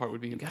second part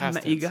would be in past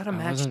tense? You gotta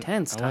match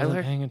tense, I wasn't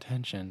Tyler. paying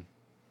attention.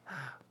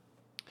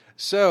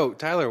 So,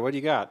 Tyler, what do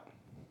you got?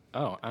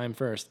 Oh, I'm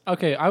first.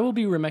 Okay, I will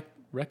be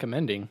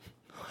recommending.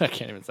 I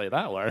can't even say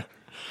that word.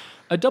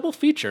 A double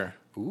feature.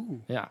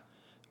 Ooh. Yeah.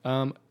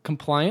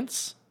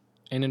 Compliance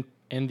and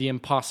The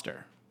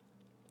Imposter.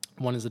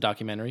 One is a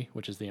documentary,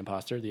 which is The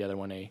Imposter. The other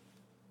one a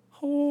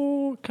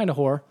kind of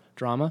horror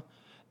drama.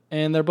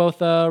 And they're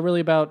both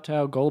really about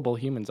how gullible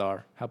humans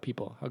are, how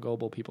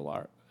gullible people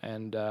are.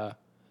 And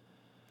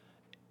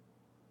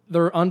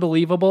they're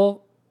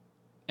unbelievable,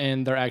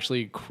 and they're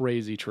actually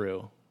crazy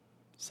true.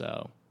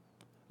 So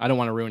I don't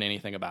want to ruin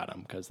anything about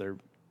them because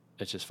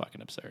it's just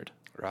fucking absurd.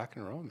 Rock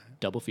and roll, man.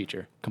 Double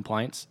feature,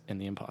 Compliance and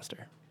The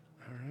Imposter.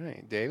 All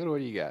right. David, what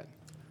do you got?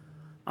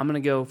 I'm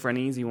gonna go for an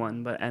easy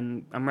one,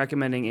 and I'm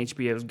recommending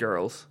HBO's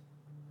Girls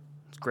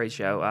It's a great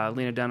show.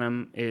 Lena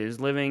Dunham is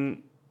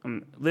living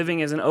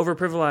as an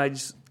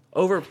overprivileged.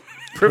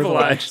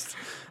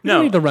 No, You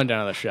don't need the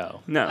rundown of the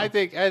show. no. I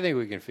think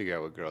we can figure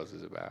out what Girls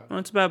is about. Well,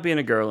 it's about being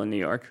a girl in New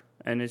York,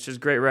 and it's just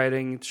great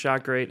writing. It's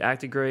shot great,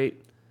 acted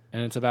great.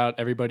 And it's about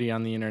everybody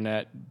on the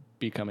internet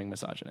becoming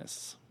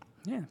misogynists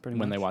Yeah, pretty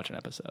when much. they watch an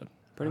episode.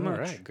 Pretty All much.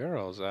 right,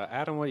 Girls.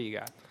 Adam, what do you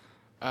got?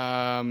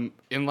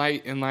 In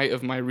light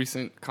of my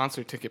recent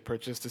concert ticket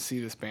purchase to see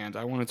this band,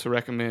 I wanted to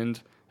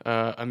recommend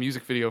a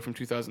music video from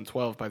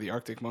 2012 by the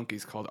Arctic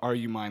Monkeys called "Are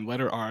You Mine?"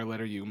 Letter R,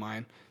 letter U,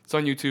 mine. It's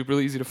on YouTube,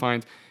 really easy to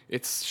find.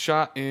 It's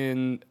shot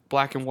in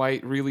black and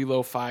white, really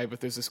lo-fi,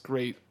 but there's this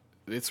great.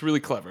 It's really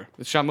clever.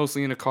 It's shot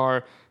mostly in a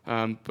car,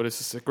 but it's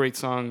just a great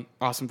song,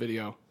 awesome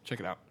video. Check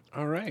it out.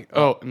 All right.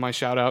 Oh, and my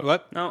shout out.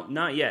 What? No,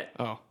 not yet.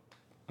 Oh,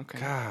 okay.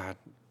 God.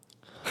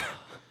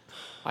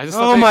 I just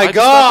Oh thought they- my I just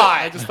thought God!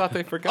 they- I just thought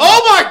they forgot.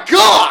 Oh my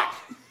God!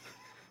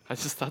 I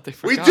just thought they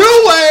We forgot.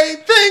 do way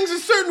things a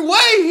certain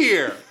way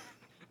here.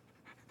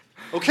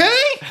 Okay?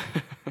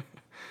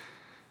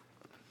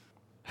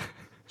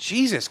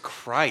 Jesus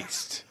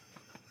Christ.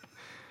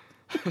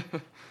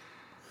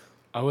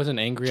 I wasn't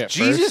angry at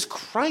Jesus first,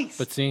 Christ.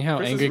 but seeing how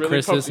Chris has angry really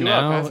Chris poked is you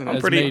up, now hasn't he?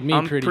 has I'm made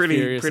me pretty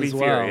furious as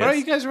well. furious. All right,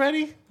 you guys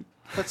ready?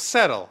 Let's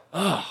settle.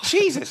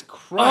 Jesus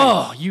Christ.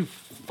 Oh, you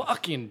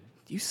fucking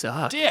You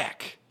suck.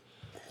 dick.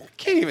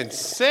 Can't even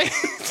say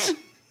it.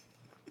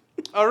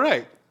 All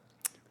right.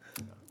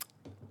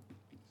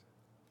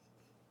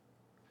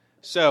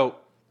 So,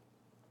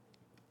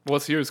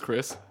 What's yours,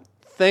 Chris?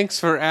 thanks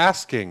for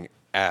asking,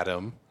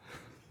 Adam.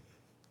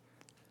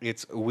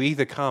 It's We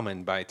the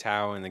Common by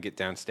Tao and the Get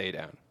Down, Stay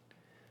Down.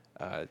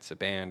 It's a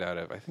band out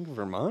of, I think,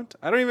 Vermont.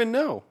 I don't even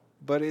know.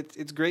 But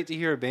it's great to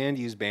hear a band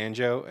use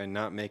banjo and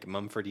not make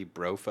Mumfordy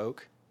bro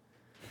folk.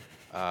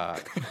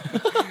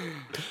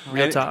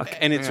 Real talk.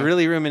 And it's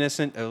really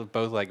reminiscent of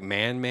both like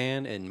Man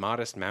Man and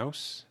Modest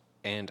Mouse.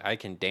 And I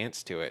can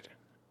dance to it.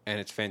 And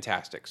it's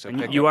fantastic. So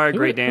pick You up are a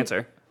great Who-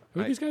 dancer. Who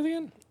are these guys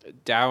again?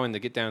 Dow and the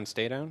Get Down,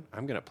 Stay Down.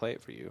 I'm going to play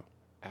it for you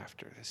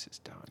after this is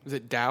done. Is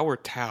it Dow or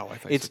Tao? I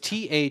thought It's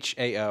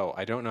Thao.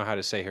 I don't know how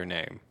to say her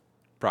name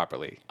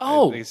properly.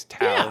 Oh, I think it's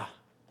Tao. yeah.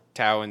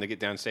 Tao and the Get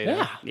Down, Stay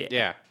Down. Yeah.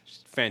 Yeah.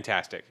 She's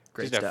fantastic.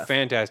 Great Just a stuff.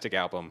 fantastic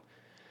album.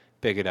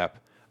 Pick it up.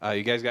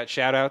 You guys got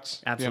shout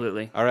outs?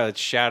 Absolutely. All right, let's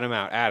shout them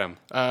out. Adam.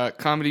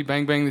 Comedy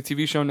Bang Bang, the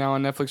TV show now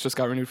on Netflix, just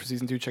got renewed for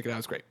season 2. Check it out.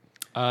 It's great.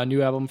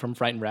 New album from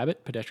Frightened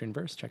Rabbit, Pedestrian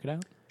Verse. Check it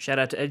out. Shout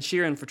out to Ed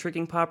Sheeran for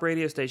tricking pop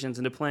radio stations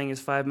into playing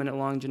his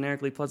 5-minute-long,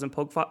 generically pleasant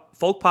folk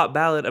pop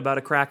ballad about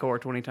a crack whore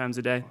 20 times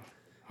a day.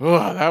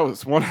 Oh, that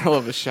was one hell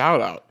of a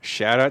shout out.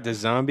 Shout out to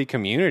Zombie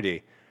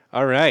Community.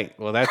 All right.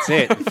 Well, that's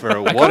it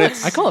for what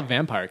it's. I call it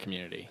Vampire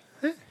Community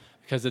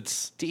because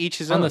it's to each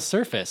his on own. the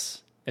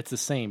surface. It's the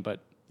same,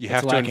 but You it's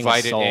have to lacking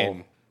invite soul. it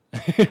in.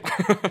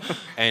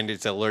 And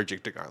it's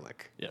allergic to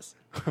garlic. Yes.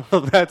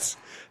 Well, that's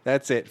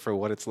it for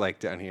what it's like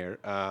down here.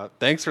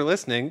 Thanks for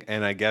listening,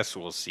 and I guess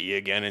we'll see you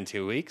again in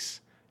 2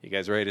 weeks. You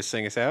guys ready to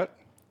sing us out?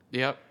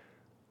 Yep.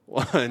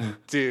 1,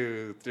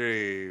 2,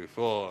 3,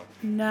 4.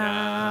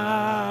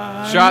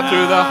 Shot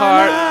through the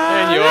heart,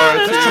 and you're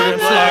a true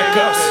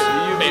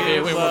black. Maybe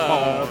we were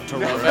born to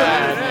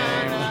run.